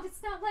 oh, Mom,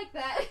 it's not like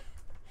that.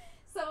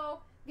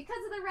 So,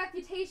 because of the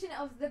reputation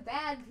of the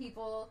bad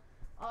people,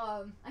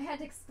 I had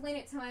to explain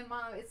it to my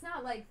mom. It's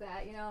not like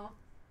that, you know?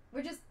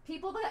 We're just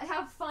people that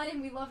have fun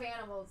and we love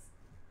animals.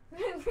 I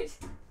know,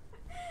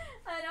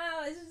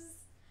 it's just...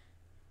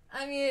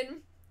 I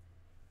mean...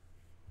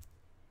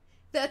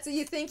 That's what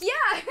you think? Yeah,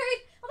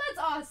 right? Well, that's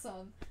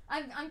awesome.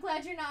 I'm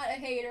glad you're not a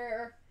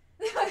hater.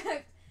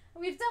 I've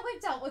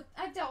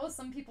dealt with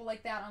some people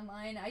like that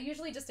online. I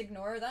usually just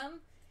ignore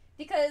them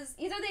because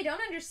either they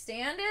don't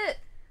understand it,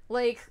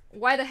 like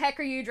why the heck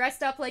are you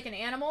dressed up like an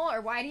animal,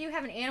 or why do you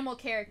have an animal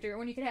character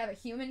when you could have a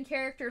human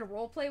character to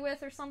roleplay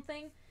with or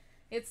something?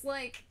 It's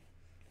like,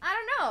 I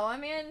don't know. I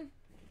mean,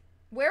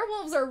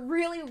 werewolves are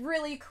really,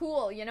 really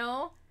cool, you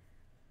know?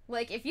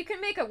 Like, if you can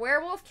make a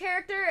werewolf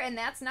character and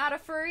that's not a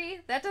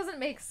furry, that doesn't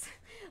make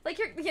like,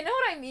 you know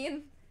what I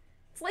mean?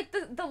 It's like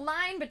the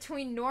line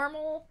between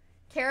normal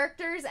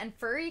characters and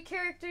furry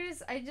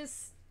characters,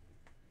 it's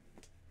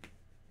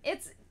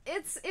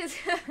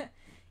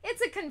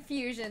it's a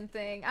confusion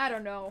thing. I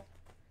don't know.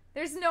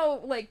 There's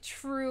no, like,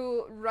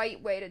 true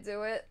right way to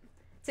do it.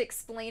 To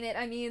explain it,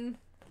 I mean,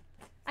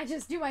 I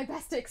just do my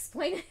best to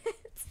explain it.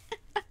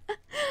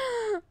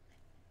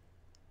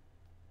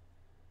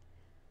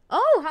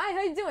 Oh, hi,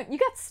 how you doing? You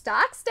got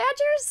stock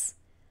statues?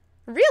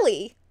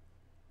 Really?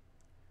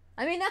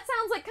 I mean, that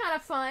sounds like kind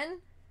of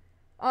fun.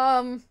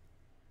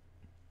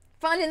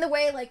 Fun in the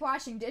way, like,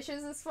 washing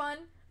dishes is fun.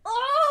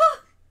 Oh!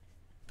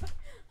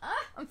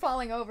 I'm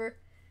falling over.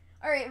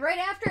 Alright, right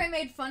after I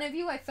made fun of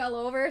you, I fell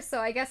over, so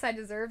I guess I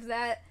deserved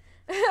that.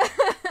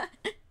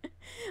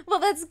 Well,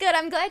 that's good.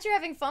 I'm glad you're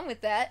having fun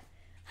with that.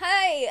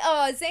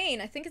 Hi,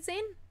 Zane. I think it's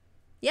Zane?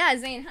 Yeah,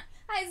 Zane.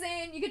 Hi,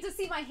 Zane. You get to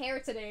see my hair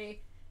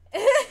today.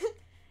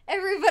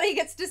 Everybody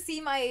gets to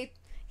see my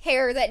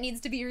hair that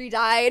needs to be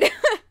re-dyed.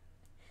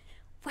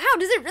 Wow,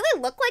 does it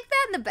really look like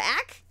that in the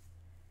back?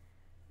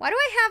 Why do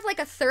I have, like,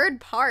 a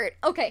third part?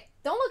 Okay,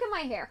 don't look at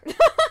my hair.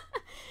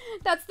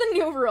 That's the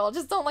new rule.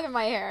 Just don't look at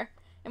my hair,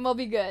 and we'll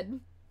be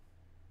good.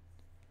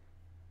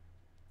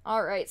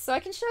 Alright, so I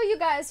can show you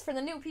guys, for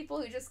the new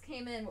people who just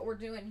came in, what we're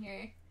doing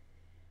here.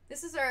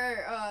 This is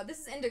this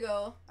is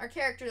Indigo, our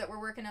character that we're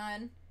working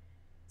on.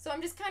 So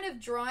I'm just kind of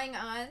drawing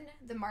on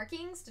the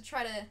markings to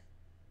try to,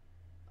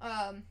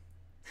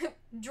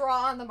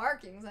 draw on the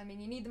markings. I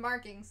mean, you need the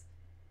markings.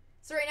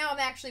 So right now I'm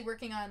actually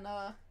working on,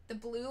 the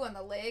blue on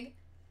the leg.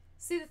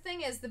 See, the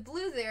thing is, the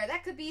blue there,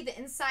 that could be the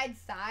inside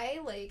thigh,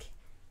 like,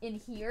 in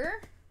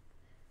here.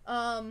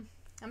 I'm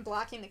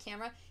blocking the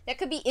camera. That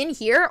could be in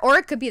here, or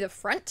it could be the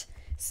front.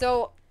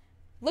 So,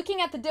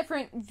 looking at the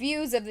different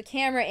views of the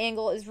camera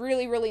angle is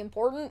really, really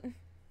important.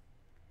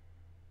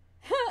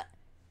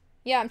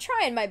 Yeah, I'm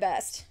trying my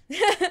best.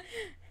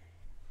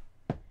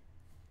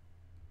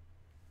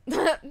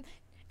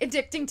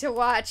 Addicting to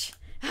watch.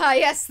 Ah,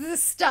 yes, the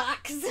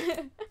stocks.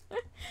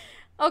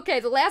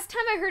 Okay, the last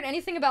time I heard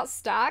anything about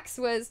stocks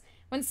was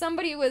when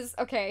somebody was...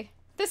 Okay,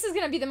 this is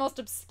gonna be the most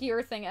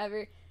obscure thing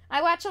ever.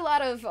 I watch a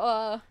lot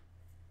of,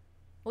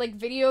 like,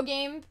 video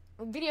game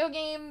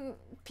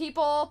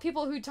people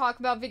who talk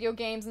about video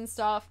games and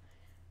stuff.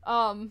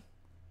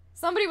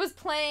 Somebody was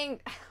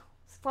playing...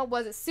 What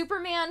was it?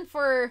 Superman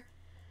for...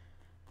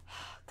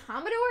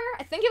 Commodore?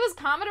 I think it was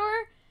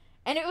Commodore.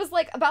 And it was,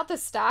 like, about the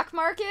stock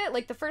market.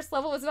 Like, the first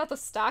level was about the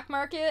stock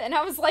market. And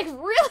I was like,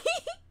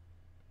 really?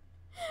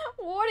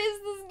 What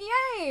is this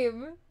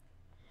game?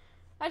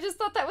 I just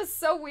thought that was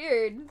so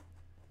weird.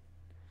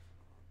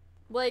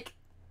 Like,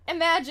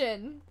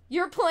 imagine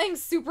you're playing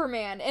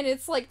Superman and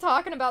it's like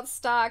talking about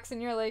stocks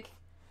and you're like,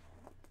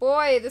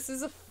 boy, this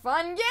is a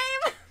fun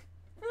game.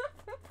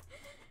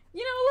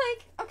 You know,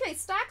 like, okay,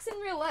 stocks in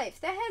real life,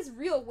 that has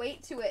real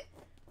weight to it.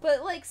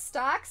 But, like,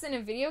 stocks in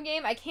a video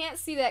game, I can't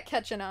see that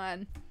catching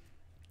on.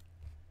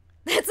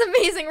 That's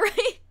amazing,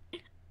 right?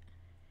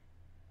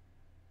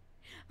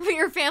 But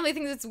your family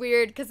thinks it's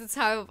weird because it's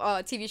how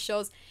TV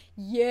shows.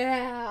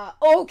 Yeah,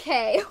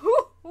 okay.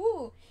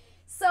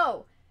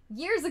 So,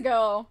 years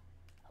ago,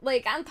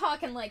 like, I'm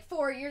talking like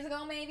 4 years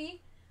ago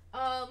maybe,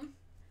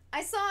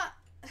 I saw,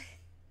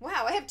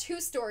 wow, I have 2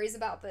 stories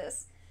about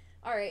this.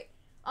 Alright,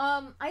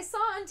 I saw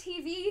on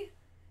TV,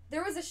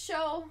 there was a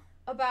show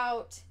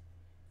about,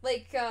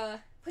 like,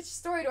 which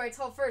story do I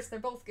tell first? They're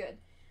both good.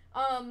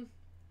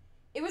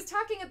 It was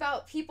talking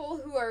about people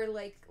who are,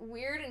 like,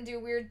 weird and do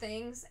weird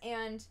things,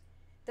 and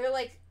they're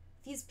like,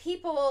 these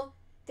people,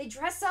 they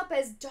dress up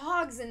as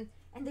dogs and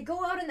they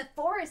go out in the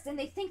forest and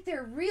they think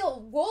they're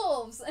real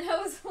wolves. And I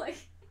was like,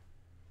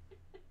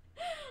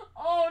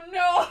 oh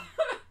no.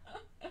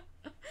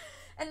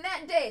 And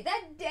that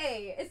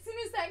day, as soon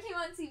as that came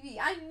on TV,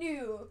 I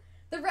knew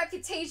the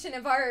reputation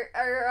of our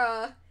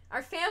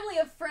family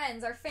of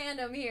friends, our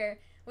fandom here,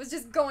 was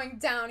just going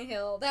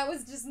downhill. That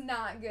was just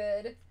not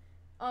good.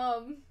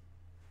 I'm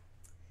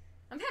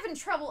having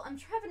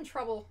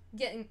trouble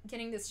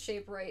getting this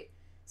shape right.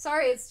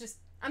 Sorry, it's just,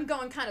 I'm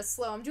going kind of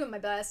slow. I'm doing my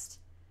best.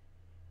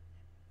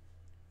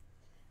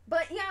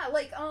 But yeah,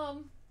 like,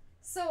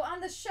 so on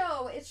the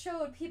show, it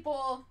showed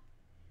people,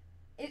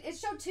 it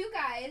showed 2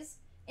 guys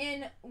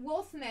in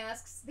wolf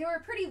masks. They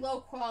were pretty low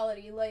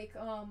quality, like,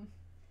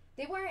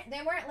 they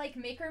weren't like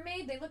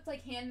maker-made, they looked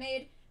like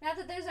handmade. Not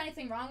that there's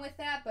anything wrong with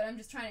that, but I'm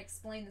just trying to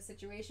explain the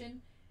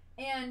situation.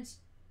 And,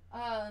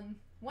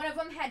 one of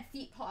them had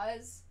feet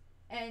paws,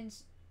 and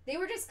they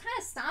were just kind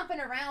of stomping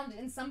around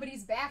in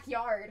somebody's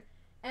backyard.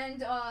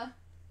 And,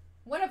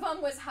 one of them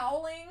was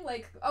howling,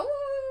 like,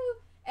 oh,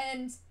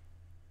 and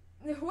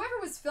whoever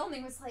was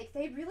filming was like,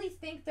 they really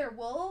think they're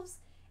wolves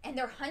and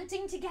they're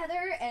hunting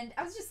together, and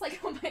I was just like,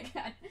 oh my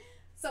god.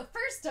 So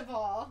first of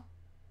all,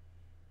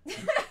 this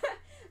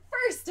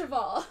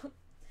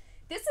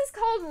is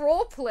called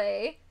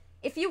roleplay.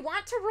 If you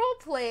want to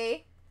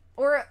roleplay,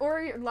 or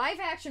live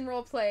action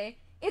roleplay,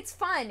 it's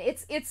fun.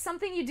 It's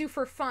something you do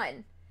for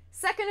fun.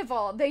 Second of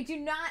all, they do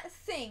not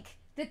think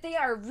that they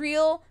are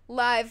real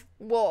live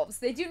wolves.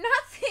 They do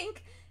not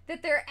think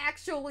that they're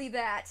actually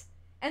that,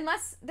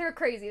 unless they're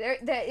crazy.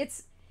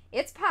 It's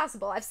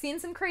possible. I've seen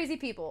some crazy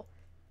people,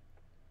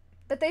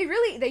 but they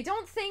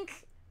don't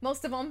think.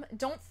 Most of them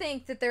don't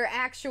think that they're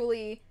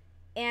actually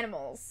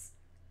animals.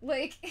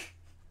 Like,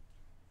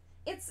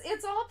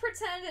 it's all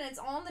pretend and it's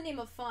all in the name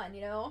of fun,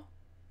 you know?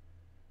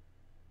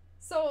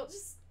 So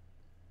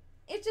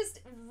it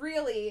just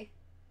really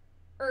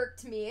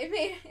irked me.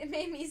 It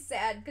made me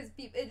sad because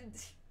people,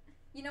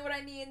 you know what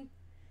I mean?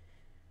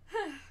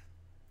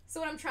 So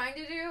what I'm trying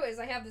to do is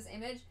I have this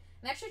image.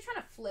 I'm actually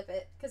trying to flip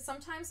it because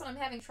sometimes when I'm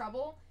having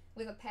trouble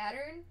with a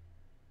pattern,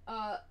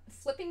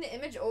 flipping the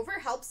image over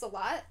helps a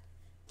lot.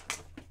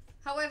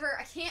 However,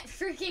 I can't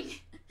freaking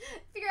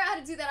figure out how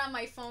to do that on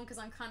my phone because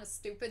I'm kind of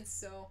stupid,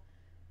 so,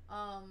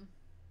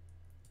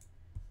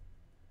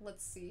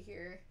 let's see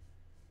here.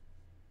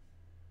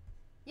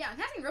 Yeah, I'm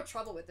having real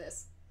trouble with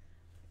this.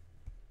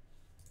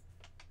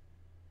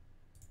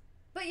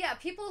 But yeah,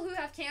 people who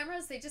have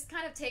cameras, they just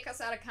kind of take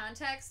us out of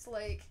context.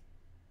 Like,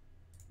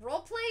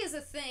 roleplay is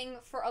a thing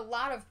for a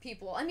lot of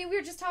people. I mean, we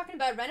were just talking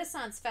about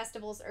Renaissance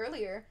festivals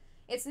earlier.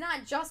 It's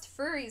not just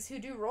furries who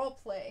do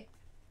roleplay.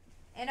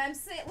 And I'm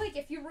saying, like,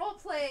 if you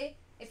roleplay,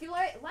 if you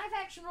live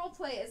action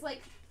roleplay is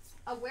like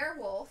a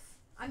werewolf,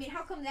 I mean,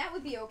 how come that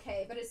would be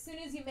okay? But as soon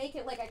as you make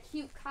it like a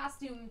cute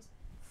costumed,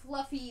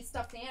 fluffy,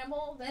 stuffed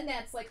animal, then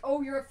that's like,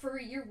 oh, you're a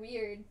furry, you're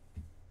weird.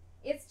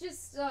 It's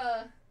just,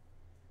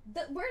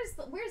 where's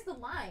the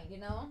line, you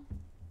know?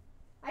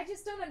 I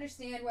just don't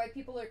understand why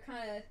people are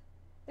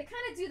they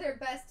kind of do their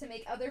best to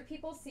make other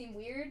people seem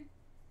weird.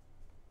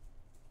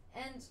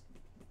 And,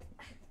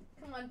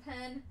 come on,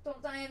 pen,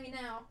 don't die on me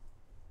now.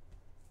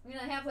 I mean,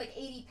 I have like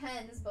 80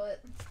 pens,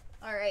 but...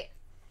 Alright.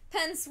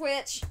 Pen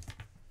switch.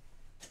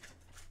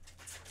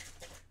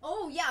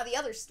 Oh, yeah, the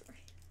other story.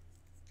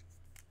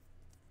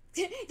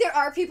 There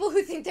are people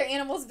who think they're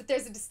animals, but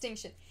there's a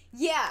distinction.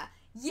 Yeah,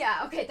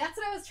 okay, that's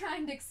what I was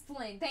trying to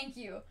explain. Thank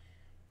you.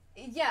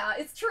 Yeah,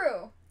 it's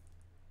true.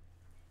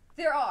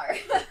 There are.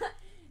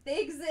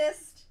 They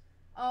exist.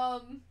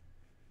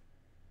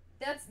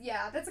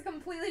 That's a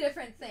completely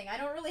different thing. I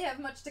don't really have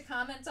much to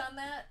comment on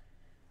that.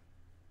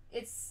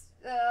 It's,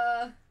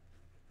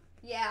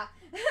 yeah.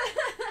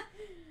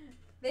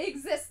 They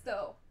exist,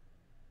 though.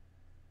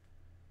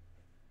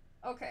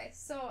 Okay,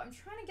 so I'm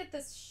trying to get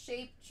this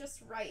shape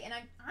just right, and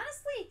I'm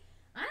honestly,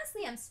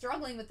 I'm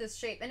struggling with this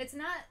shape, and it's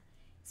not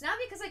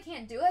because I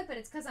can't do it, but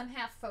it's because I'm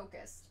half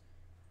focused.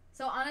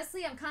 So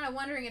honestly, I'm kind of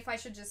wondering if I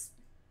should just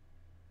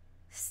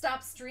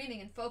stop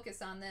streaming and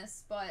focus on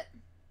this, but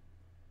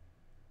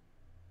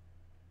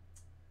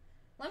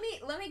let me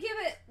give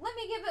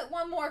it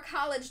one more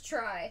college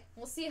try.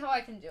 We'll see how I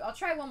can do. I'll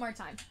try one more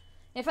time.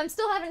 If I'm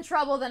still having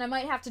trouble, then I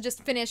might have to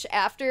just finish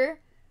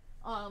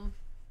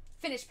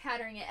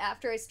patterning it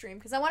after I stream,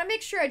 because I want to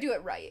make sure I do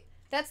it right.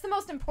 That's the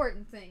most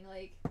important thing.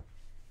 Like,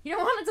 you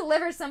don't want to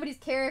deliver somebody's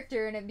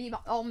character and it be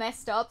all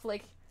messed up.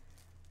 Like,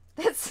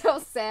 that's so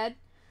sad.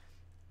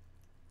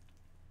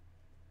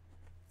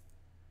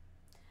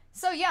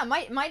 So yeah,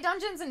 my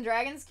Dungeons and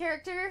Dragons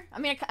character, I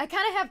mean, I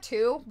kind of have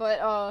two,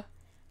 but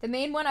the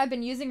main one I've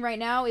been using right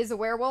now is a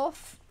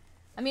werewolf.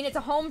 I mean, it's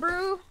a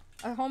homebrew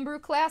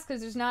class, because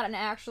there's not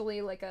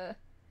actually like a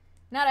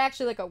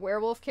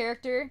werewolf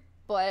character,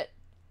 but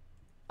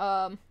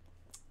werewolf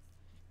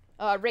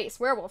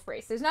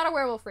race. There's not a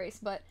werewolf race,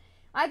 but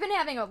I've been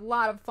having a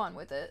lot of fun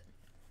with it.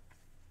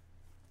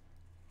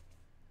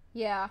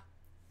 Yeah.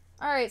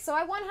 Alright, so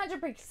I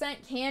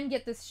 100% can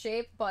get this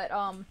shape, but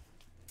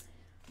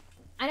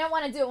I don't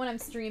want to do it when I'm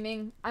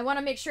streaming. I want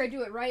to make sure I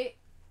do it right.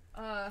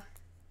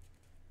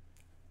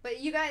 But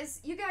you guys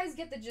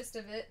get the gist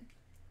of it.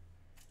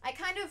 I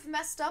kind of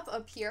messed up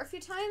here a few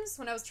times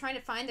when I was trying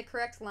to find the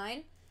correct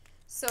line.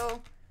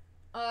 So,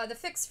 the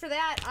fix for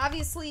that,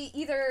 obviously,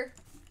 either,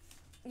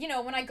 you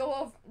know, when I go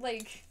over,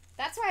 like,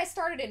 that's why I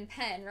started in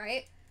pen,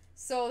 right?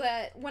 So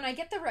that when I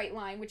get the right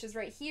line, which is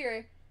right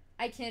here,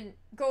 I can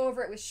go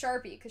over it with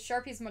Sharpie, because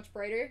Sharpie's much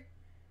brighter.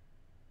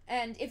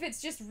 And if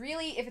it's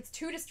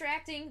too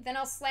distracting, then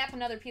I'll slap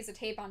another piece of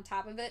tape on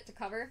top of it to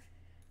cover.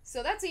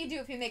 So that's what you do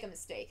if you make a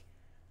mistake.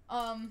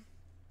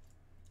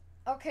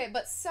 Okay,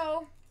 but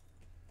so,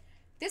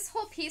 this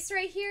whole piece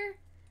right here,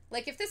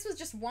 like, if this was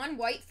just one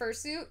white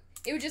fursuit,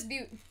 it would just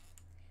be,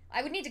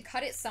 I would need to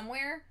cut it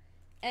somewhere,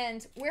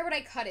 and where would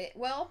I cut it?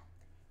 Well,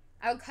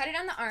 I would cut it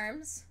on the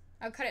arms.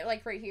 I would cut it,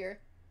 like, right here.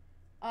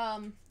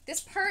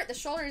 This part, the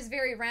shoulder is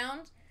very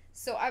round,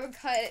 so I would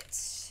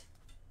cut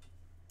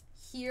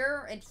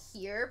here and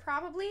here,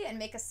 probably, and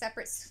make a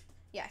separate,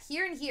 yeah,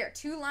 here and here.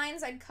 2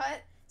 lines I'd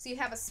cut, so you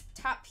have a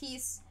top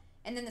piece,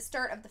 and then the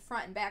start of the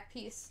front and back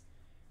piece.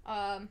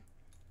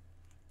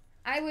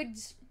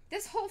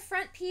 this whole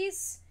front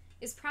piece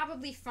is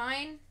probably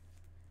fine.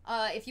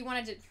 If you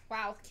wanted to,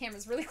 wow, the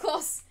camera's really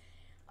close.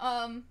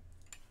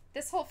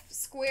 This whole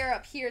square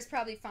up here is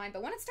probably fine,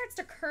 but when it starts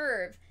to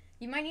curve,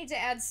 you might need to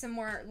add some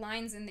more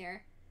lines in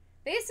there.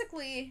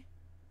 Basically,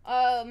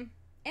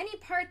 any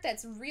part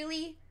that's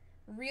really,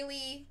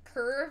 really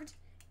curved,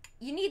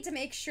 you need to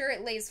make sure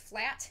it lays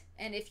flat,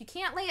 and if you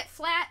can't lay it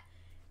flat,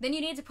 then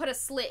you need to put a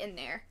slit in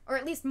there, or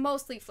at least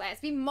mostly flat.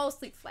 It's be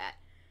mostly flat.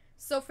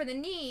 So for the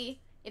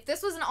knee, if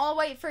this was an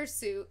all-white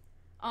fursuit,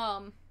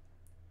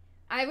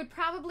 I would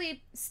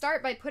probably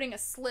start by putting a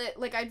slit,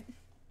 like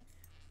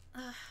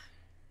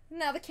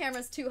now the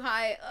camera's too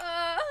high.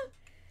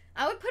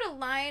 I would put a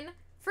line,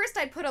 first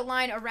I'd put a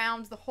line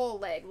around the whole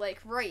leg, like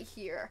right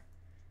here.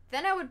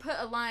 Then I would put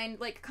a line,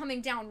 like,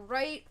 coming down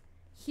right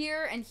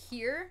here and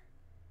here.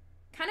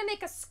 Kind of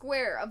make a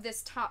square of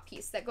this top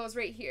piece that goes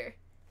right here.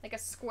 Like a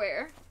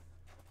square.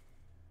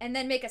 And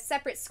then make a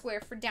separate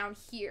square for down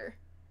here.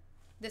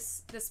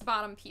 This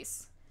bottom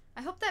piece.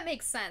 I hope that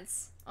makes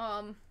sense.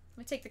 Let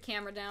me take the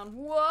camera down.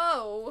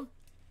 Whoa!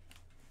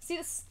 See,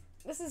 this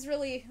is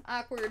really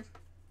awkward,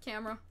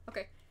 camera.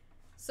 Okay.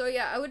 So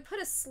yeah, I would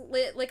put a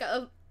slit, like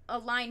a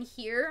line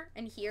here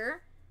and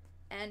here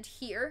and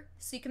here,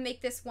 so you can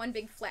make this one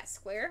big flat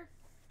square.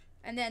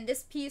 And then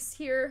this piece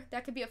here,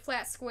 that could be a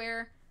flat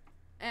square.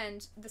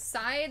 And the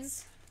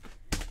sides,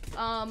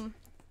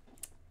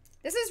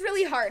 this is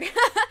really hard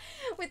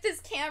with this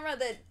camera.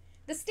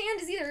 The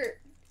stand is either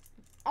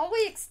all the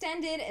way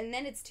extended and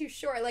then it's too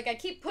short. Like, I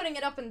keep putting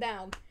it up and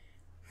down.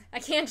 I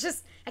can't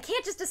just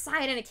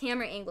decide on a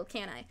camera angle,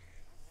 can I?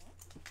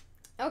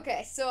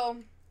 Okay, so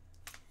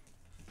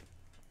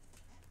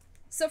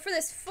for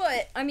this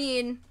foot, I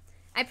mean,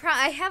 I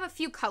have a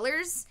few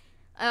colors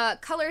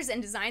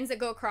and designs that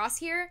go across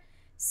here.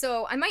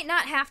 So I might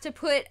not have to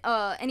put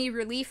any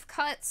relief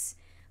cuts,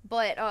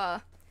 but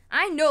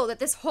I know that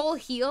this whole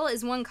heel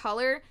is one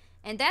color,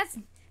 and that's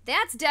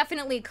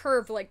definitely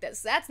curved like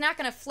this. That's not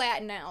gonna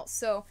flatten out.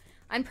 So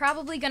I'm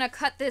probably gonna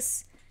cut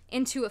this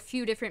into a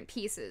few different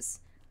pieces.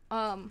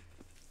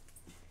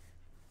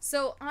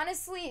 So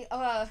honestly,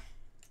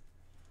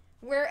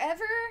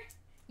 wherever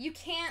you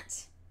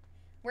can't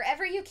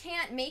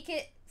make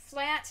it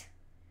flat,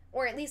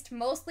 or at least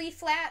mostly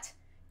flat,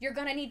 you're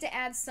gonna need to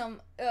add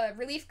some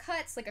relief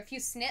cuts, like a few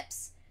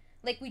snips,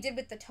 like we did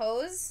with the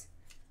toes.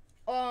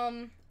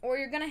 Or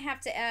you're gonna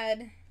have to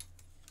add,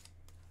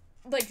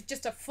 like,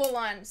 just a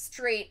full-on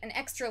straight, an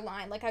extra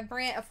line, like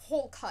a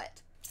whole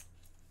cut.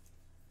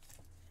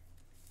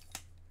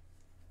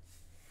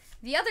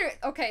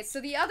 So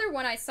the other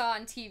one I saw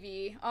on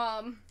TV,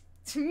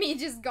 me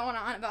just going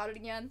on about it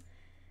again.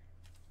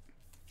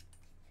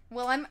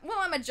 While I'm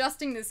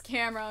adjusting this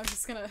camera, I'm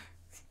just gonna...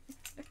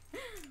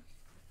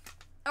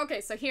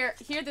 Okay, so here,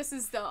 this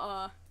is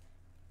the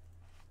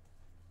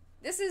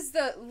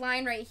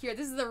line right here.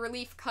 This is the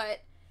relief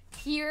cut.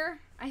 Here,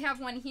 I have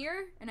one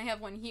here, and I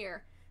have one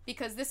here.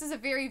 Because this is a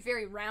very,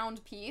 very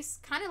round piece.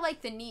 Kind of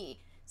like the knee.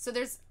 So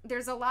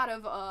there's a lot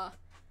of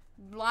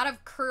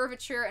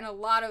curvature and a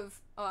lot of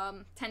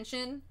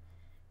tension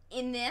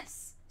in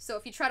this. So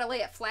if you try to lay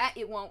it flat,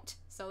 it won't.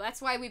 So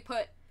that's why we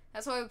put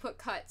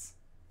cuts.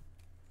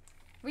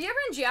 Were you ever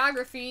in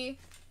geography,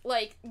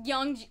 like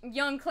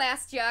young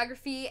class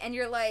geography, and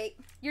you're like,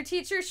 your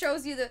teacher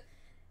shows you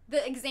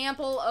the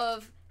example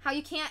of how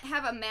you can't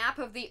have a map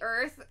of the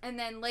earth and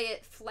then lay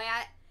it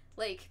flat,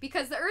 like,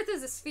 because the earth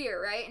is a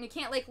sphere, right? And you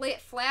can't, like, lay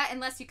it flat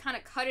unless you kind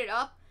of cut it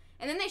up.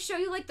 And then they show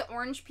you, like, the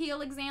orange peel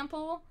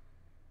example.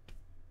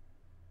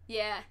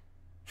 Yeah.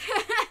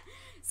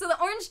 So the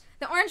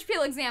orange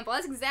peel example,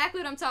 that's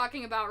exactly what I'm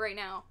talking about right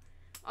now.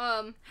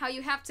 How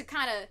you have to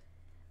kind of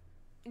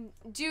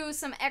do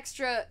some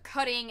extra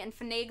cutting and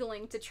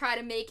finagling to try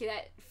to make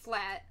it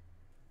flat.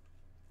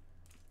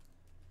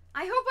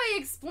 I hope I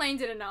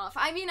explained it enough.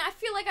 I mean, I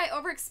feel like I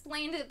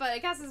over-explained it, but I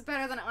guess it's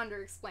better than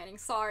under-explaining.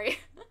 Sorry.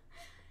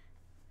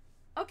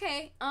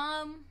 Okay,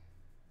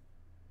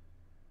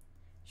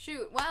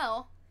 shoot,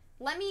 well,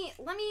 let me,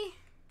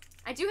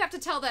 I do have to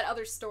tell that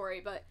other story,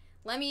 but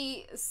let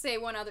me say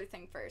one other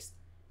thing first.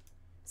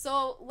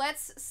 So,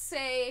 let's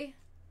say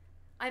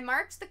I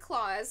marked the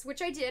claws,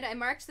 which I did. I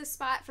marked the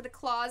spot for the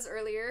claws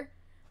earlier.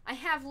 I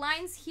have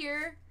lines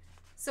here.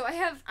 So I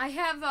have,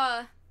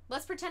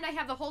 let's pretend I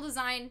have the whole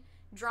design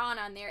drawn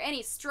on there.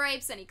 Any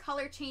stripes, any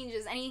color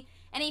changes, any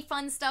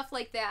fun stuff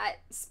like that,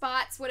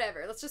 spots,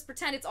 whatever. Let's just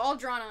pretend it's all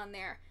drawn on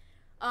there.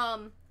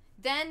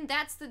 Then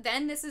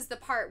this is the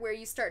part where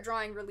you start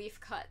drawing relief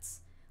cuts.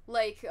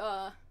 Like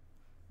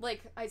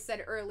I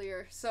said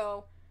earlier.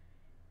 So,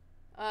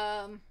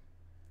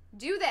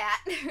 do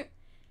that.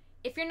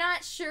 If you're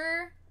not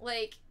sure,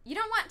 like, you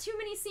don't want too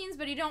many scenes,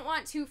 but you don't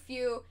want too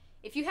few.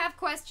 If you have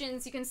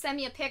questions, you can send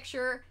me a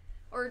picture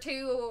or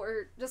two,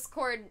 or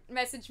Discord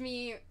message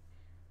me.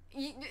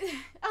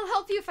 I'll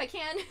help you if I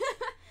can.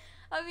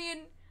 I mean,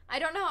 I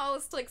don't know how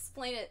else to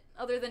explain it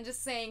other than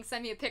just saying,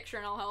 send me a picture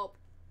and I'll help.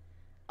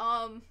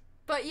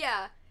 But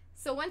yeah,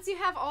 so once you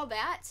have all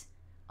that,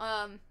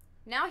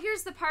 now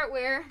here's the part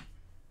where,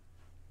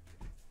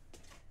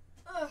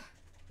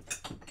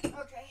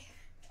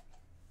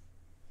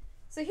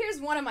 So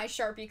here's one of my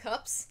Sharpie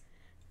cups.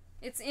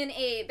 It's in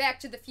a Back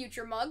to the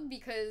Future mug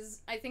because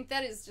I think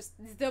that is just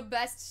the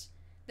best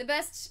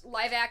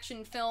live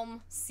action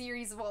film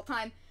series of all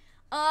time.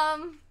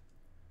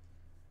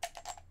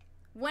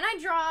 When I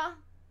draw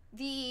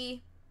the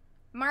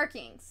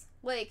markings,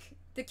 like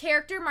the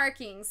character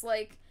markings,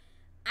 like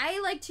I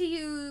like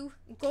to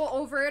go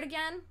over it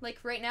again, like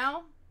right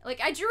now. Like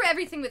I drew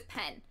everything with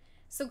pen.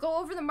 So go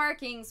over the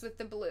markings with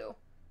the blue.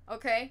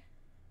 Okay?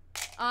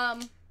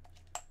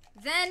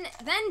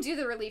 Then do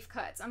the relief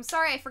cuts. I'm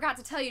sorry I forgot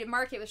to tell you to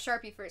mark it with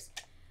Sharpie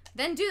first.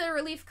 Then do the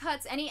relief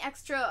cuts, any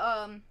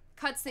extra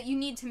cuts that you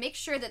need to make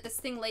sure that this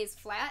thing lays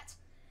flat.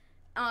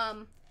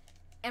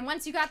 And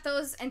once you got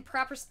those in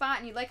proper spot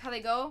and you like how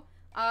they go,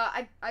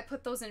 I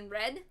put those in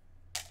red.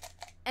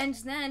 And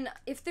then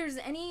if there's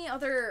any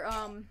other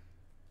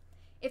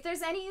if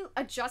there's any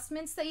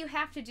adjustments that you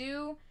have to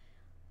do,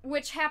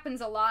 which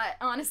happens a lot,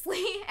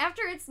 honestly,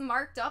 after it's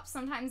marked up,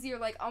 sometimes you're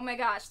like, oh my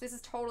gosh, this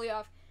is totally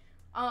off.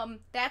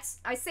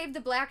 I saved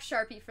the black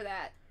Sharpie for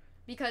that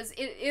because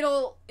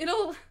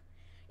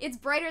it's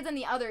brighter than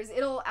the others.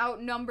 It'll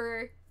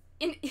outnumber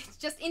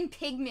just in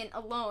pigment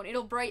alone.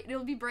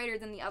 It'll be brighter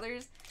than the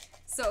others.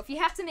 So if you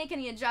have to make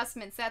any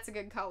adjustments, that's a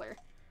good color.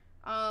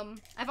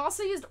 I've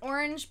also used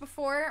orange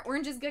before.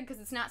 Orange is good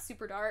because it's not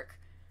super dark,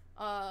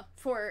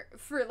 for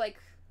like,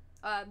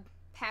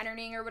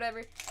 patterning or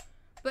whatever.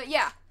 But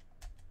yeah.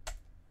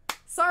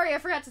 Sorry, I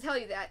forgot to tell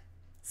you that.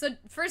 So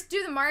first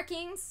do the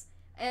markings,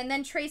 and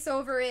then trace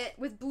over it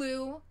with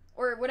blue,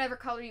 or whatever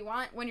color you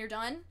want when you're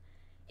done,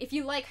 if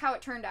you like how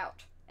it turned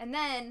out. And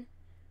then,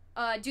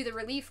 do the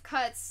relief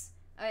cuts,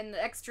 and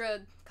the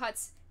extra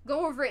cuts,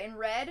 go over it in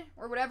red,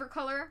 or whatever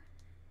color,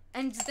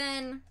 and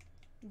then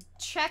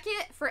check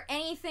it for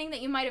anything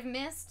that you might have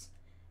missed,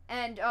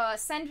 and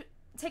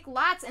take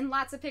lots and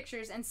lots of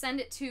pictures and send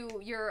it to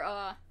your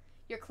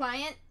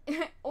client,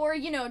 or,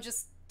 you know,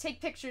 just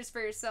take pictures for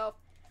yourself.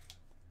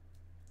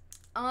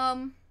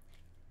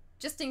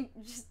 Just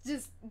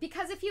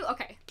because if you,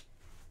 okay.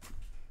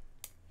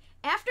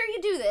 After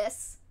you do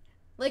this,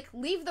 like,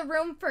 leave the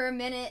room for a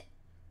minute,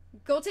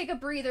 go take a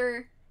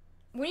breather.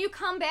 When you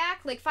come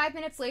back, like 5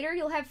 minutes later,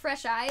 you'll have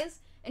fresh eyes,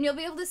 and you'll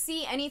be able to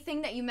see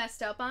anything that you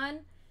messed up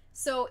on.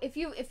 So if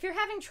you're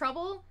having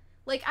trouble,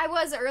 like I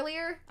was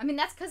earlier, I mean,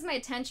 that's because my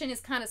attention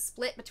is kind of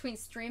split between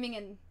streaming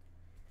and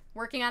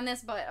working on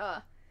this,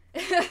 but,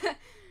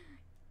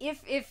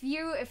 if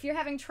you're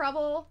having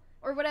trouble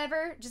or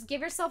whatever, just give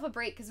yourself a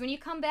break, because when you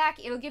come back,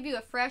 it'll give you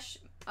a fresh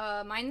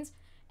mind,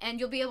 and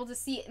you'll be able to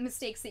see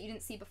mistakes that you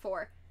didn't see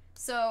before.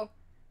 So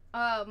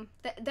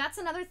that's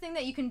another thing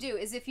that you can do,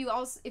 is if you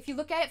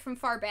look at it from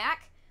far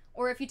back,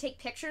 or if you take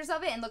pictures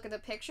of it and look at the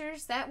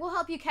pictures, that will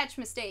help you catch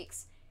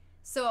mistakes.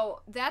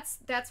 So that's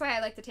why I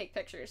like to take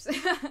pictures.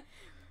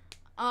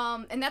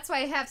 And that's why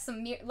I have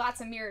lots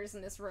of mirrors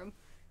in this room.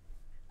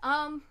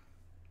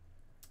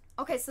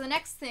 Okay, so the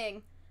next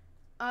thing,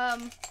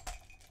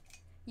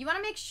 you want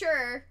to make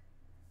sure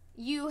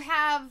you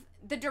have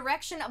the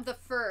direction of the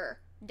fur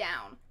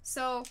down.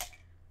 So,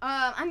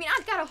 I mean,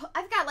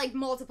 I've got like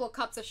multiple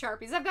cups of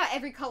Sharpies. I've got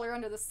every color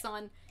under the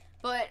sun,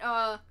 but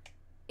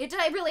it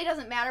really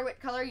doesn't matter what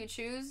color you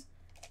choose.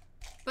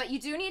 But you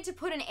do need to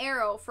put an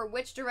arrow for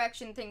which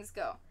direction things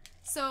go.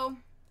 So,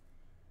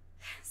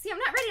 see, I'm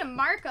not ready to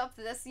mark up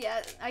this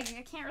yet. I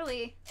can't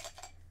really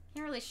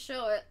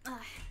show it.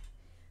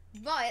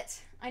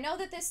 But I know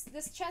that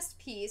this chest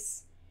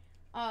piece,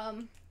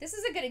 this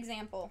is a good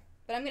example.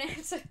 But I'm gonna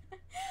have to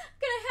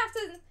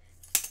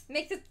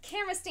make the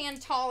camera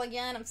stand tall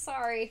again. I'm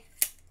sorry.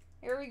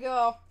 Here we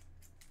go.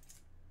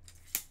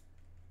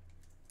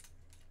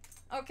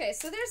 Okay,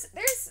 so there's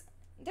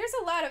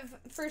a lot of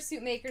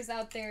fursuit makers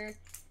out there,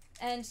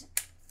 and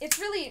I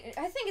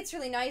think it's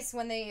really nice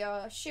when they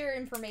share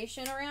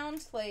information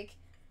around. Like,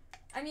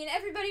 I mean,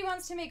 everybody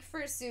wants to make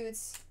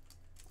fursuits.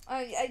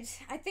 I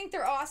think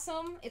they're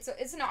awesome.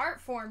 It's an art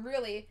form,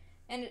 really,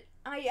 and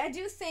I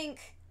do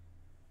think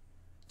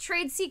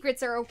trade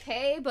secrets are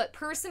okay, but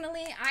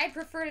personally, I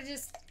prefer to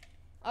just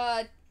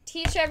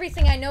teach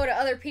everything I know to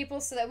other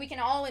people so that we can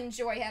all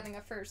enjoy having a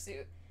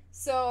fursuit.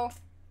 So,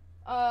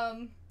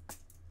 I'm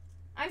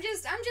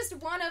just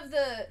one of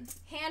the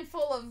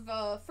handful of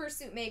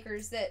fursuit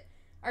makers that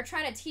are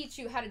trying to teach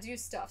you how to do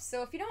stuff.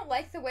 So if you don't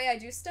like the way I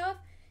do stuff,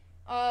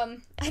 I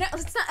don't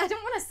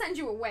want to send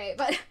you away,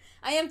 but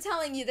I am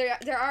telling you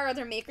there are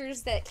other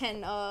makers that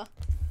can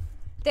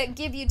that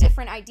give you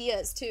different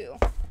ideas too.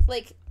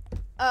 Like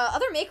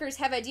other makers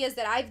have ideas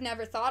that I've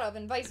never thought of,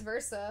 and vice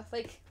versa.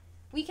 Like,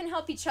 we can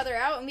help each other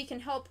out, and we can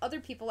help other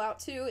people out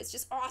too. It's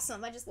just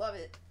awesome. I just love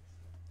it.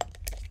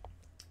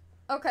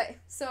 Okay,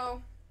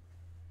 so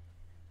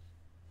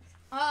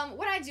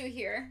what I do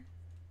here,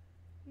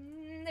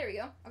 there we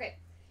go. Okay,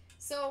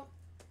 so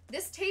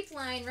this tape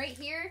line right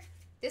here,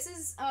 this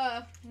is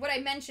what I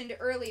mentioned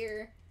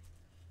earlier.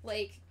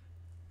 Like,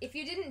 if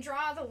you didn't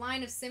draw the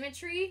line of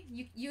symmetry,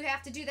 you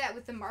have to do that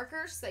with the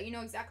marker so that you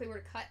know exactly where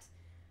to cut.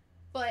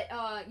 But,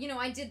 you know,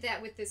 I did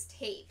that with this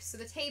tape. So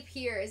the tape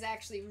here is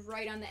actually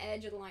right on the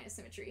edge of the line of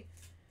symmetry.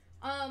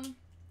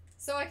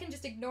 So I can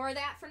just ignore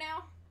that for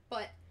now.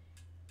 But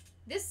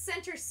this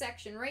center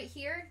section right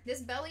here, this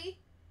belly,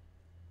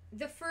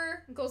 the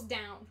fur goes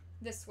down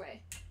this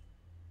way.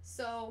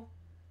 So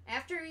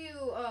after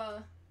you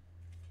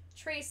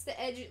trace the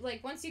edge,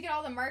 like once you get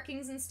all the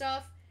markings and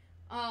stuff,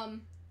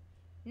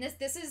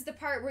 this is the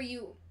part where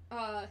you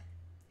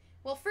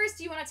well, first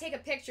you want to take a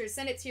picture,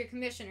 send it to your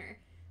commissioner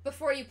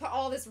before you put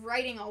all this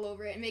writing all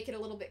over it and make it a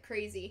little bit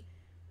crazy.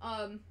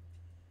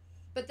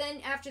 But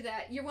then after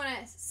that, you want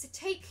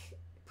to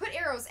put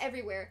arrows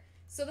everywhere.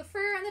 So the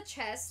fur on the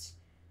chest,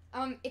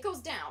 it goes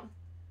down.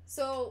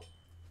 So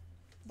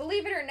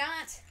believe it or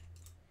not,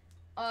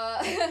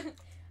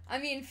 I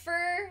mean,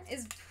 fur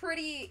is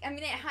pretty, I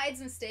mean, it hides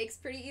mistakes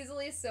pretty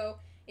easily, so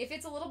if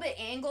it's a little bit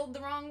angled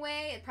the wrong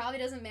way, it probably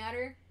doesn't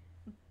matter.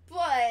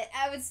 But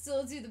I would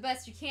still do the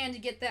best you can to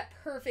get that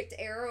perfect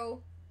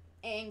arrow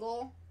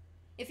angle.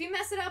 If you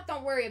mess it up,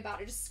 don't worry about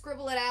it. Just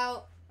scribble it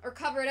out or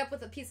cover it up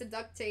with a piece of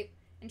duct tape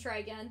and try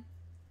again.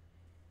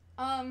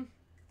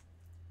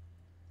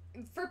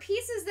 For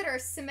pieces that are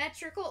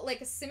symmetrical,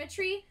 like a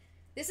symmetry,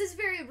 this is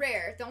very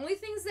rare. The only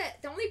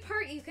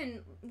part you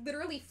can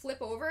literally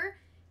flip over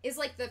is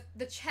like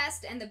the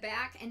chest and the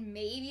back and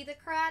maybe the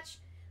crotch.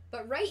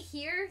 But right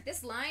here,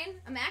 this line,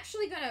 I'm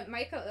actually gonna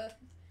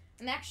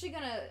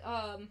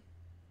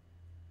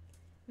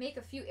make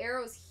a few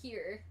arrows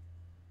here.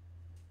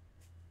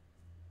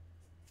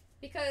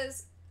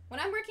 Because when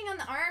I'm working on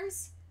the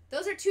arms,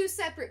 those are two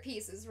separate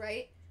pieces,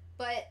 right?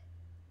 But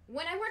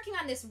when I'm working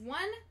on this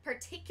one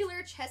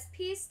particular chest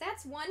piece,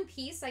 that's one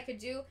piece I could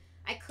do.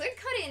 I could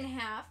cut it in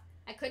half.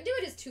 I could do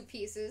it as two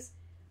pieces.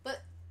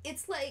 But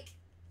it's like,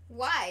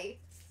 why?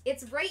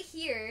 It's right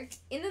here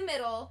in the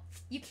middle.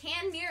 You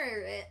can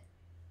mirror it.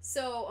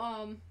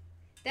 So,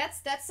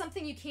 that's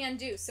something you can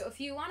do. So if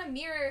you want to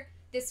mirror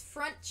this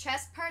front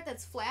chest part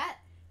that's flat,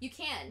 you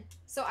can.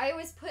 So I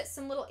always put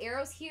some little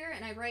arrows here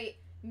and I write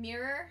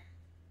mirror.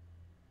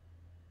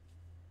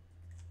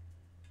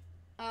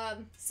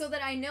 So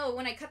that I know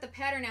when I cut the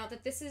pattern out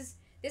that this is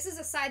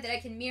a side that I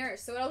can mirror.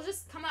 So it'll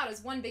just come out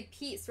as one big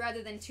piece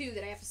rather than two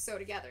that I have to sew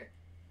together.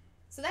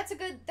 So that's a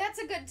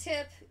good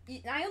tip.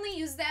 I only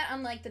use that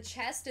on like the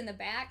chest and the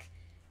back,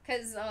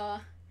 cause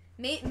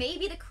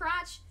maybe the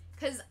crotch,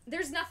 cause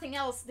there's nothing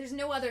else. There's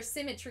no other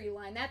symmetry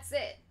line. That's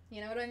it. You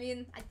know what I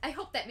mean? I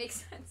hope that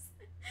makes sense.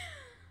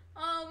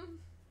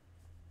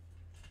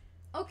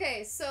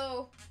 Okay,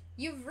 so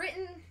you've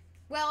written.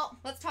 Well,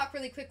 let's talk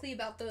really quickly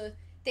about the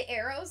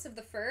arrows of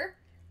the fur.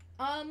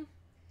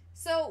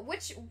 So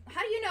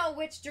how do you know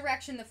which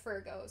direction the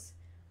fur goes?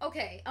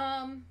 Okay,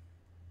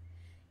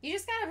 you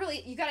just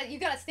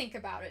gotta think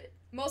about it.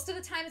 Most of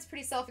the time it's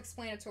pretty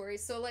self-explanatory.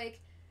 So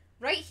like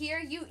right here,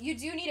 you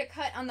do need a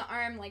cut on the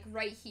arm like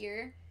right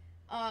here.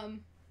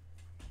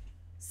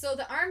 So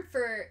the arm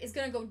fur is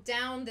gonna go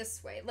down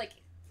this way, like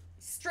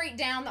straight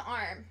down the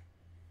arm.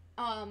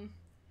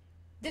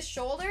 The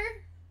shoulder,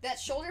 that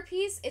shoulder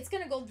piece, it's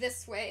gonna go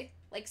this way,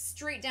 like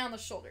straight down the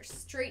shoulder,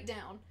 straight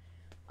down.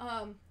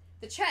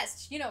 The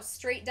chest,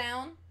 straight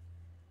down.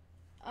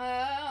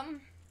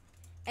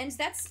 And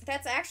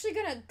that's actually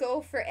gonna go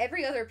for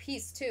every other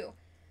piece too.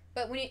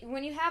 But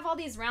when you have all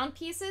these round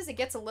pieces, it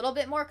gets a little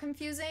bit more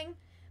confusing.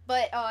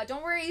 But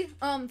don't worry,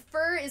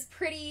 fur is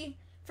pretty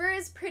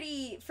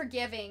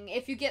forgiving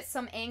if you get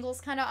some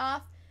angles kind of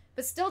off.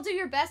 But still do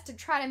your best to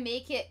try to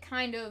make it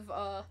kind of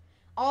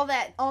all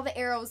the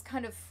arrows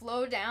kind of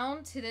flow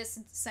down to this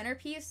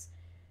centerpiece.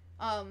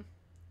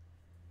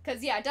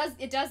 Cause yeah,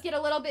 it does get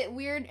a little bit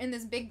weird in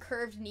this big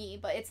curved knee,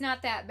 but it's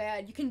not that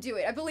bad. You can do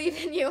it. I believe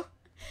in you.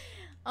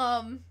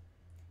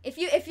 If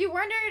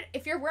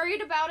you're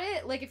worried about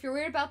it, like if you're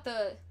worried about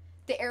the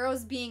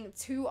arrows being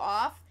too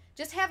off,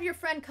 just have a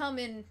friend come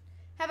and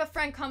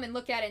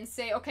look at it and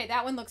say, okay,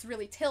 that one looks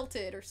really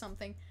tilted or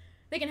something.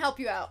 They can help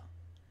you out.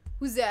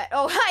 Who's that?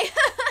 Oh, hi.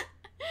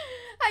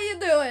 How you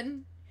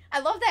doing? I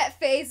love that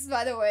face,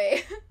 by the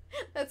way.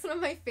 That's one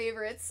of my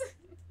favorites.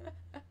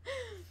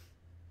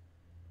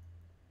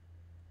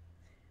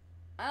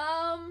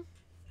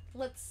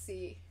 Let's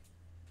see.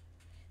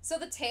 So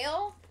the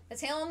tail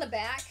on the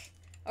back.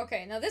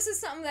 Okay, now this is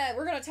something that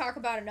we're gonna talk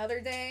about another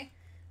day,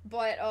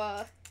 but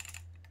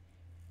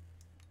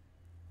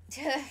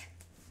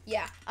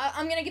yeah,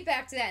 I'm gonna get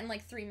back to that in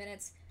like 3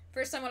 minutes.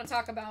 First, I want to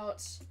talk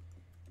about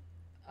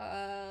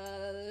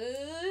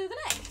the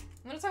neck.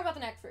 I'm gonna talk about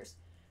the neck first.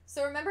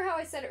 So remember how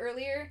I said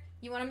earlier,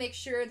 you want to make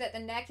sure that the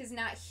neck is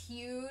not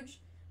huge.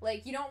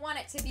 Like, you don't want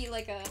it to be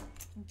like a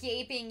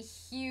gaping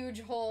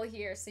huge hole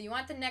here. So you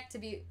want the neck to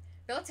be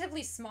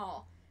relatively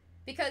small.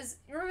 Because,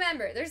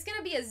 remember, there's going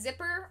to be a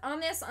zipper on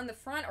this, on the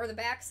front or the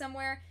back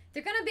somewhere.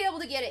 They're going to be able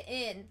to get it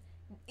in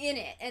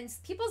it. And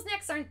people's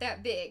necks aren't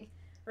that big,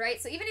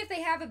 right? So even if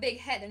they have a big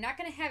head, they're not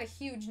going to have a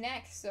huge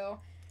neck.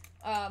 So,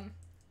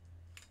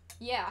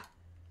 yeah.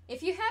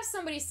 If you have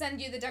somebody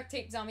send you the duct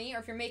tape dummy, or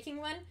if you're making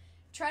one,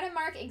 try to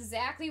mark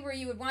exactly where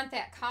you would want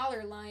that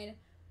collar line,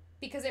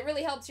 because it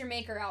really helps your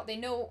maker out. They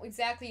know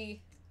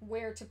exactly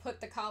where to put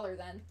the collar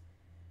then.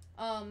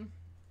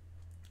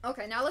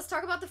 Okay, now let's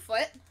talk about the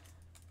foot.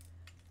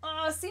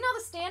 See now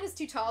the stand is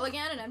too tall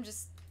again, and I'm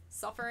just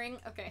suffering.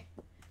 Okay.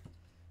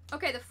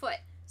 Okay, the foot.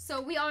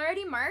 So we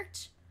already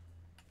marked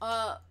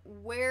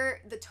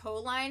where the toe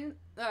line,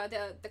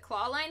 the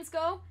claw lines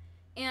go,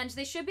 and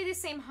they should be the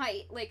same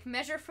height. Like,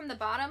 measure from the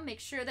bottom, make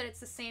sure that it's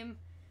the same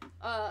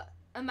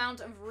amount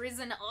of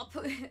risen up,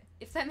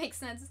 if that makes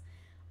sense.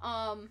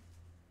 And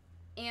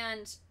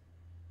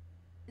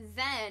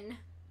then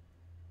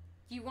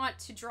you want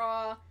to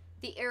draw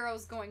the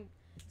arrows going.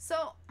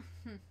 So,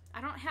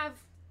 I don't have...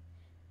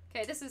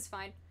 Okay, this is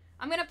fine.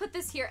 I'm gonna put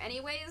this here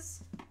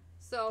anyways.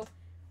 So,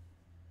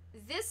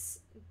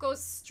 this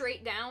goes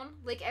straight down,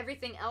 like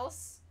everything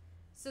else.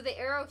 So the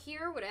arrow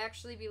here would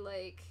actually be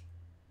like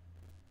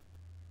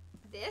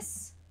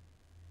this.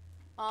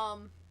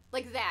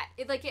 Like that.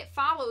 It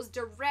follows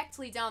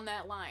directly down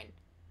that line.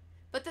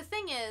 But the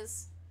thing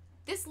is,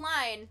 this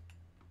line,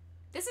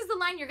 this is the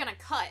line you're gonna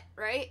cut,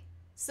 right?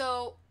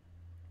 So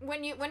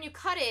when you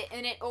cut it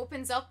and it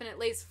opens up and it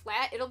lays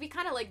flat, it'll be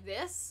kind of like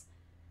this.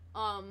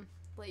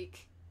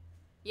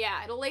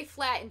 Yeah, it'll lay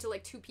flat into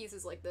like two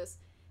pieces like this.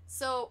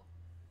 So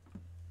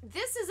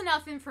this is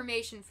enough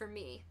information for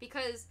me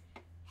because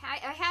I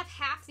have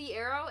half the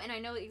arrow and I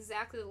know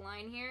exactly the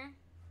line here.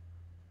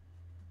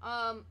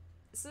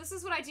 So this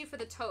is what I do for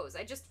the toes.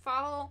 I just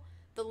follow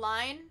the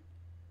line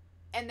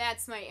and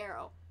that's my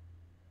arrow.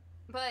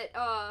 But,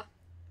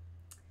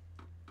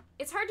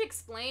 it's hard to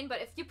explain,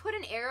 but if you put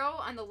an arrow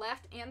on the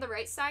left and the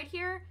right side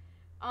here,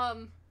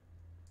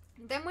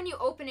 then when you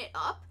open it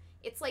up,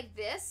 it's like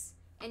this,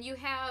 and you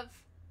have,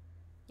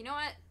 you know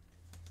what?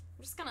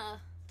 I'm just gonna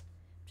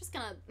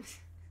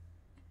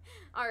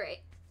alright.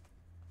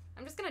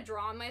 I'm just gonna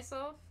draw on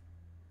myself.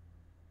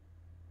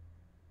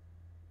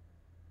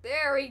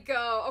 There we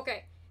go.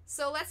 Okay.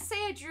 So let's say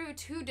I drew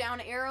 2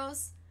 down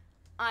arrows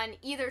on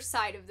either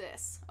side of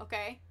this,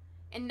 okay?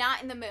 And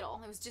not in the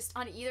middle. It was just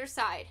on either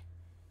side.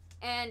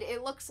 And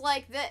it looks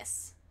like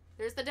this.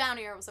 There's the down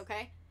arrows,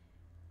 okay?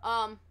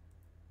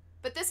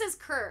 But this is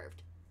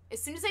curved.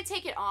 As soon as I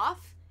take it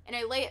off and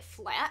I lay it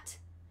flat,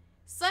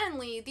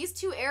 suddenly these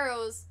 2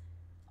 arrows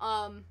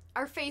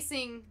are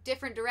facing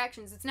different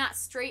directions. It's not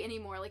straight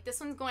anymore. Like,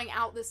 this one's going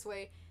out this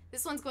way.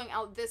 This one's going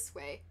out this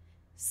way.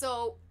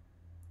 So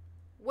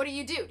what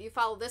do? Do you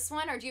follow this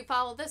one or do you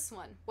follow this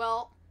one?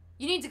 Well,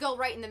 you need to go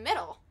right in the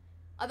middle.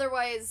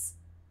 Otherwise,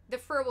 the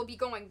fur will be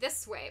going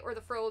this way or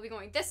the fur will be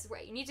going this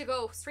way. You need to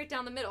go straight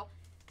down the middle.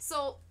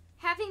 So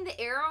having the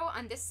arrow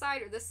on this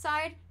side or this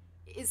side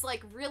is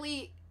like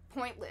really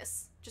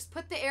pointless. Just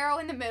put the arrow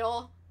in the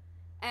middle,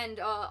 and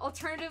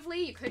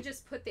alternatively, you could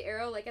just put the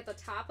arrow like at the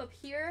top up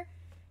here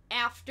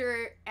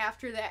after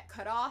that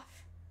cutoff.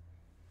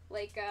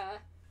 Like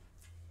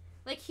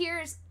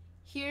here's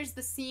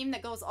the seam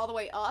that goes all the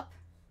way up.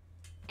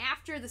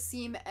 After the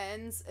seam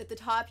ends at the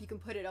top, you can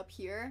put it up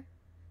here.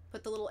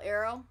 Put the little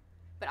arrow.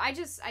 But I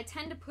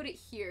tend to put it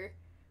here.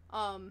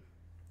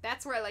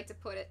 That's where I like to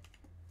put it.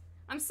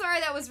 I'm sorry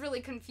that was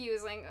really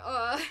confusing.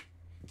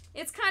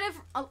 It's kind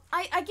of...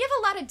 I give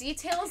a lot of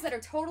details that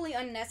are totally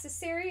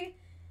unnecessary.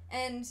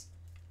 And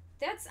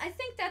I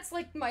think that's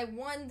like my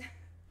one...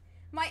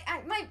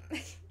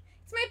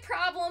 It's my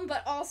problem,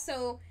 but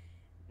also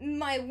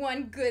my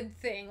one good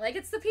thing. Like,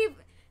 it's the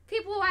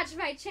people watch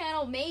my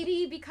channel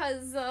maybe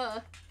because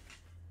I'm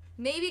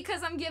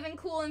giving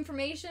cool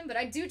information, but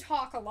I do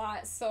talk a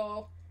lot,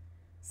 so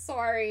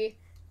sorry.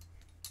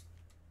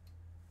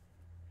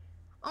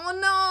 Oh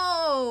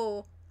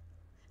no!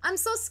 I'm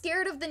so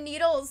scared of the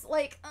needles.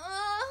 Like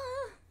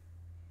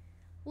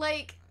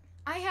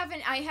I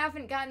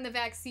haven't gotten the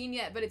vaccine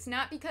yet, but it's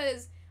not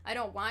because I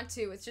don't want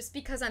to. It's just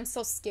because I'm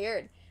so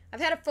scared.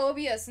 I've had a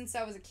phobia since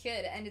I was a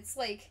kid, and it's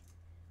like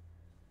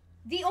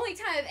the only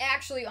time I've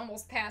actually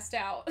almost passed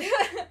out.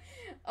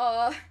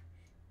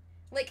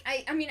 Like,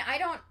 I mean, I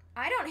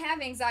don't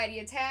have anxiety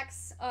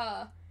attacks,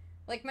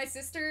 like my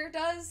sister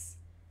does,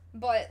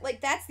 but,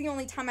 like, that's the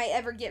only time I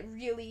ever get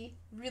really,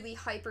 really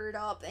hypered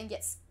up and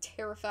get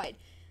terrified.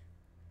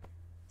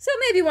 So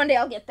maybe one day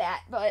I'll get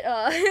that, but,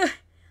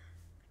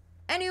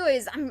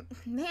 anyways,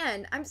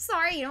 I'm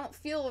sorry you don't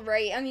feel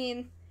right. I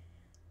mean,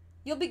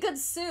 you'll be good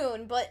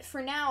soon, but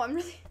for now,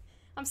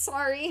 I'm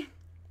sorry.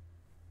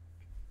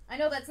 I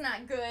know that's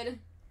not good.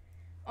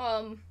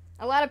 A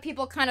lot of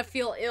people kind of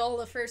feel ill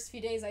the first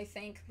few days, I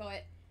think,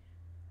 but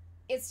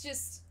it's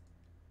just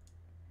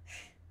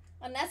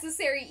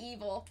unnecessary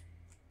evil.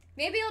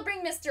 Maybe I'll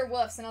bring Mr.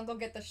 Woofs and I'll go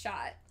get the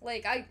shot.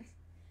 Like, I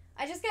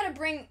just gotta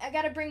bring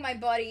my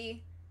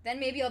buddy, then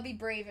maybe I'll be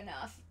brave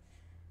enough.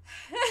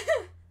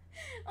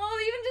 Oh,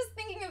 even just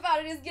thinking about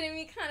it is getting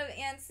me kind of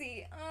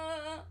antsy.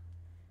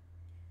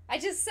 I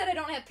just said I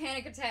don't have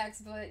panic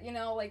attacks, but, you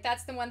know, like,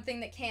 that's the one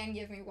thing that can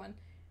give me one.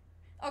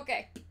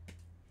 Okay.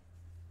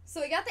 So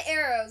we got the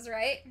arrows,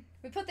 right?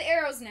 We put the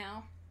arrows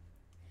now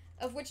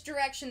of which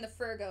direction the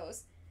fur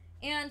goes.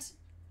 And,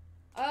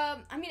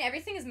 I mean,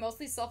 everything is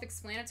mostly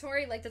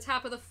self-explanatory. Like, the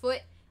top of the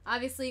foot,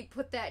 obviously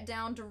put that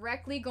down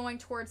directly going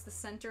towards the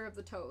center of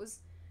the toes.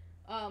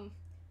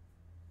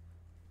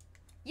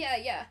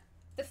 Yeah.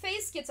 the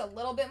face gets a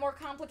little bit more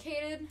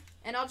complicated,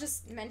 and I'll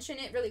just mention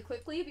it really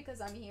quickly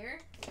because I'm here.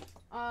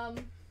 Oh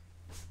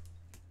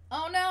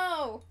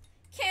no!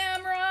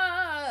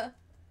 Camera!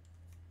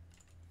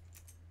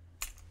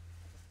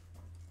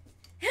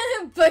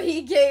 But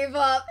he gave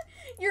up.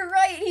 You're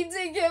right, he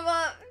did give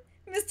up.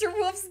 Mr.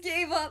 Wolf's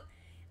gave up.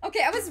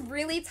 Okay, I was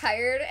really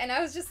tired, and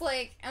I was just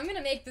like, I'm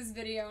gonna make this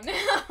video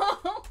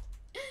now.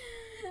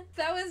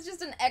 That was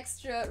just an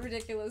extra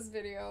ridiculous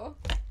video.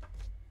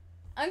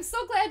 I'm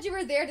so glad you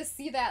were there to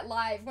see that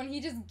live when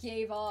he just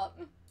gave up.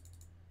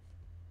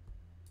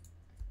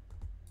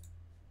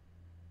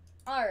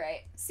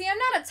 Alright. See, I'm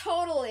not a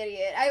total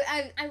idiot.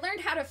 I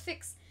learned how to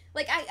fix...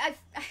 Like, I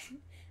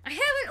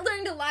haven't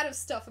learned a lot of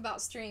stuff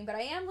about streaming, but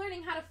I am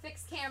learning how to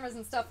fix cameras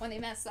and stuff when they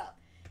mess up.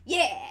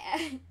 Yeah!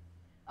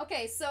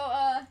 Okay, so,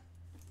 a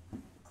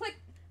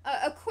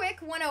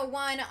quick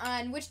 101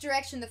 on which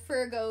direction the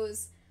fur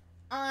goes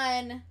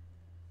on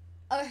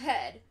a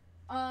head.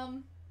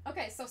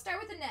 Okay, so start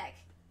with the neck.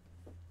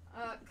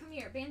 Come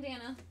here,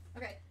 bandana.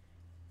 Okay.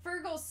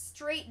 Fur goes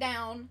straight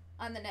down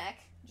on the neck.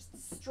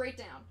 Just straight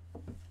down.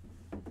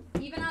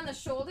 Even on the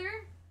shoulder,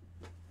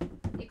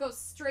 it goes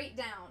straight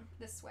down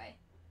this way.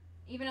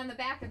 Even on the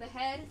back of the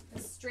head,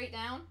 it's straight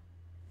down.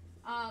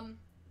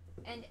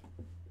 And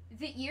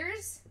the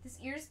ears, this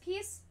ears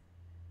piece,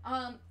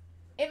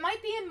 it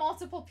might be in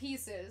multiple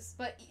pieces,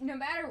 but no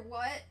matter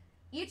what,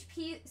 each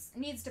piece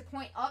needs to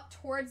point up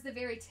towards the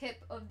very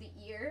tip of the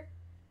ear.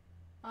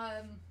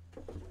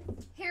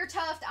 Hair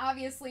tuft,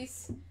 obviously,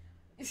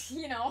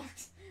 you know.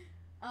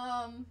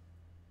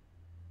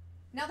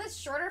 Now this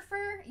shorter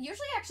fur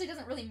usually actually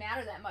doesn't really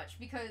matter that much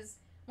because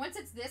once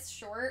it's this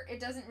short, it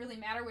doesn't really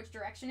matter which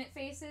direction it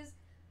faces,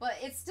 but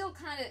it's still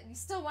kind of, you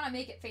still want to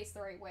make it face the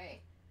right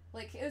way.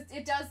 Like,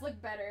 it does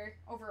look better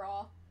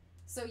overall.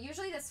 So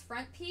usually this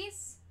front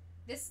piece,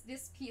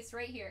 this piece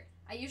right here,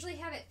 I usually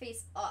have it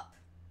face up,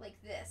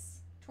 like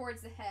this,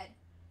 towards the head.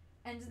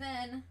 And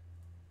then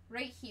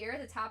right here,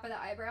 the top of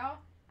the eyebrow,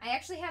 I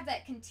actually have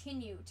that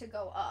continue to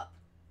go up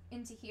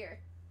into here.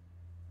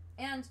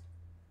 And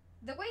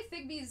the way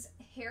Figby's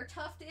hair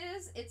tuft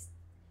is, it's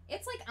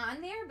like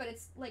on there, but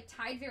it's like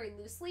tied very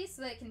loosely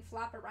so that it can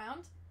flop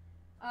around.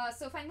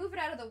 So if I move it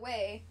out of the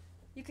way,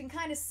 you can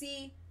kind of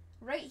see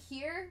right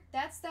here,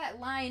 that's that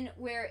line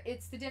where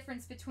it's the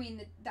difference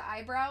between the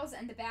eyebrows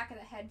and the back of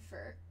the head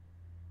fur.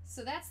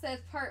 So that's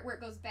the part where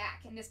it goes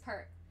back in this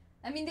part.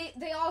 I mean,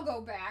 they all go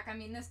back. I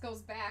mean, this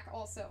goes back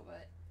also,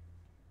 but,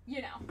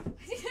 you know.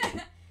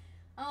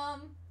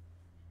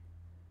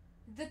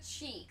 The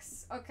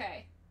cheeks.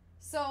 Okay.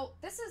 So,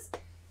 this is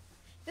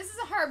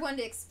a hard one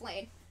to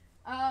explain.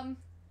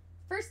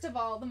 First of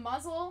all, the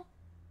muzzle,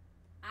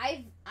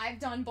 I've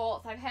done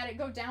both. I've had it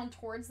go down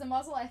towards the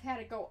muzzle. I've had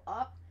it go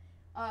up.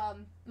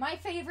 My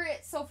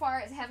favorite so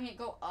far is having it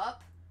go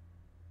up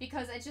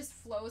because it just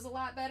flows a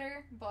lot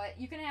better, but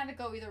you can have it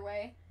go either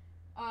way.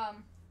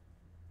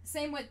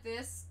 Same with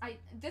this.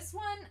 This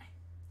one,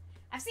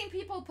 I've seen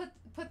people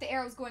put the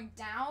arrows going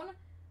down,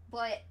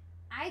 but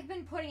I've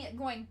been putting it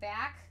going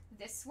back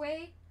this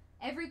way.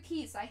 Every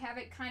piece, I have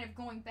it kind of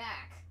going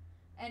back,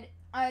 and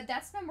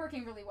that's been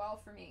working really well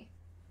for me.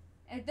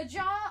 And the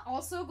jaw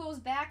also goes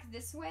back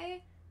this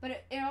way,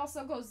 but it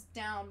also goes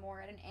down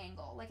more at an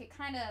angle. Like, it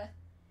kind of...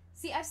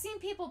 See, I've seen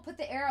people put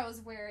the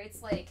arrows where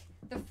it's like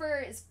the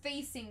fur is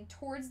facing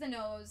towards the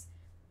nose,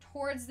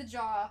 towards the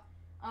jaw,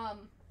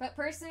 but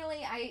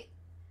personally, I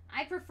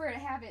prefer to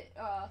have it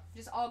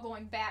just all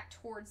going back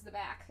towards the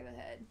back of the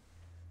head.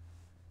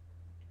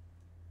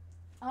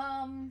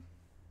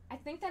 I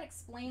think that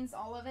explains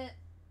all of it.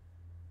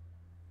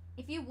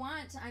 If you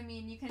want, I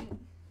mean, you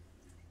can...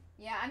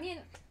 Yeah, I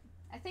mean,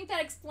 I think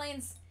that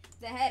explains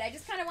the head. I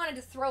just kind of wanted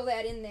to throw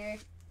that in there.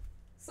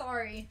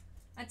 Sorry.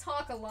 I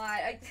talk a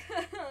lot.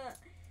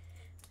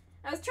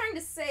 I was trying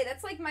to say,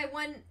 that's like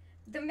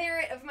the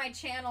merit of my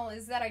channel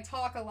is that I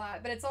talk a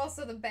lot, but it's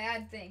also the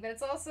bad thing, but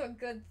it's also a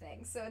good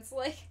thing. So it's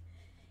like,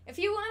 if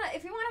you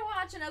wanna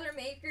watch another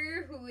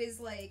maker who is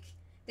like,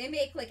 they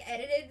make like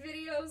edited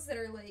videos that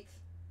are like,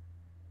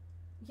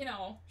 you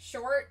know,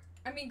 short,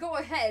 I mean, go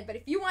ahead, but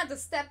if you want the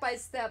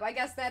step-by-step, I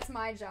guess that's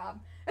my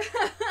job.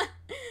 I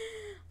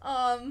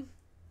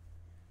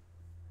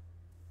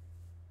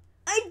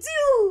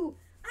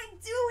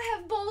do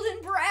have bold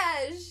and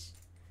brash.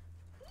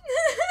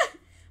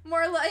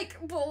 More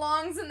like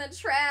belongs in the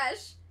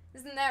trash.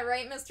 Isn't that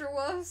right, Mr.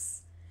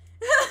 Woofs?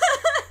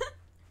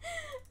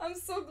 I'm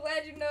so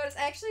glad you noticed.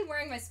 I'm actually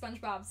wearing my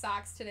SpongeBob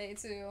socks today,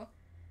 too.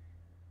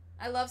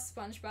 I love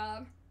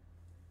SpongeBob.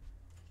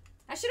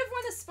 I should have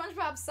worn the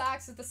SpongeBob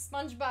socks with the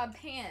SpongeBob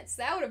pants.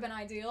 That would have been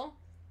ideal.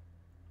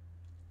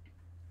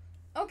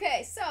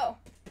 Okay, so,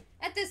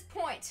 at this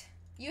point,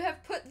 you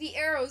have put the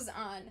arrows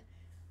on.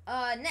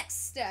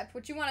 Next step,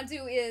 what you want to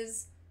do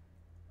is,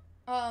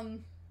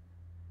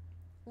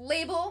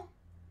 label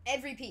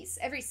every piece,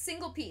 every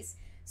single piece.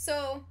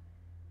 So,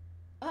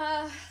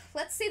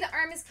 let's say the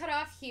arm is cut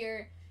off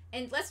here,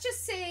 and let's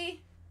just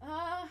say,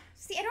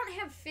 see, I don't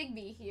have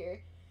Figby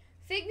here.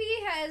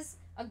 Figby has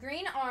a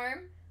green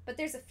arm but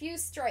there's a few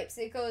stripes.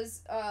 It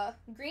goes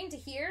green to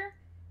here,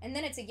 and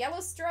then it's a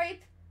yellow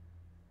stripe,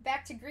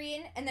 back to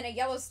green, and then a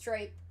yellow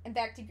stripe, and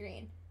back to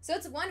green. So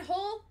it's one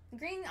whole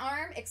green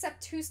arm,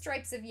 except 2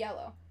 stripes of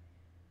yellow.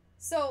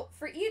 So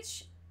for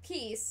each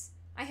piece,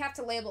 I have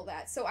to label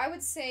that. So I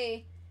would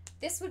say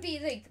this would be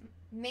the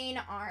main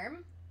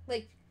arm,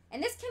 like,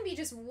 and this can be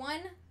just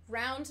one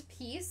round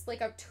piece,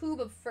 like a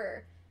tube of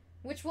fur,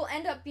 which will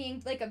end up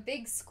being like a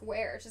big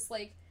square, just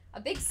like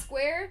a big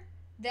square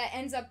that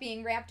ends up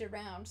being wrapped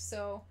around.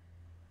 So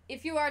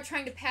if you are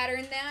trying to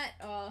pattern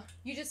that,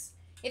 you just,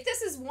 if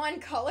this is one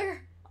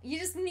color, you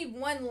just need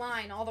one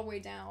line all the way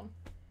down.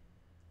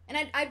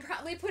 And I'd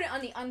probably put it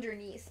on the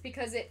underneath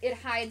because it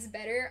hides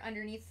better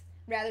underneath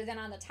rather than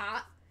on the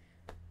top.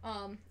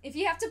 If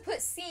you have to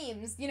put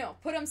seams, you know,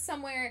 put them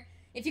somewhere,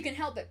 if you can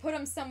help it, put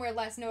them somewhere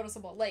less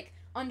noticeable, like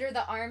under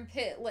the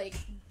armpit, like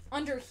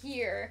under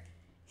here,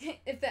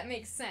 if that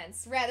makes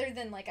sense, rather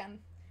than like on,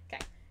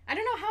 okay. I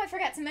don't know how I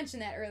forgot to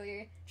mention that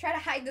earlier. Try to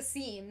hide the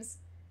seams.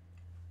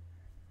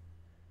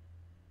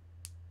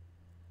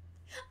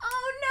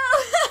 Oh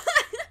no!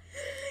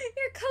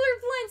 You're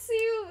colorblind, so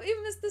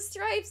you missed the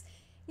stripes.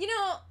 You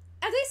know,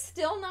 are they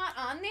still not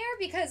on there?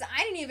 Because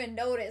I didn't even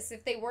notice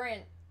if they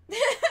weren't.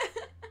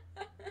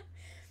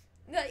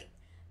 Like,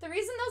 the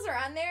reason those are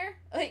on there,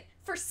 like,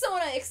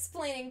 fursona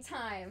explaining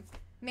time.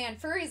 Man,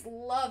 furries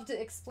love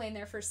to explain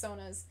their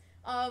fursonas.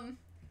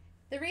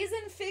 The reason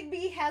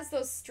Figby has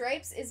those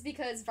stripes is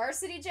because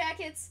varsity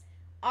jackets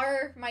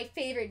are my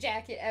favorite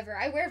jacket ever.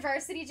 I wear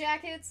varsity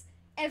jackets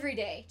every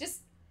day.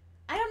 Just,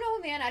 I don't know,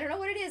 man. I don't know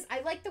what it is. I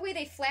like the way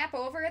they flap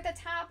over at the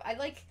top. I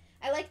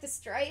like the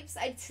stripes.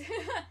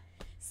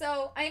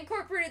 So I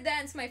incorporated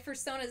that into my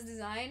fursona's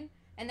design,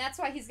 and that's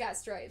why he's got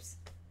stripes.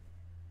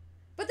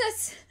 But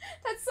that's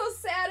so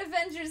sad,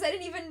 Avengers. I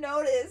didn't even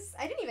notice.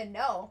 I didn't even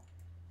know.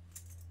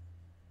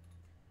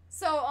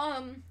 So,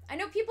 I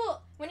know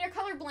people, when you're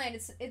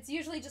colorblind, it's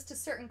usually just to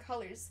certain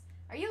colors.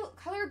 Are you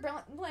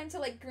colorblind to,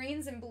 like,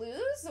 greens and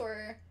blues,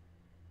 or,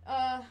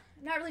 I'm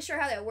not really sure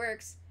how that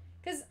works.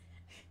 Because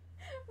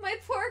my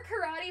poor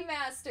karate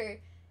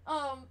master,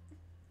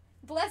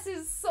 bless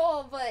his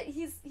soul, but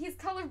he's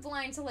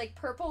colorblind to, like,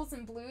 purples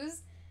and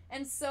blues,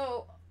 and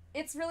so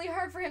it's really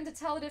hard for him to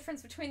tell the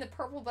difference between the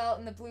purple belt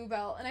and the blue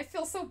belt, and I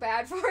feel so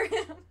bad for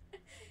him.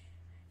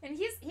 And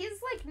he's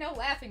like no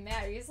laughing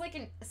matter. He's like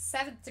in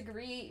 7th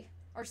degree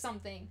or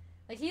something.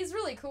 Like, he's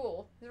really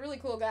cool. He's a really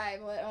cool guy,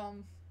 but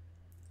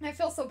I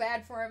feel so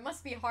bad for him. It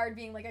must be hard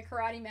being like a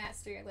karate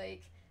master,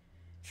 like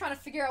trying to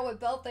figure out what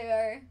belt they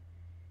are.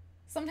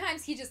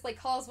 Sometimes he just like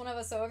calls one of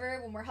us over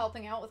when we're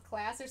helping out with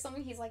class or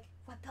something. He's like,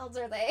 "What belts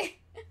are they?"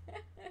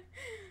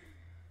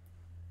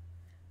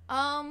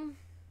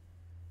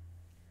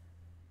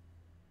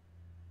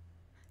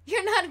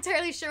 You're not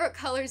entirely sure what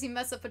colors you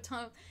mess up a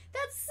ton.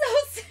 That's so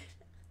sad.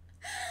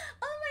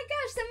 Oh my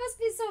gosh, that must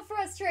be so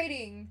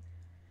frustrating.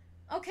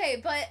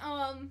 Okay, but,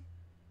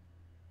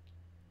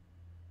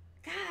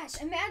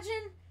 gosh,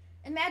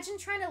 imagine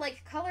trying to,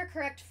 like, color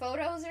correct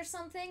photos or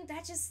something.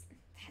 That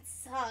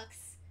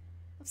sucks.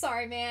 I'm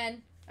sorry,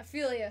 man. I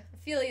feel you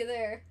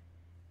there.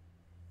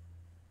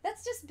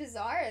 That's just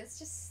bizarre. It's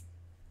just,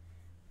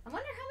 I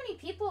wonder how many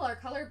people are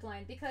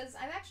colorblind, because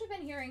I've actually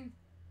been hearing,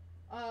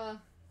 I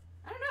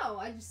don't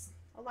know,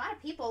 a lot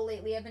of people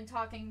lately I've been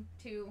talking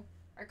to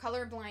are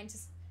colorblind.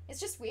 It's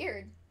just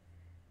weird.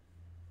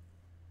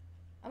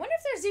 I wonder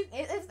if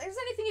there's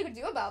anything you can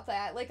do about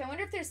that. Like, I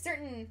wonder if there's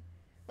certain,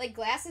 like,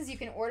 glasses you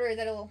can order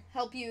that'll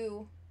help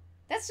you.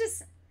 That's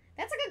a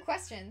good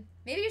question.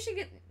 Maybe you should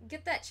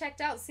get that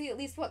checked out, see at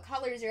least what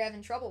colors you're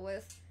having trouble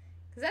with.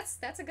 Because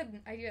that's a good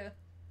idea.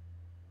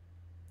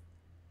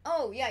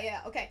 Oh,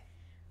 yeah, okay.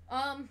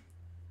 Man,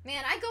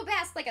 I go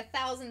past, like,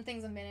 1,000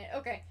 things a minute.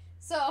 Okay,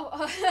 so,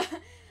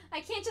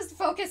 I can't just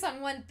focus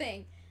on one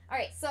thing.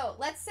 Alright, so,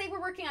 let's say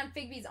we're working on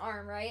Figby's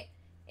arm, right?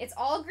 It's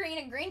all green,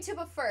 a green tube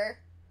of fur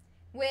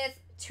with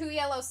 2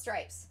 yellow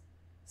stripes.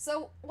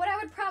 So, what I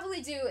would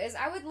probably do is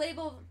I would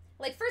label,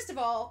 like, first of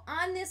all,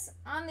 on this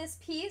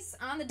piece,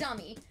 on the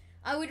dummy,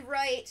 I would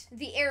write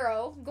the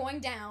arrow going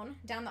down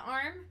the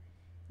arm.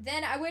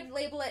 Then I would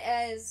label it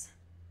as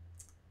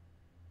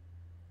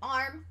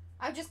arm.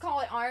 I would just call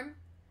it arm.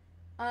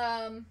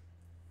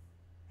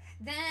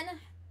 Then,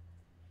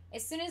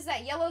 as soon as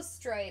that yellow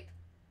stripe,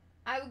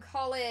 I would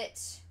call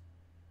it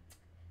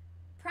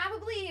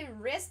probably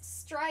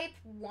wrist stripe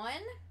 1,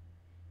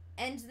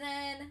 and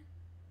then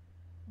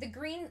the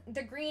green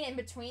in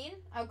between,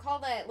 I would call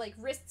that like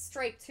wrist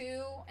stripe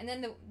 2, and then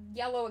the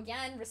yellow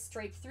again, wrist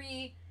stripe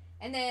 3,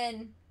 and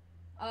then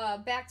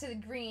back to the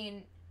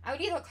green. I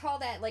would either call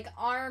that like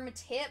arm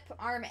tip,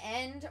 arm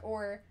end,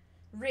 or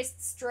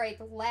wrist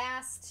stripe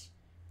last.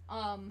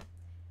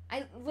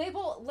 I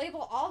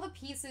label all the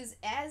pieces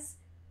as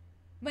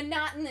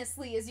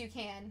monotonously as you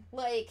can,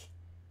 like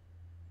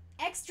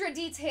extra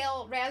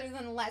detail rather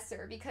than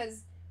lesser,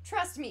 because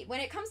trust me,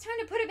 when it comes time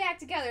to put it back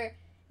together,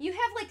 you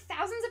have like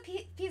thousands of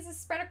pieces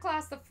spread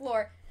across the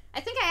floor. I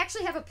think I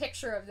actually have a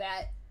picture of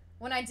that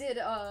when I did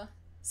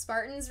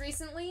Spartans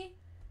recently,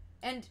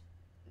 and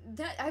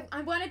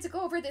I wanted to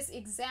go over this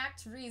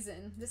exact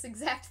reason, this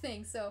exact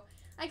thing, so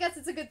I guess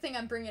it's a good thing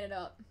I'm bringing it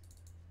up.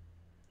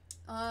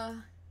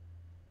 Yeah,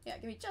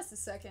 give me just a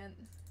second.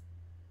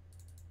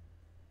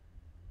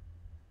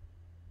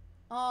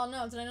 Oh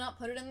no, did I not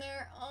put it in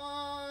there?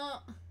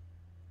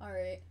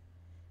 Alright.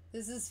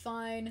 This is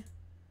fine.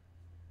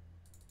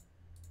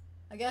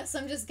 I guess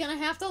I'm just gonna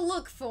have to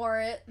look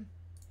for it.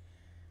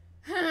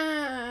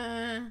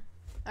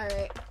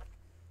 Alright.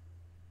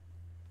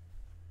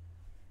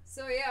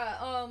 So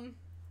yeah,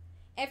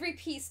 every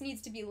piece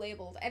needs to be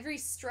labeled. Every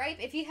stripe,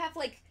 if you have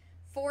like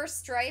 4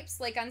 stripes,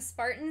 like on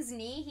Spartan's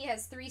knee, he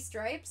has 3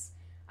 stripes.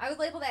 I would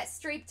label that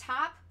stripe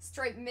top,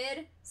 stripe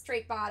mid,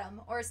 stripe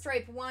bottom, or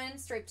stripe 1,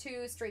 stripe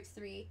 2, stripe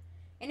 3.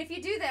 And if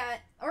you do that,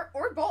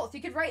 or both,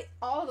 you could write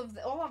all of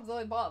the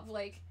above,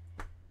 like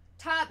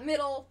top,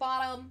 middle,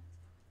 bottom,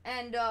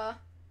 and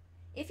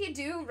if you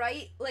do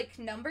write like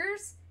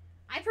numbers,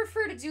 I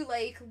prefer to do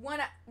like 1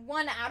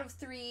 out of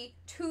 3,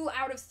 2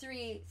 out of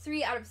 3,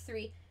 3 out of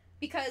 3,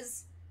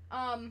 because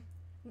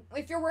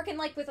if you're working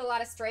like with a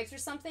lot of stripes or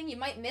something, you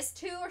might miss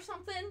 2 or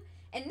something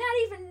and not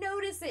even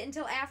notice it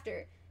until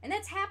after. And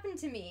that's happened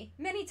to me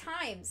many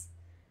times.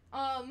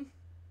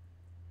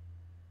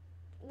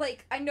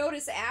 Like, I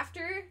notice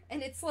after,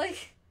 and it's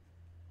like,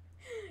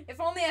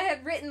 if only I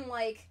had written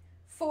like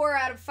 4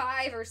 out of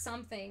 5 or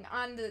something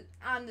on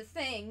the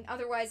thing,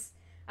 otherwise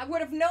I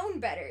would have known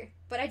better.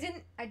 But I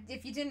didn't.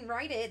 If you didn't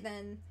write it,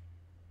 then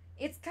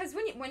it's because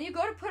when you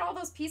go to put all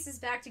those pieces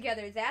back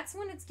together, that's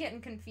when it's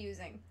getting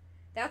confusing.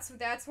 That's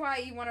why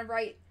you want to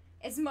write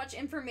as much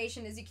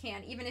information as you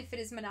can, even if it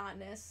is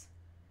monotonous.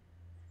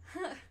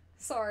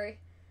 Sorry.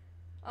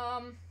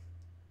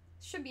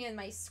 Should be in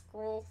my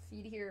scroll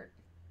feed here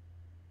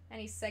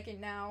any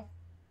second now.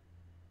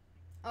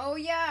 Oh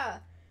yeah,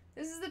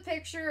 this is the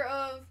picture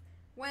of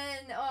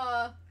when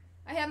I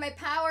had my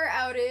power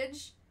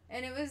outage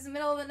and it was the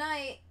middle of the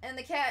night and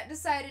the cat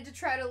decided to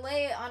try to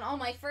lay on all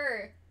my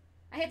fur.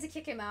 I had to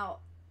kick him out,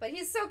 but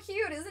he's so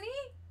cute, isn't he?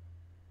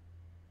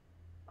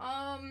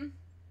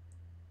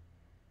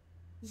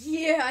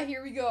 Yeah,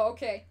 here we go.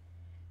 Okay.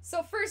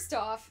 So first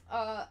off,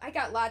 I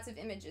got lots of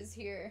images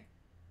here.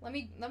 Let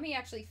me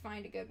actually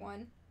find a good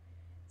one.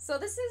 So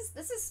this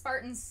is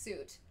Spartan's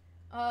suit.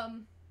 I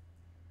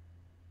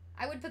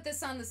would put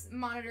this on this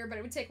monitor, but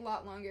it would take a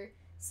lot longer.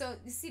 So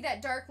you see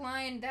that dark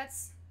line?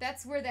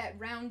 That's where that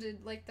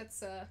rounded, like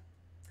that's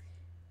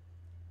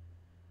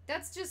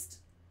just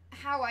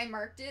how I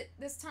marked it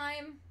this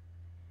time.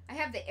 I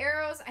have the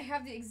arrows, I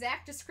have the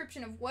exact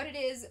description of what it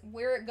is,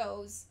 where it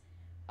goes.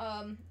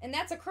 And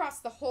that's across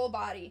the whole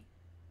body.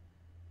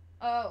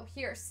 Oh,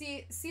 here,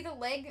 see the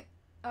leg,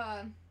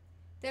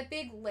 that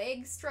big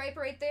leg stripe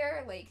right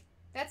there? Like,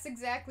 that's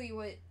exactly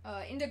what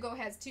Indigo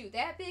has too.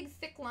 That big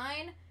thick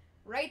line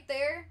right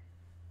there,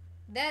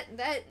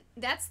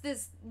 that's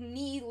this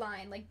knee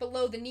line, like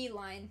below the knee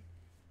line.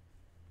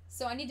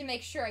 So I need to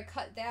make sure I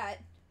cut that.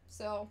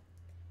 So,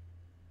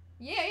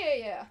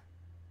 yeah.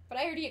 But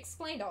I already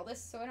explained all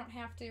this, so I don't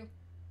have to.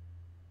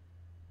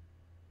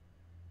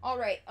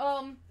 Alright,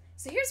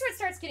 so here's where it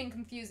starts getting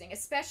confusing,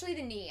 especially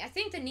the knee. I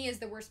think the knee is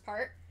the worst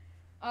part.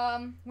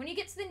 When you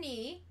get to the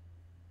knee,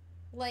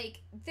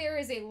 like, there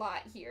is a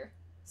lot here.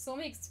 So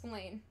let me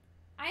explain.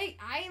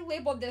 I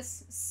labeled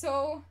this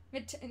so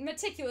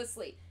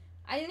meticulously.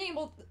 I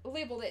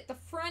labeled it the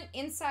front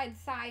inside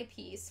thigh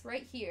piece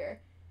right here.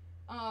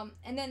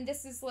 And then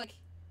this is like,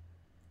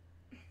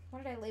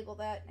 what did I label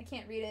that? I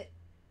can't read it.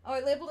 Oh,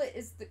 I labeled it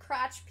as the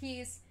crotch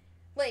piece.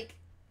 Like,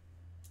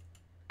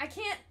 I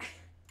can't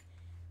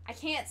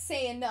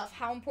say enough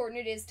how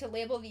important it is to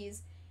label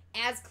these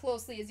as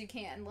closely as you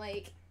can.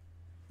 Like,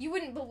 you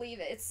wouldn't believe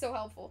it. It's so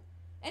helpful.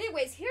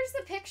 Anyways, here's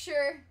the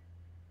picture.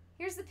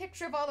 Here's the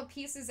picture of all the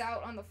pieces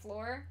out on the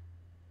floor.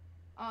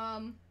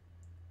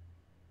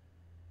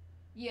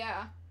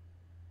 Yeah.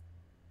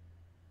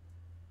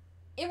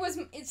 It was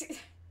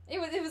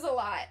a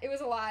lot. It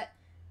was a lot.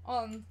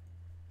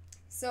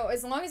 So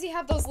as long as you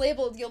have those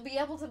labeled, you'll be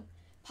able to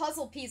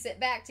puzzle piece it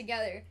back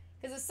together.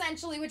 Because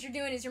essentially what you're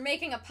doing is you're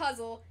making a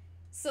puzzle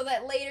so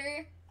that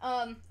later,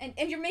 and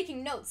you're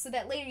making notes so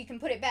that later you can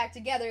put it back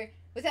together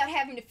without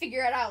having to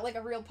figure it out like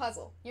a real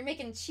puzzle. You're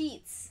making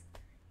cheats.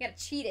 You gotta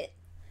cheat it.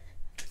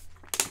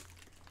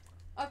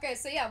 Okay,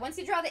 so yeah, once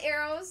you draw the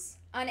arrows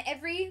on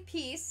every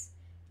piece,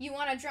 you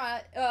want to draw,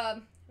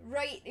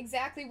 write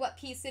exactly what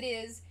piece it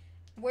is,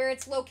 where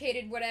it's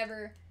located,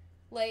 whatever.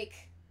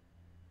 Like,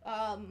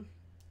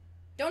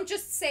 don't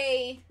just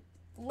say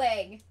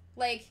leg.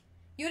 Like,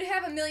 you'd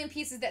have a million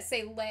pieces that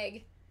say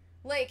leg.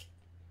 Like,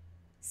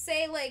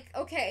 say, like,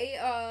 okay,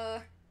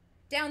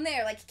 down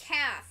there, like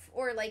calf,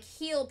 or like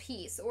heel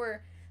piece,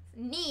 or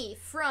knee,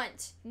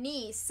 front,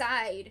 knee,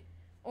 side,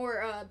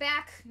 or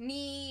back,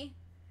 knee,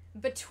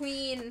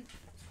 between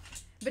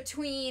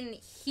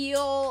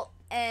heel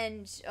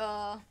and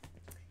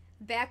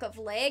back of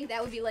leg.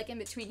 That would be like in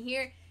between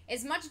here.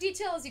 As much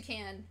detail as you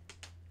can.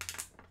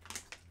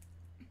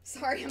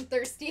 Sorry, I'm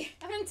thirsty.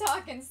 I've been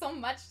talking so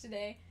much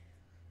today.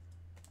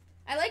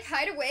 I like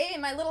hide away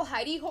in my little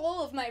hidey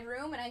hole of my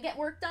room and I get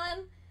work done.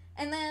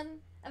 And then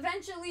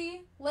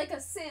eventually, like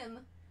a sim,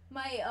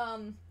 my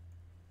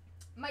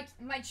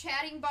my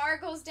chatting bar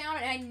goes down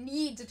and I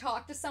need to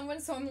talk to someone,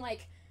 so I'm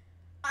like,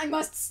 I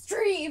must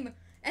stream!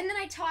 And then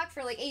I talk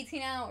for like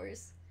 18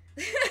 hours.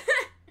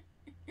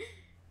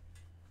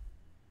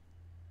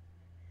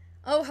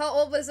 Oh, how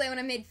old was I when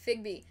I made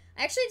Figby?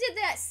 I actually did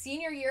that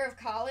senior year of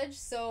college,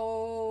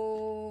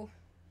 so...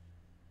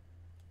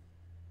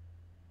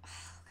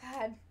 Oh,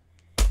 God.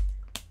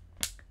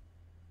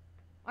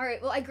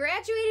 Alright, well, I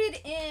graduated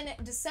in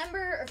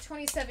December of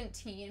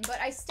 2017, but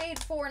I stayed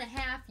 4.5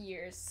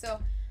 years, so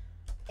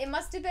it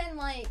must have been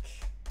like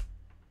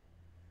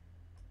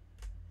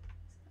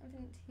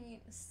 17,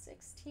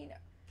 16,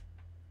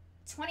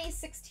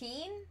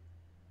 2016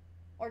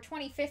 or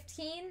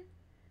 2015.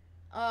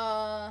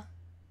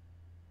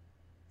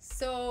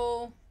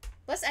 So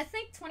I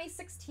think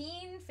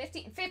 2016,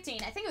 15,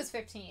 I think it was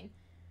 15.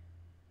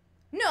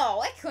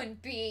 No, it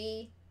couldn't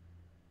be.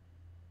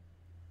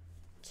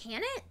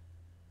 Can it?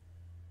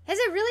 Has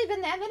it really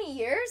been that many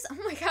years? Oh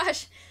my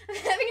gosh. I'm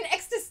having an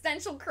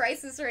existential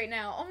crisis right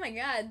now. Oh my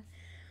god.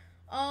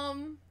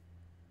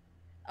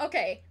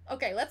 Okay,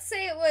 let's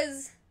say it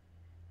was...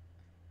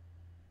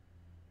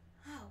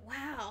 Oh,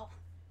 wow.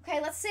 Okay,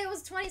 let's say it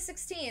was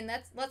 2016.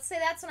 Let's say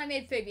that's when I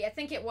made Figby. I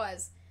think it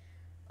was.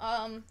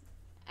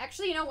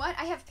 Actually, you know what?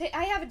 I have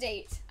a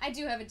date. I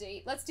do have a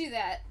date. Let's do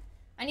that.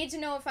 I need to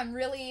know if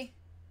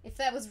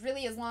that was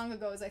really as long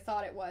ago as I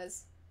thought it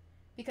was.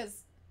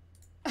 Because...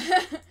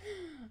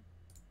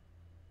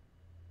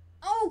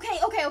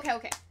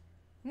 Okay.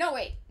 No,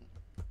 wait.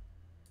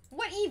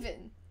 What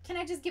even? Can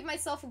I just give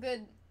myself a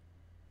good...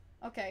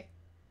 Okay.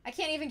 I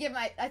can't even give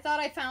I thought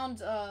I found,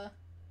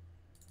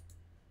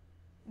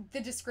 the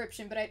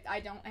description, but I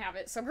don't have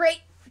it, so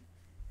great!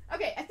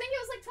 Okay, I think it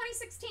was like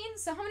 2016,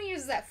 so how many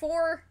years is that?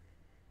 4,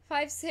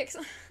 5, 6...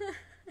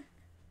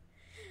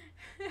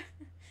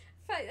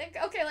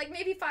 Okay, like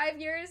maybe 5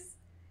 years?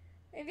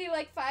 Maybe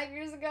like 5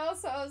 years ago,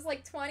 so I was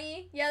like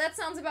 20? Yeah, that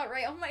sounds about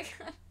right. Oh my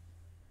god.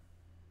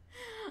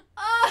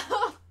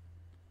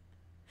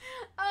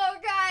 Oh,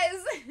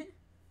 guys.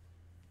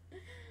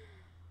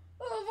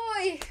 Oh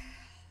boy.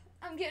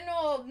 I'm getting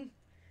old.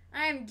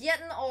 I am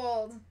getting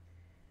old.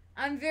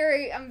 I'm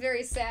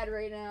very sad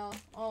right now.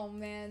 Oh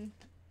man.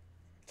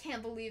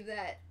 Can't believe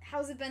that.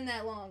 How's it been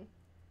that long?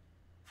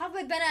 How have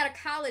I been out of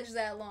college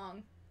that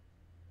long?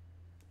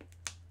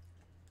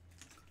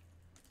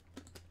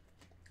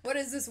 What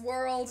is this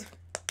world?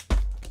 I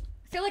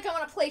feel like I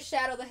want to play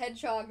Shadow the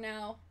Hedgehog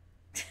now.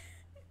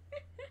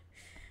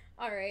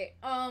 Alright,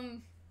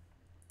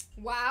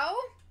 wow.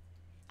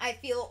 I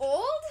feel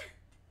old.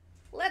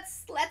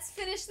 Let's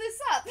finish this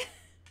up.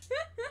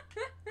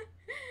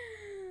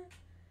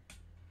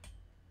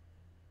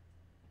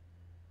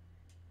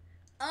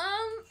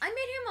 I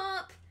made him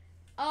up,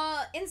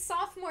 in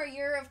sophomore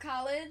year of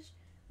college.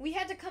 We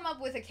had to come up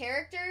with a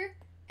character,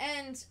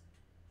 and,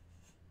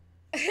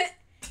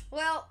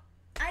 well,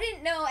 I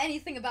didn't know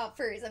anything about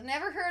furries. I've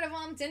never heard of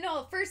them, didn't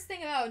know the first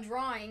thing about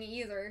drawing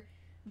either,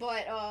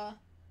 but,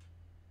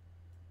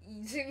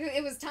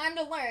 it was time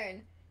to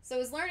learn. So I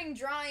was learning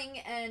drawing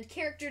and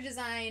character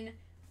design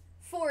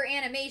for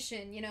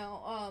animation, you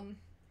know,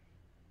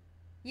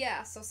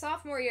 yeah, so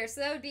sophomore year,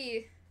 so that would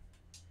be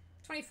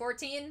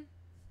 2014?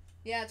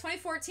 Yeah,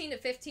 2014 to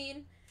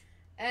 15,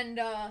 and,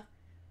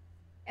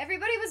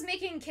 everybody was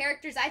making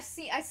characters. I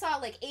saw,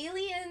 like,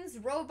 aliens,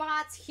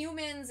 robots,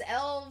 humans,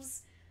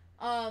 elves,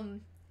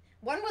 one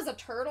was a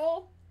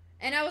turtle,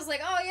 and I was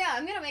like, oh yeah,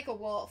 I'm gonna make a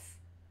wolf.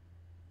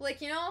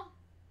 Like, you know?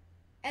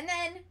 And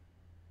then,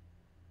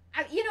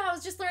 I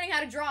was just learning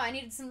how to draw. I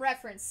needed some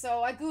reference,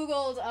 so I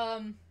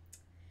googled,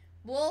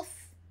 wolf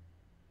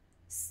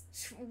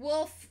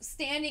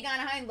standing on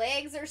hind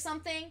legs or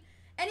something.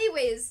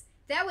 Anyways,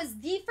 that was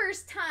the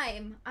first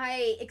time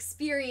I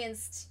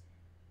experienced,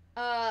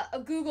 a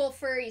Google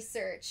furry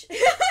search.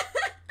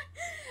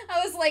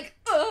 I was like,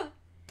 ugh!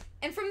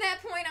 And from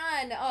that point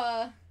on,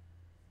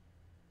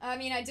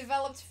 I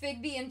developed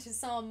Figby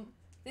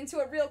into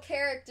a real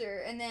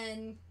character, and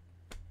then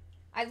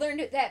I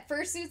learned that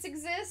fursuits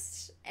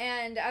exist,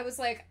 and I was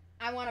like,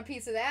 I want a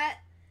piece of that.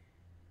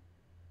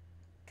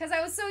 Because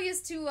I was so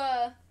used to,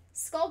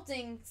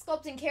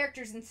 sculpting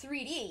characters in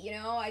 3D, you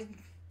know?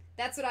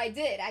 That's what I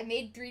did. I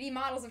made 3D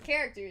models of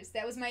characters.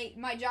 That was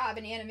my job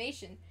in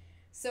animation.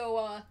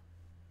 So,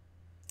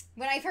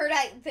 when I've heard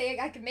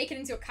I could make it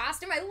into a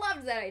costume, I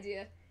loved that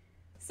idea.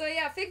 So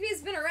yeah,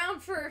 Figby's been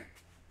around for,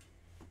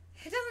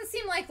 it doesn't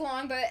seem like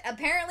long, but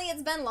apparently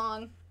it's been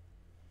long.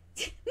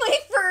 My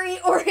furry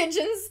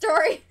origin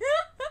story.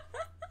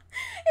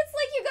 It's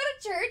like you go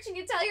to church and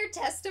you tell your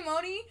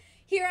testimony.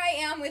 Here I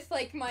am with,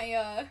 like,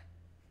 my,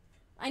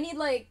 I need,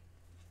 like,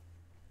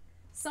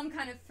 some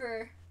kind of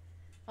fur.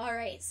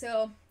 Alright,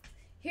 so,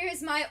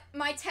 here's my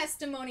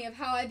testimony of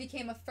how I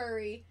became a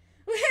furry.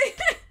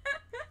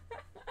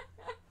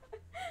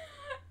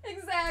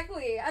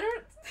 Exactly. I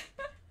don't...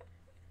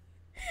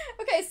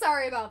 Okay,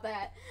 sorry about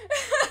that.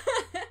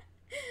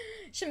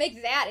 Should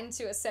make that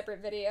into a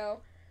separate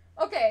video.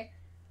 Okay,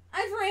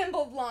 I've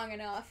rambled long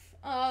enough.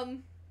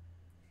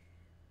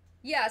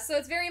 Yeah, so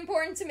it's very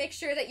important to make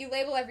sure that you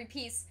label every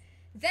piece.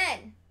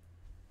 Then,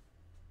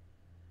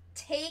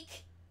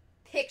 take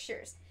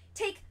pictures.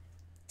 Take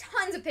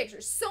tons of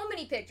pictures. So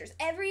many pictures.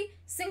 Every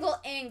single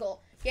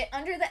angle. Get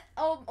under the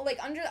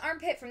under the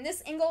armpit from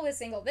this angle,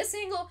 this angle, this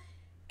angle.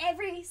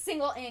 Every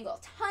single angle.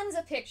 Tons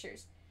of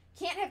pictures.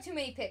 Can't have too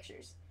many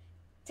pictures.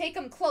 Take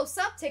them close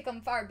up. Take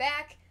them far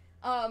back.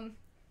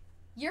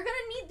 You're gonna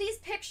need these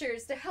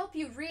pictures to help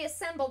you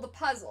reassemble the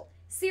puzzle.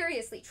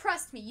 Seriously,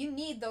 trust me, you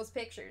need those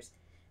pictures.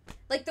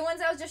 Like the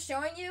ones I was just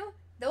showing you,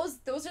 those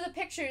are the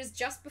pictures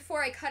just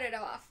before I cut it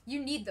off. You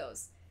need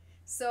those.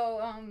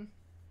 So,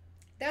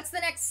 that's the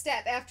next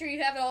step. After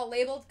you have it all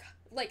labeled,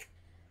 like,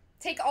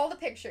 take all the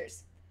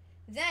pictures.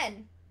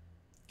 Then,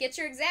 get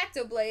your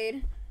X-Acto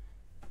blade.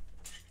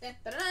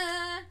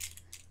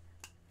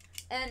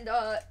 And,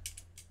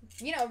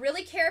 you know,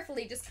 really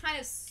carefully, just kind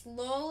of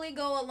slowly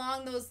go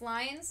along those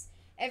lines.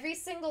 Every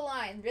single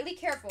line. Really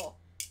careful.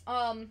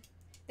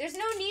 There's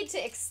no need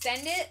to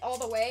extend it all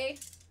the way.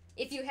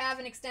 If you have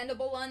an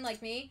extendable one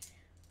like me,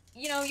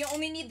 you know, you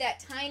only need that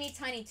tiny,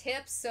 tiny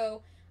tip,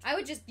 so I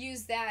would just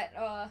use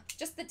that,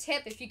 just the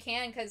tip if you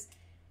can, because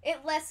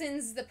it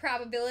lessens the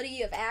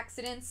probability of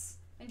accidents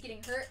and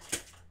getting hurt.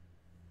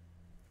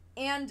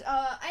 And,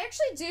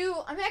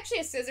 I'm actually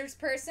a scissors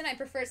person. I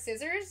prefer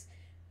scissors.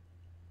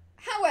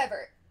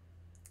 However,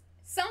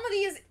 some of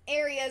these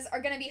areas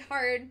are going to be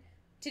hard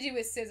to do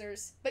with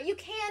scissors, but you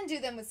can do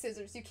them with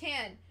scissors. You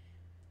can.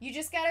 You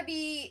just gotta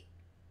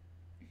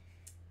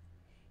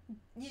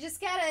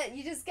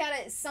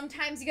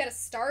sometimes you gotta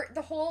start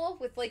the hole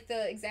with, like,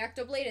 the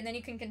X-Acto blade, and then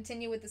you can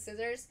continue with the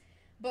scissors.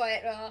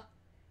 But,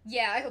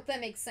 yeah, I hope that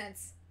makes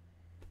sense.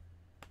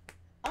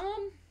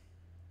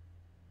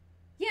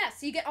 Yeah,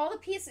 so you get all the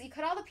pieces, you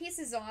cut all the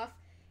pieces off,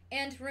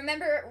 and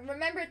remember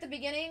at the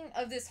beginning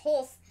of this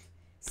whole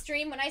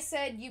stream when I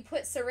said you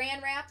put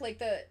saran wrap, like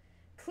the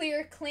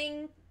clear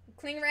cling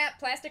wrap,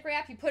 plastic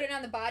wrap, you put it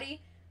on the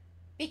body?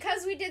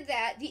 Because we did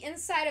that, the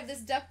inside of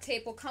this duct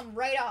tape will come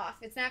right off.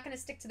 It's not going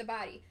to stick to the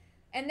body.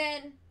 And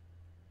then,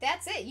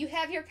 that's it. You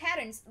have your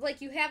patterns.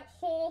 Like, you have a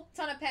whole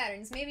ton of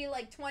patterns. Maybe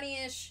like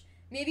 20-ish,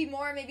 maybe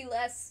more, maybe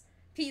less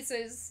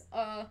pieces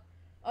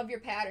of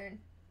your pattern.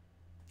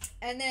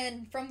 And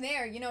then, from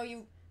there, you know,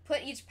 you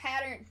put each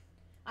pattern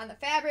on the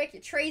fabric,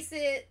 you trace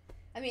it.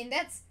 I mean,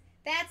 that's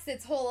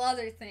its whole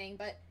other thing.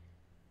 But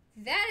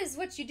that is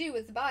what you do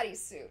with the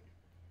bodysuit.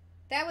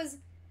 That was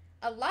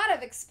a lot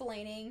of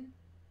explaining.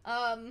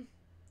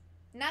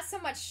 Not so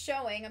much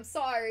showing, I'm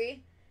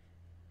sorry.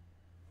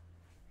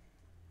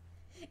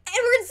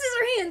 Edward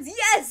Scissorhands,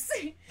 yes!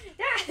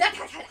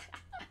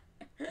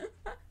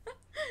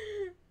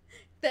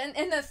 Then,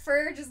 and the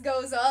fur just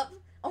goes up.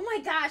 Oh my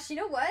gosh, you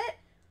know what?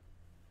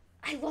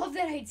 I love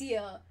that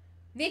idea.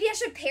 Maybe I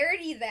should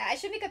parody that. I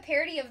should make a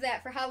parody of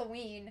that for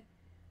Halloween.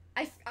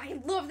 I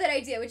love that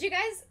idea. Would you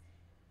guys...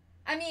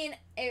 I mean,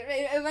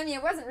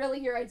 it wasn't really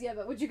your idea,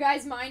 but would you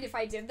guys mind if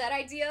I did that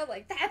idea?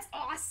 Like, that's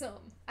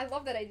awesome. I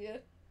love that idea.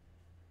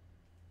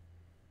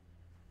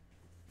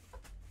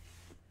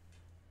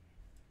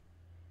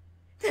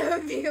 That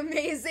would be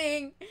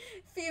amazing.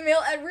 Female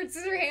Edward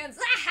Scissorhands.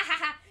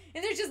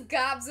 And there's just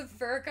gobs of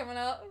fur coming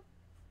up.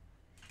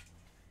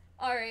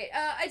 Alright,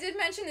 I did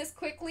mention this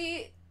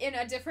quickly in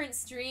a different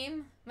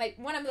stream.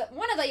 One of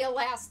the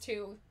last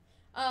two.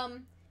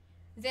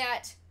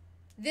 That...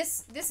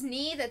 This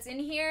knee that's in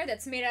here,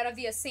 that's made out of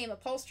the same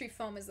upholstery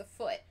foam as the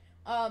foot,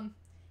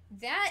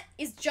 that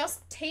is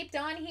just taped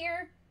on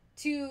here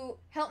to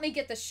help me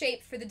get the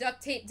shape for the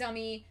duct tape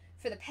dummy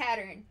for the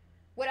pattern.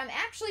 What I'm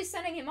actually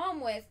sending him home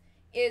with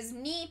is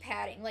knee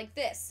padding, like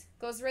this.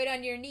 Goes right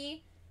on your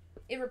knee.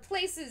 It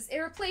replaces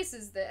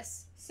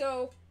this.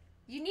 So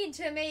you need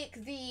to make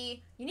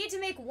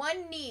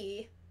one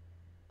knee.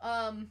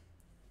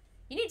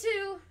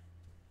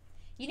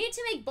 You need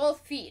to make both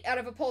feet out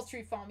of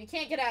upholstery foam. You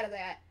can't get out of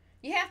that.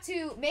 You have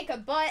to make a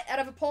butt out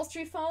of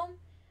upholstery foam,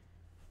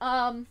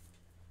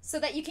 so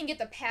that you can get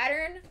the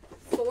pattern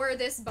for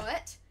this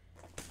butt.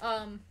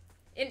 And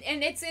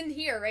it's in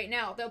here right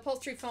now. The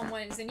upholstery foam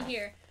one is in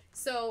here.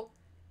 So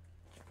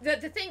the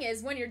thing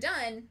is, when you're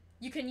done,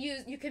 you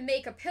can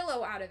make a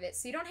pillow out of it.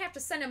 So you don't have to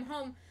send him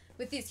home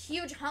with these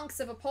huge hunks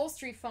of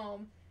upholstery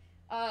foam.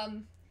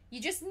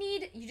 You just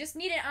need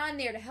it on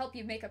there to help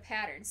you make a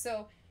pattern.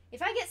 So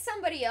if I get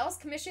somebody else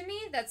commission me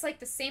that's like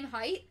the same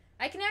height,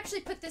 I can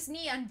actually put this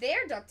knee on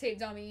their duct tape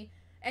dummy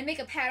and make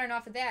a pattern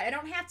off of that. I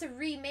don't have to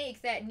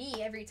remake that knee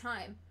every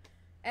time.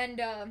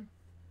 And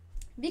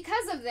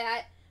because of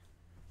that,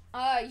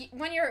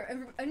 when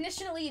you're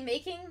initially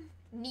making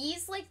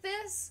knees like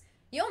this,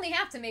 you only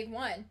have to make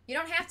one. You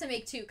don't have to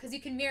make two, because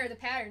you can mirror the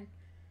pattern.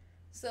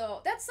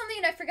 So that's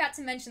something that I forgot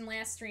to mention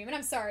last stream, and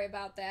I'm sorry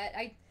about that.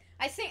 I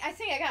think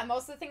I got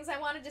most of the things I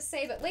wanted to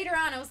say, but later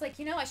on I was like,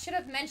 you know, I should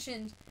have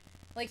mentioned,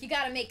 like, you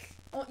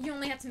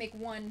only have to make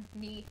one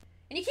knee.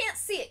 And you can't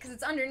see it because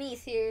it's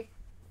underneath here.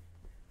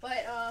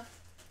 But,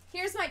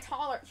 here's my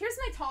taller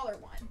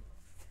one.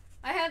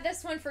 I have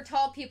this one for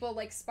tall people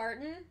like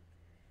Spartan.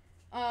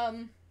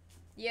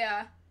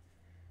 Yeah.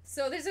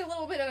 So there's a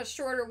little bit of a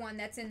shorter one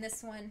that's in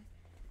this one.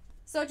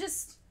 So I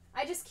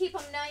just keep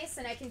them nice,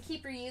 and I can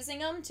keep reusing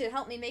them to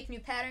help me make new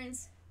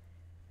patterns.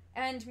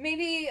 And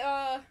maybe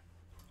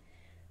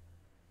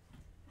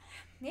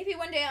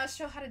one day I'll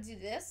show how to do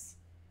this.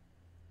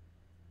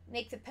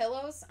 Make the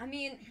pillows. I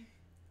mean,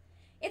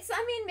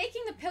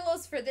 making the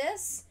pillows for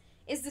this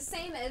is the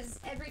same as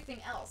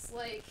everything else.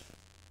 Like,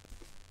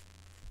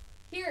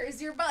 here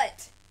is your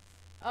butt.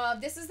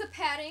 This is the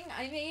padding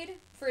I made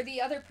for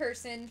the other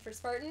person, for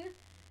Spartan.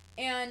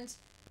 And,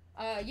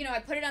 you know, I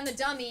put it on the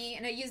dummy,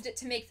 and I used it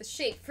to make the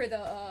shape for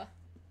the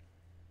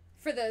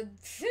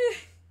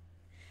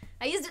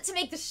I used it to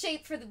make the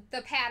shape for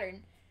the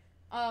pattern.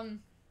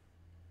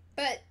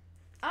 But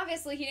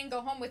obviously he didn't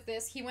go home with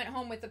this. He went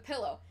home with the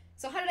pillow.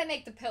 So how did I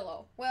make the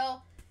pillow?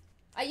 Well,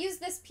 I used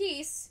this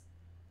piece,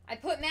 I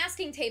put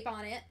masking tape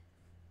on it,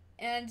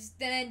 and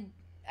then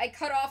I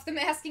cut off the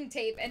masking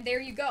tape, and there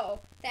you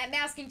go. That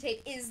masking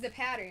tape is the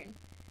pattern.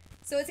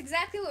 So it's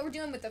exactly what we're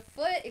doing with the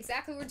foot,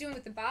 exactly what we're doing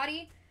with the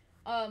body.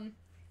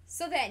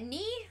 So that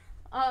knee,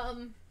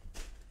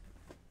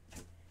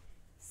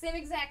 same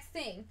exact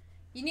thing.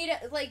 You need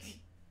like,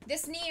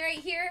 this knee right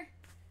here,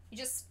 you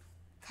just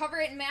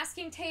cover it in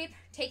masking tape,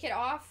 take it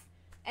off,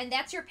 and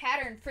that's your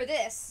pattern for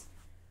this,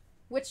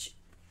 which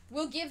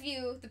will give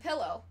you the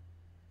pillow.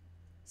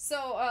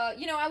 So,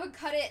 you know, I would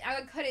cut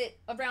it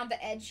around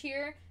the edge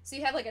here, so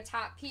you have like a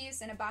top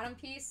piece and a bottom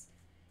piece.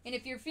 And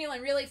if you're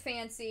feeling really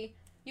fancy,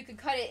 you could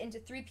cut it into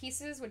 3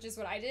 pieces, which is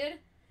what I did.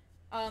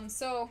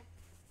 So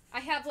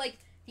I have like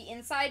the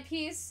inside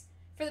piece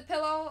for the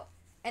pillow,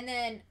 and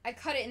then I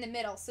cut it in the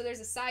middle. So there's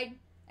a side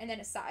and then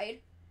a side.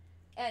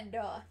 And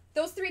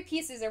those 3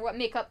 pieces are what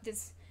make up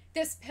this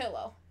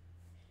pillow.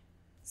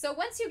 So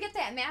once you get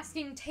that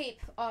masking tape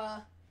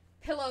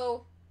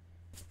pillow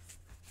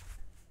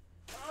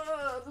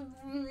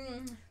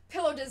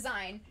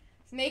design,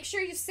 make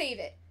sure you save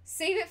it.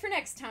 Save it for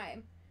next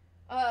time.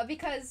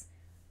 Because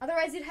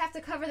otherwise you'd have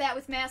to cover that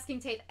with masking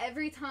tape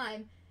every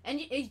time. And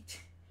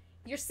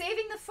you're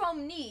saving the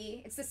foam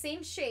knee. It's the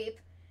same shape.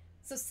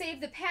 So save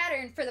the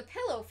pattern for the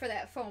pillow for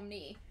that foam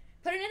knee.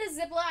 Put it in a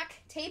Ziploc,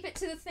 tape it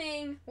to the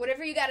thing,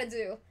 whatever you gotta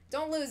do.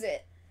 Don't lose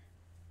it.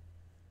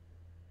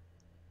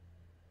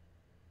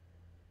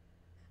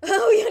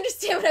 Oh, you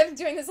understand what I've been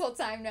doing this whole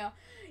time now.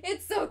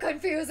 It's so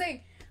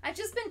confusing. I've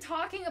just been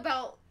talking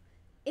about,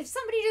 if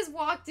somebody just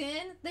walked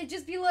in, they'd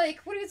just be like,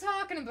 what are you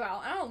talking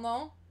about? I don't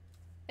know.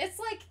 It's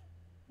like,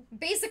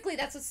 basically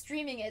that's what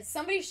streaming is.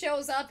 Somebody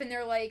shows up and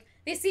they're like,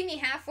 they see me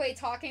halfway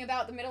talking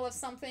about the middle of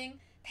something,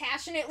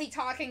 passionately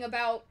talking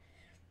about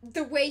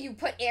the way you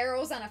put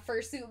arrows on a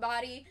fursuit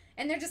body,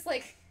 and they're just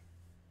like,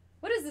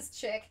 what is this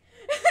chick?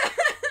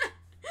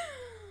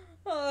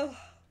 Oh.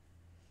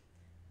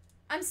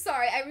 I'm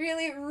sorry, I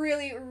really,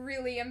 really,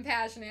 really am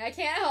passionate. I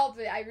can't help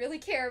it. I really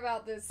care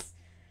about this.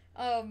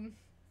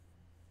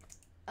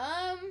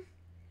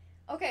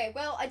 Okay,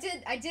 well, I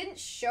didn't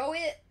show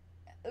it,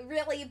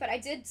 really, but I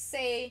did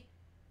say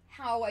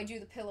how I do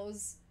the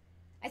pillows.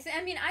 I'm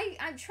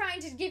trying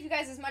to give you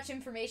guys as much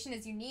information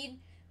as you need,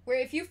 where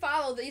if you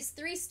follow these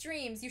 3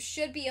 streams, you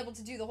should be able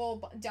to do the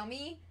whole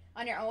dummy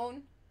on your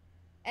own.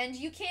 And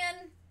you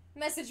can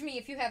message me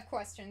if you have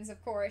questions, of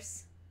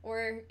course.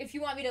 Or if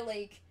you want me to,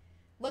 like,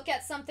 look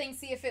at something,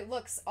 see if it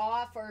looks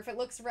off or if it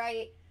looks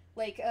right.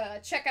 Like,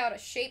 check out a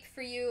shape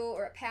for you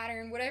or a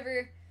pattern,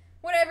 whatever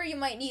you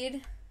might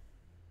need.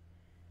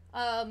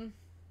 But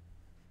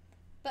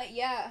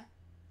yeah.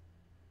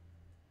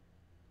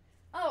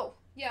 Oh,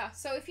 yeah,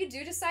 so if you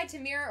do decide to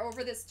mirror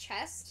over this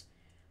chest,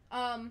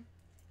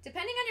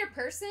 depending on your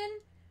person,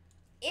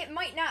 it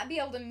might not be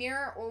able to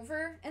mirror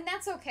over, and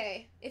that's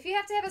okay. If you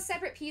have to have a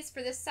separate piece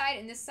for this side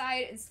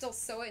and still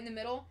sew it in the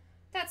middle,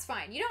 that's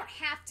fine. You don't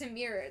have to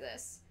mirror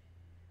this.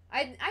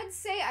 I'd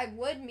say I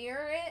would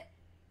mirror it,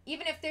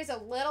 even if there's a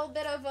little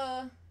bit of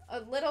a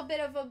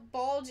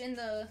bulge in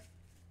the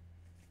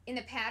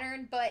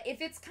pattern. But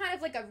if it's kind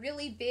of like a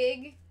really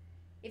big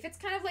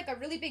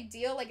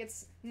deal, like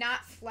it's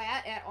not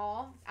flat at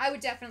all, I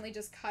would definitely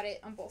just cut it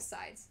on both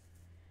sides.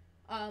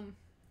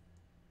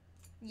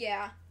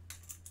 Yeah.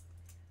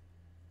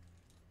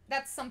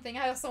 That's something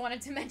I also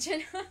wanted to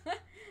mention.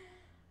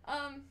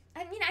 I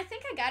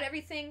think I got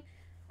everything.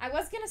 I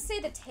was gonna say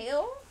the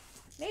tail,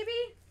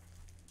 maybe?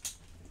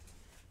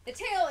 The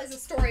tail is a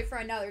story for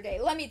another day,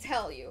 let me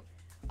tell you.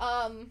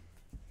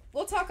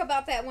 We'll talk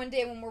about that one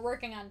day when we're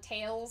working on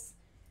tails.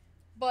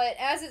 But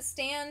as it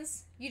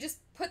stands, you just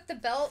put the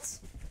belt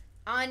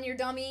on your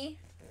dummy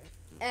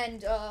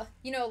and,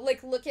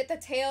 look at the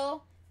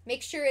tail,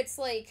 make sure it's,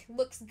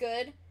 looks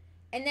good,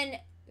 and then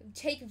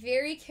take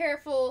very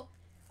careful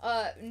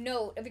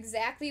note of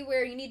exactly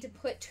where you need to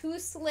put 2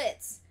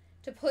 slits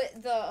to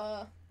put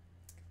the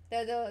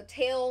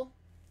tail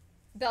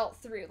belt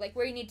through, like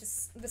where you need to,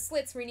 the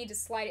slits where you need to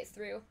slide it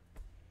through.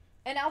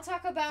 And I'll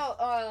talk about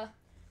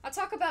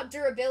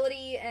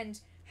durability and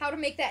how to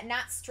make that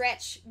not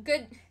stretch.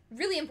 Good,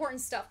 really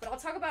important stuff, but I'll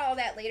talk about all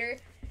that later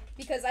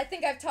because I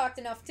think I've talked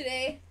enough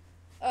today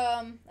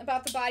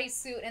about the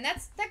bodysuit, and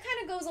that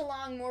kind of goes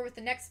along more with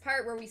the next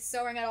part where we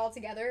sewing it all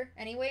together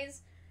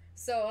anyways.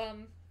 So,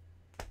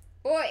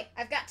 Boy,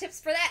 I've got tips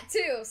for that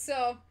too,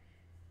 so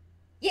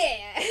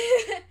yeah.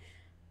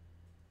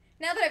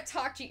 Now that I've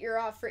talked your ear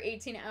off for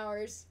 18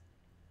 hours.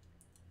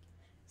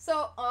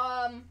 So,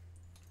 I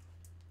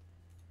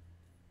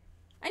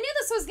knew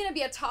this was gonna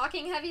be a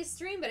talking heavy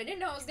stream, but I didn't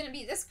know it was gonna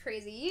be this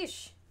crazy.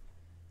 Yeesh.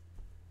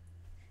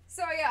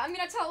 So yeah, I'm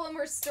gonna tell one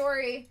more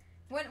story.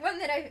 One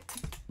that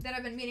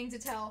I've been meaning to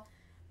tell.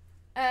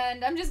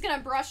 And I'm just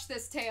gonna brush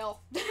this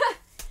tail.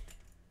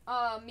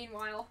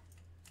 Meanwhile.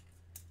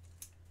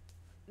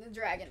 The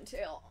dragon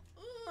tail.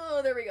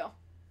 Oh, there we go.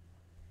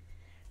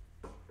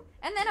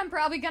 And then I'm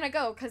probably gonna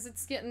go, because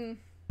it's getting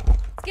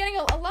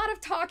a lot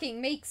of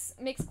talking makes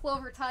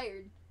Clover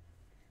tired.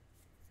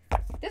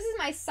 This is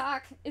my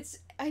sock. It's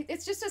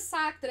just a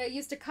sock that I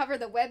used to cover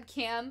the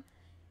webcam.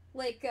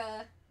 Like,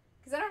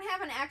 because I don't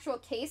have an actual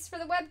case for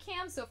the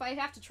webcam, so if I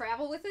have to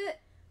travel with it,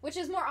 which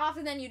is more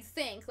often than you'd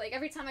think, like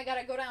every time I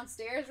gotta go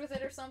downstairs with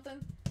it or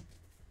something,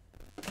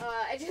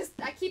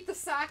 I keep the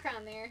sock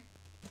on there.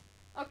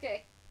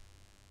 Okay.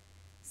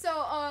 So,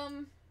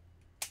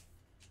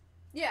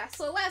 yeah,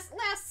 so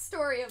last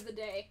story of the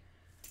day.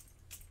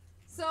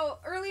 So,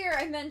 earlier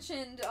I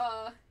mentioned,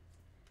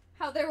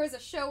 how there was a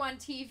show on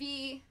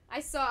TV I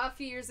saw a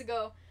few years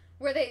ago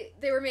where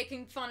they were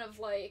making fun of,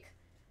 like,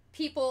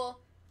 people,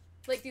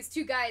 like, these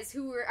two guys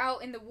who were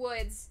out in the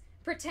woods,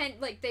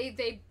 like,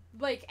 they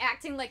like,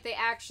 acting like they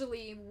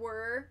actually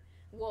were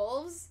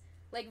wolves,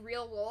 like,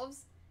 real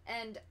wolves,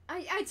 and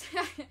I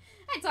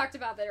talked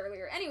about that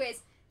earlier.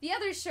 Anyways, the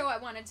other show I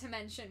wanted to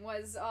mention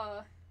was,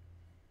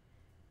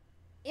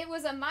 it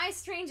was a My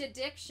Strange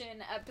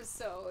Addiction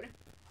episode,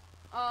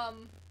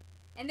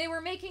 and they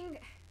were making,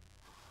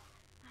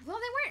 well,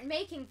 they weren't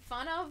making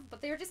fun of,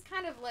 but they were just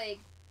kind of, like,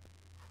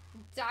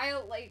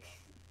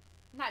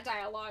 not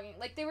dialoguing,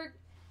 like, they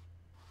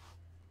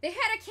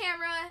had a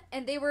camera,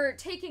 and they were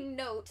taking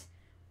note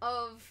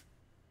of,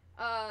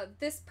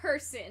 this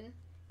person,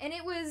 and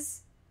it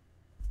was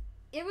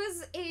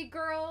a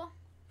girl,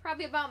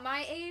 probably about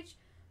my age,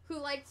 who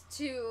liked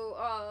to,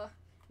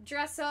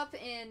 dress up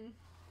in,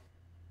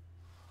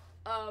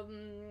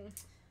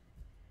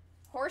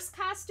 horse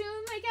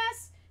costume, I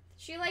guess.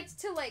 She liked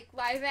to, like,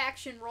 live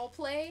action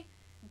roleplay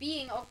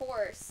being a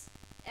horse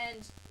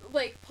and,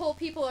 like, pull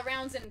people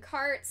around in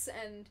carts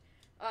and,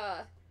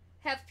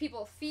 have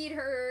people feed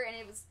her, and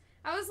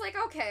I was like,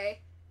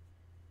 okay,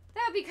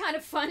 that would be kind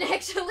of fun,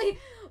 actually,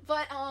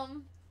 but,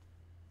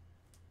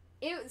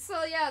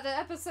 so yeah, the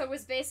episode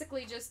was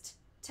basically just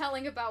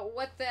telling about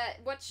what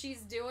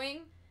she's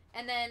doing,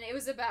 and then it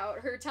was about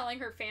her telling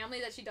her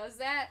family that she does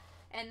that,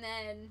 and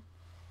then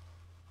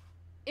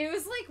it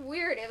was, like,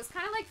 weird. It was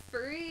kind of like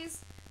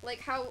furries, like,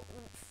 how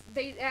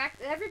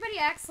everybody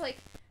acts like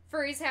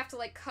furries have to,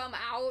 like, come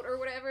out or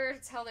whatever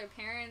to tell their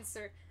parents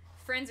or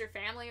friends or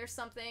family or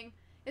something.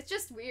 It's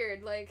just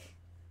weird, like,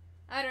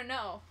 I don't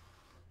know.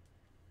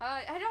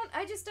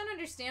 I just don't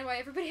understand why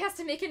everybody has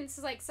to make it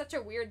into, like, such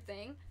a weird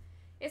thing.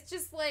 It's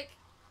just, like,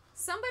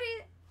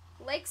 somebody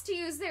likes to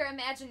use their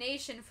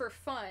imagination for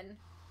fun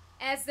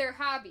as their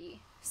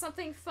hobby.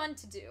 Something fun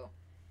to do.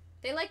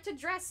 They like to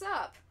dress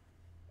up.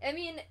 I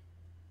mean,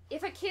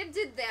 if a kid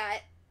did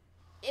that,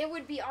 it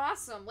would be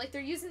awesome. Like,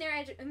 they're using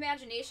their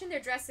imagination, they're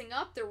dressing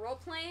up, they're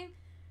role-playing,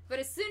 but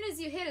as soon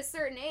as you hit a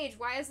certain age,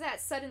 why is that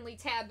suddenly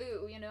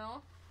taboo, you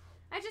know?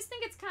 I just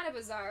think it's kind of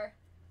bizarre.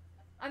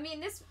 I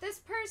mean, this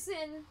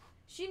person,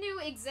 she knew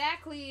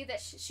exactly that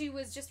she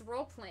was just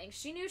role-playing.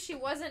 She knew she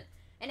wasn't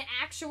an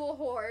actual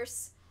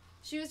horse.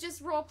 She was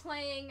just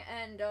role-playing,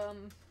 and,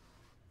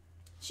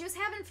 she was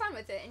having fun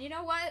with it. And you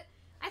know what?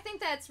 I think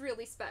that's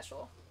really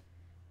special.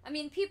 I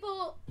mean,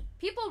 people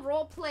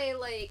role-play,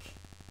 like,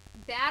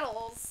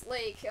 battles,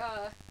 like,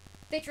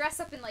 they dress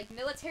up in, like,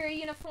 military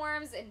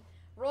uniforms and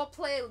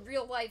role-play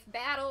real-life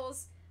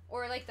battles,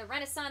 or, like, the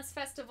Renaissance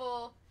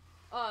Festival,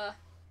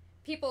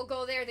 people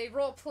go there, they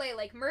role-play,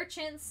 like,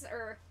 merchants,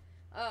 or,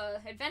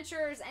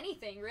 adventurers,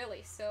 anything,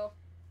 really, so,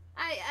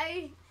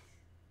 I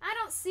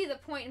don't see the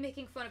point in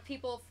making fun of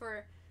people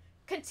for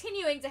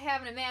continuing to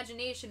have an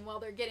imagination while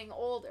they're getting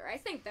older. I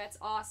think that's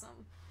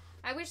awesome.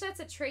 I wish that's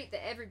a trait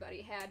that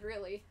everybody had,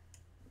 really.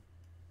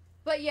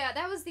 But yeah,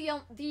 that was the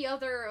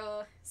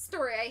other,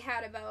 story I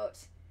had about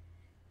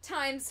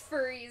times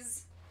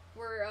furries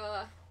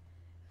were,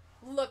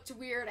 looked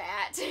weird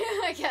at,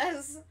 I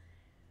guess.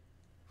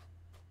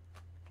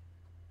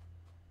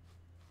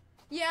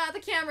 Yeah, the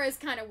camera is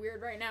kind of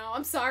weird right now.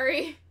 I'm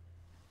sorry.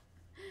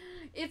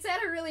 It's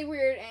at a really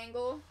weird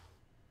angle.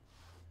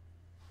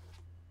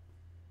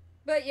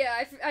 But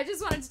yeah, I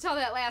just wanted to tell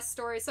that last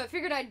story, so I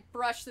figured I'd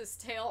brush this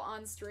tail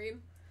on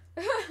stream.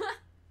 I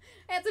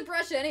had to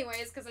brush it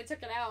anyways, because I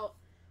took it out.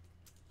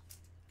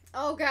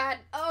 Oh god.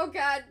 Oh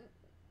god.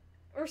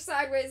 We're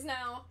sideways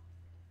now.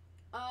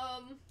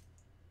 I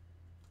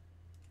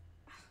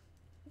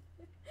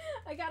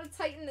gotta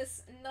tighten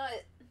this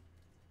nut.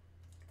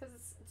 Because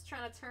it's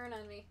trying to turn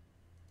on me.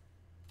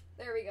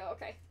 There we go,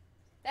 okay.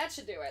 That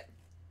should do it.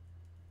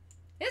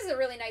 This is a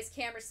really nice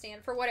camera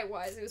stand for what it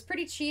was. It was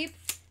pretty cheap,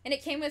 and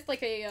it came with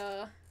like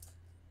a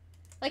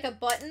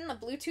button, a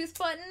Bluetooth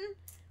button,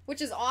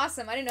 which is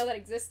awesome. I didn't know that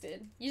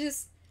existed. You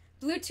just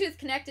Bluetooth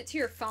connect it to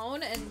your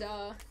phone, and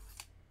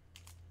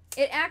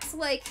it acts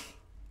like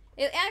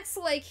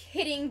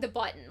hitting the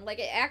button. Like,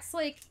 it acts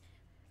like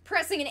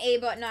pressing an A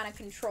button on a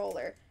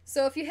controller.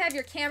 So if you have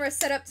your camera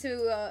set up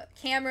to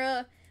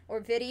camera or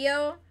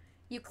video,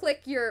 you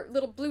click your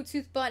little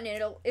Bluetooth button,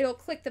 and it'll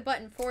click the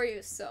button for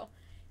you. So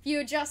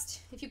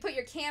if you put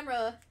your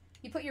camera,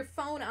 you put your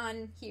phone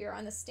on here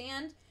on the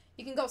stand,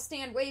 you can go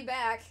stand way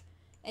back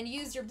and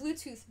use your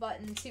Bluetooth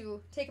button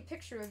to take a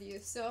picture of you.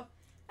 So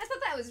I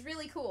thought that was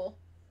really cool.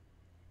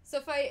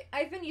 So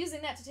I've been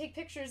using that to take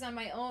pictures on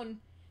my own,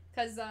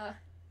 because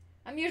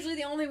I'm usually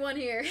the only one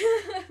here.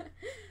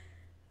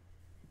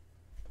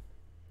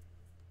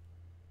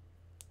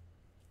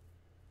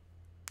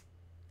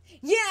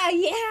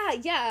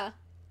 Yeah.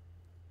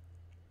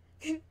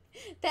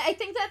 I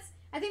think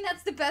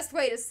that's the best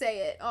way to say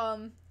it.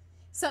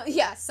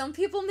 Some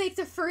people make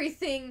the furry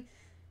thing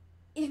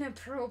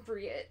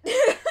inappropriate.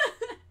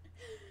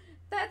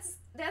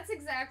 That's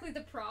exactly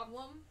the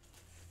problem.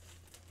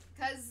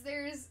 'Cause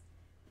there's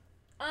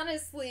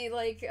honestly,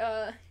 like,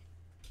 and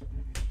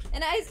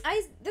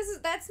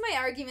that's my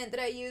argument that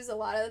I use a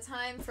lot of the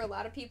time for a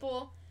lot of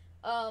people.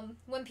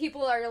 When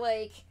people are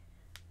like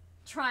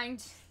trying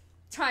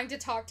to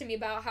talk to me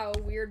about how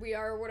weird we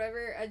are or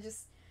whatever,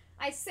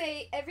 I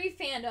say every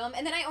fandom,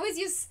 and then I always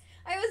use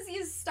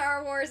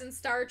Star Wars and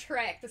Star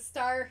Trek.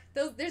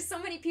 There's so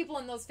many people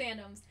in those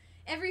fandoms.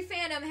 Every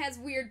fandom has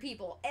weird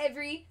people.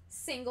 Every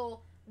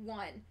single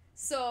one.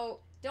 So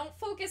don't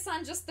focus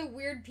on just the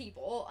weird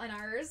people on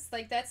ours.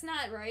 Like, that's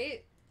not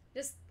right.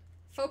 Just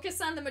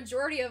focus on the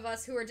majority of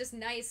us who are just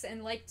nice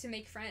and like to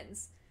make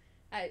friends.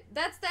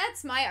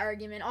 That's my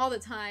argument all the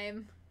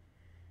time.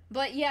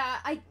 But yeah,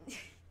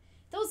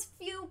 those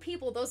few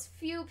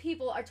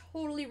people are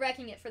totally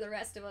wrecking it for the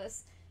rest of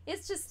us.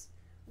 It's just,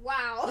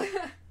 wow.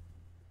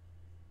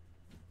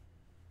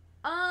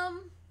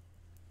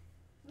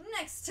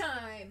 Next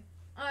time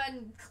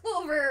on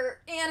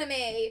Clover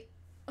Anime.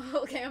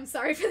 Okay, I'm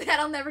sorry for that.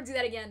 I'll never do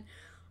that again.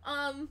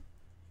 I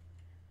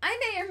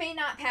may or may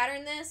not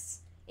pattern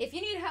this. If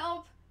you need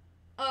help,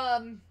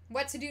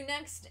 what to do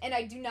next, and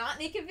I do not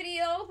make a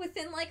video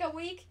within like a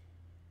week,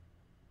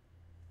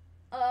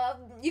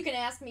 you can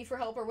ask me for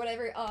help or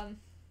whatever.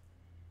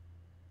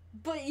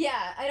 But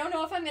yeah, I don't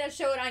know if I'm gonna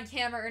show it on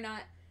camera or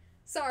not.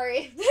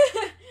 Sorry.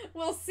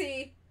 We'll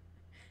see.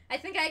 I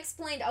think I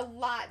explained a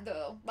lot,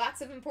 though.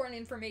 Lots of important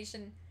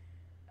information.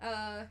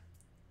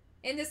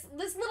 In this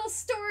little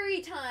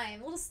story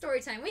time.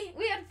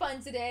 We had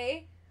fun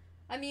today.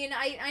 I mean,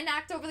 I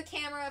knocked over the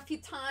camera a few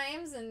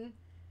times, and,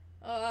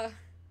 I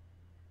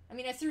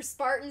threw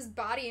Spartan's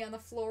body on the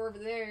floor over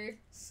there,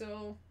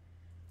 so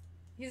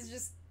he's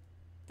just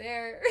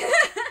there.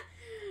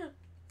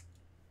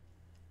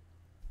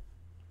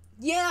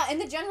 Yeah, and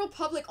the general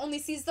public only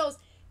sees those.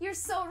 You're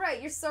so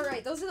right.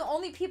 Those are the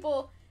only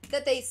people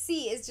that they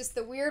see, is just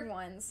the weird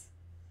ones.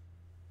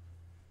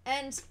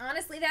 And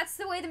honestly, that's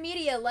the way the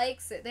media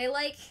likes it. They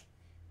like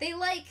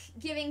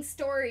giving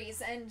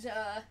stories and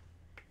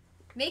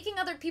making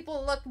other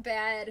people look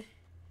bad.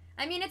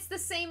 I mean, it's the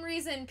same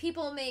reason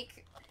people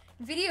make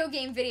video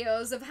game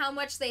videos of how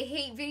much they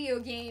hate video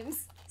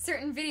games.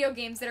 Certain video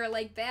games that are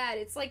like bad.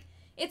 It's like,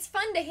 it's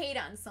fun to hate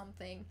on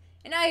something.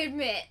 And I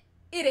admit,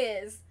 it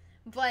is.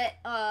 But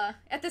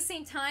at the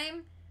same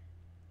time,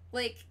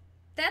 like,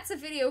 that's a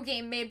video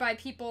game made by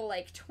people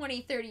like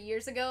 20, 30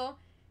 years ago.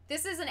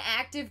 This is an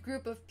active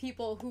group of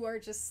people who are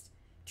just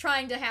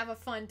trying to have a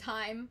fun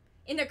time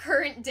in the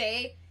current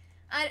day.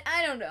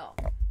 I don't know.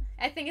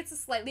 I think it's a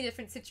slightly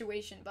different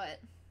situation, but...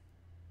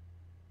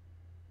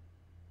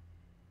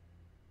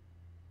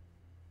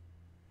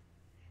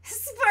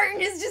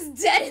 Spartan is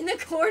just dead in the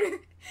corner.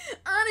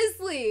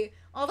 Honestly,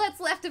 all that's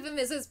left of him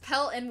is his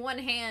pelt and one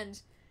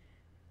hand.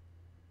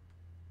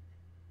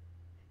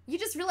 You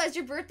just realized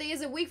your birthday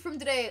is a week from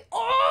today.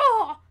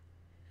 Oh!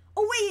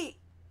 Oh, wait.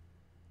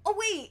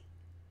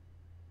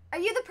 Are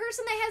you the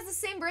person that has the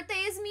same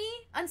birthday as me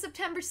on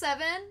September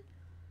 7?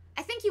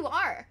 I think you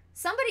are.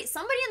 Somebody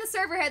in the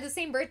server had the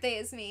same birthday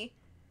as me.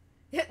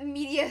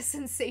 Media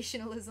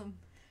sensationalism.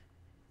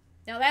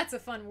 Now that's a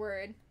fun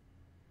word.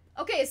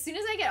 Okay, as soon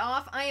as I get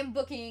off, I am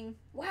booking...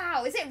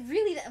 Wow, is it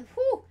really that...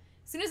 Whew.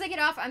 As soon as I get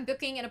off, I'm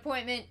booking an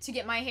appointment to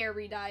get my hair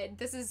re-dyed.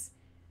 This is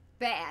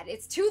bad.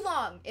 It's too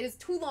long. It is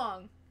too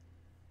long.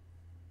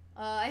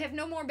 I have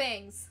no more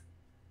bangs.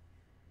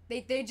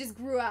 They just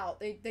grew out.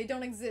 They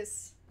don't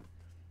exist.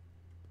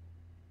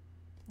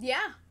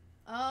 Yeah.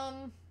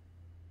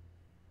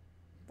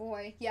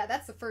 Boy. Yeah,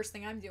 that's the first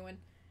thing I'm doing.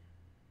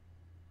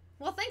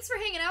 Well, thanks for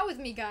hanging out with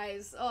me,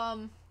 guys.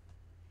 Oh,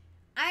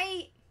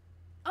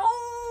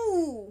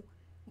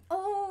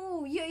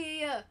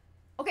 yeah.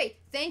 Okay,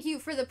 thank you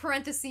for the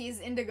parentheses,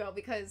 Indigo,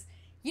 because,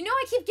 you know,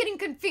 I keep getting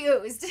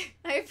confused.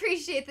 I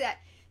appreciate that.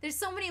 There's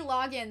so many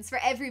logins for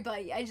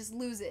everybody. I just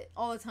lose it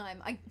all the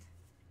time.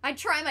 I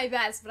try my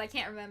best, but I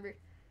can't remember.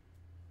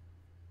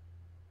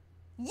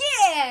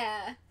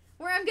 Yeah!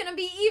 Where I'm gonna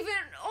be even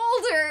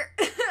older.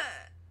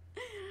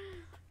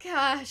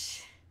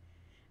 Gosh.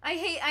 I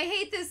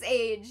hate this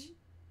age.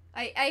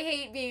 I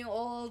hate being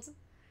old.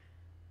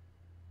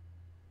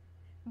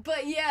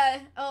 But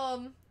yeah,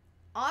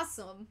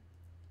 awesome.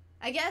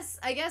 I guess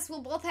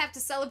we'll both have to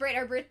celebrate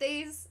our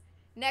birthdays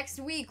next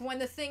week when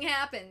the thing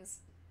happens.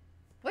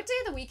 What day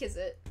of the week is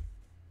it?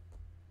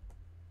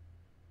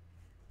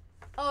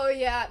 Oh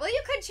yeah, well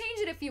you could change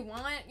it if you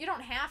want. You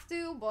don't have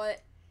to,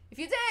 but if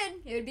you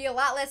did, it would be a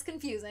lot less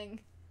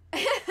confusing.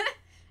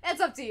 It's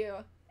up to you.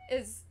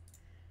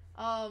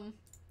 I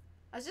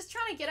was just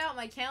trying to get out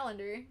my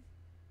calendar.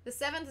 The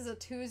 7th is a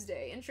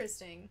Tuesday.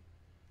 Interesting.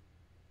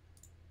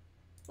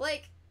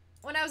 Like,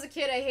 when I was a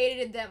kid, I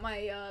hated that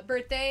my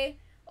birthday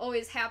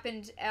always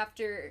happened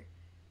after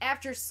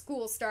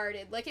school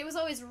started. Like, it was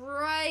always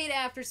right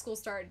after school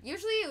started.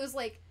 Usually it was,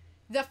 like,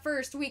 the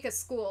first week of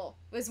school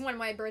was when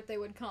my birthday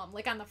would come.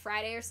 Like, on the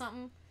Friday or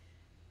something.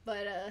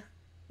 But,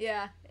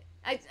 yeah.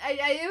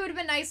 It would have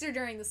been nicer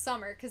during the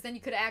summer, because then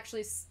you could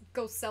actually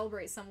go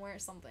celebrate somewhere or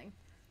something.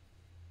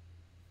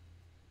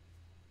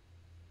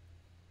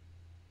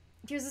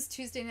 Here's this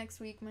Tuesday next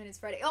week, mine is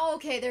Friday. Oh,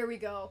 okay, there we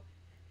go.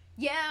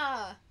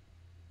 Yeah!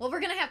 Well, we're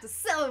gonna have to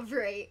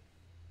celebrate.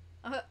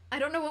 I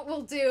don't know what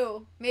we'll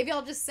do. Maybe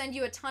I'll just send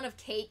you a ton of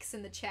cakes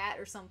in the chat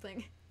or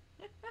something.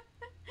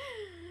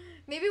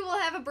 Maybe we'll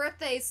have a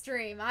birthday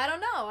stream. I don't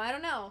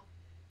know.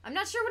 I'm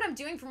not sure what I'm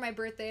doing for my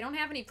birthday. I don't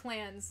have any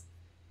plans.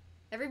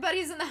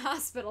 Everybody's in the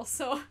hospital,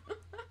 so...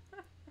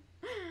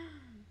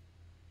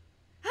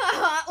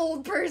 Haha,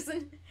 old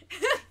person.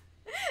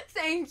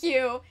 Thank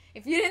you.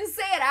 If you didn't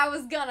say it, I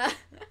was gonna.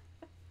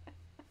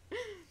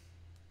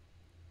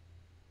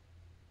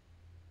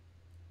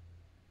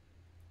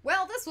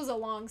 Well, this was a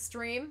long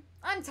stream.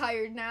 I'm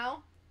tired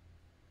now.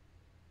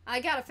 I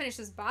gotta finish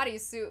this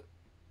bodysuit.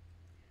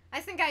 I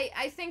think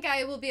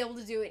I will be able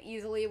to do it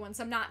easily once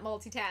I'm not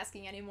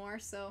multitasking anymore,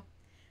 so...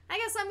 I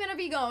guess I'm gonna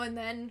be going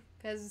then,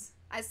 because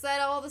I said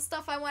all the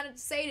stuff I wanted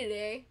to say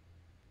today.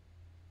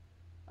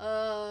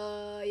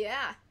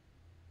 Yeah.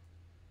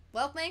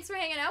 Well, thanks for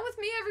hanging out with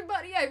me,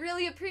 everybody. I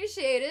really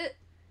appreciate it.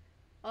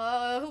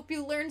 Hope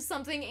you learned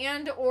something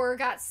and or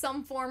got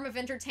some form of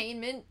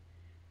entertainment.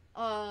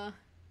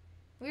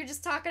 We were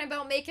just talking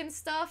about making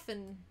stuff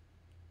and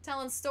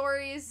telling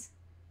stories.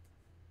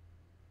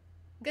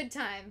 Good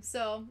time.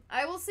 So,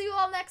 I will see you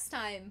all next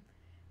time.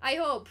 I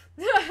hope.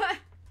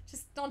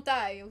 Just don't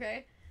die,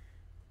 okay?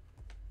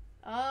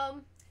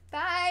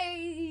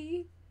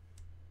 Bye!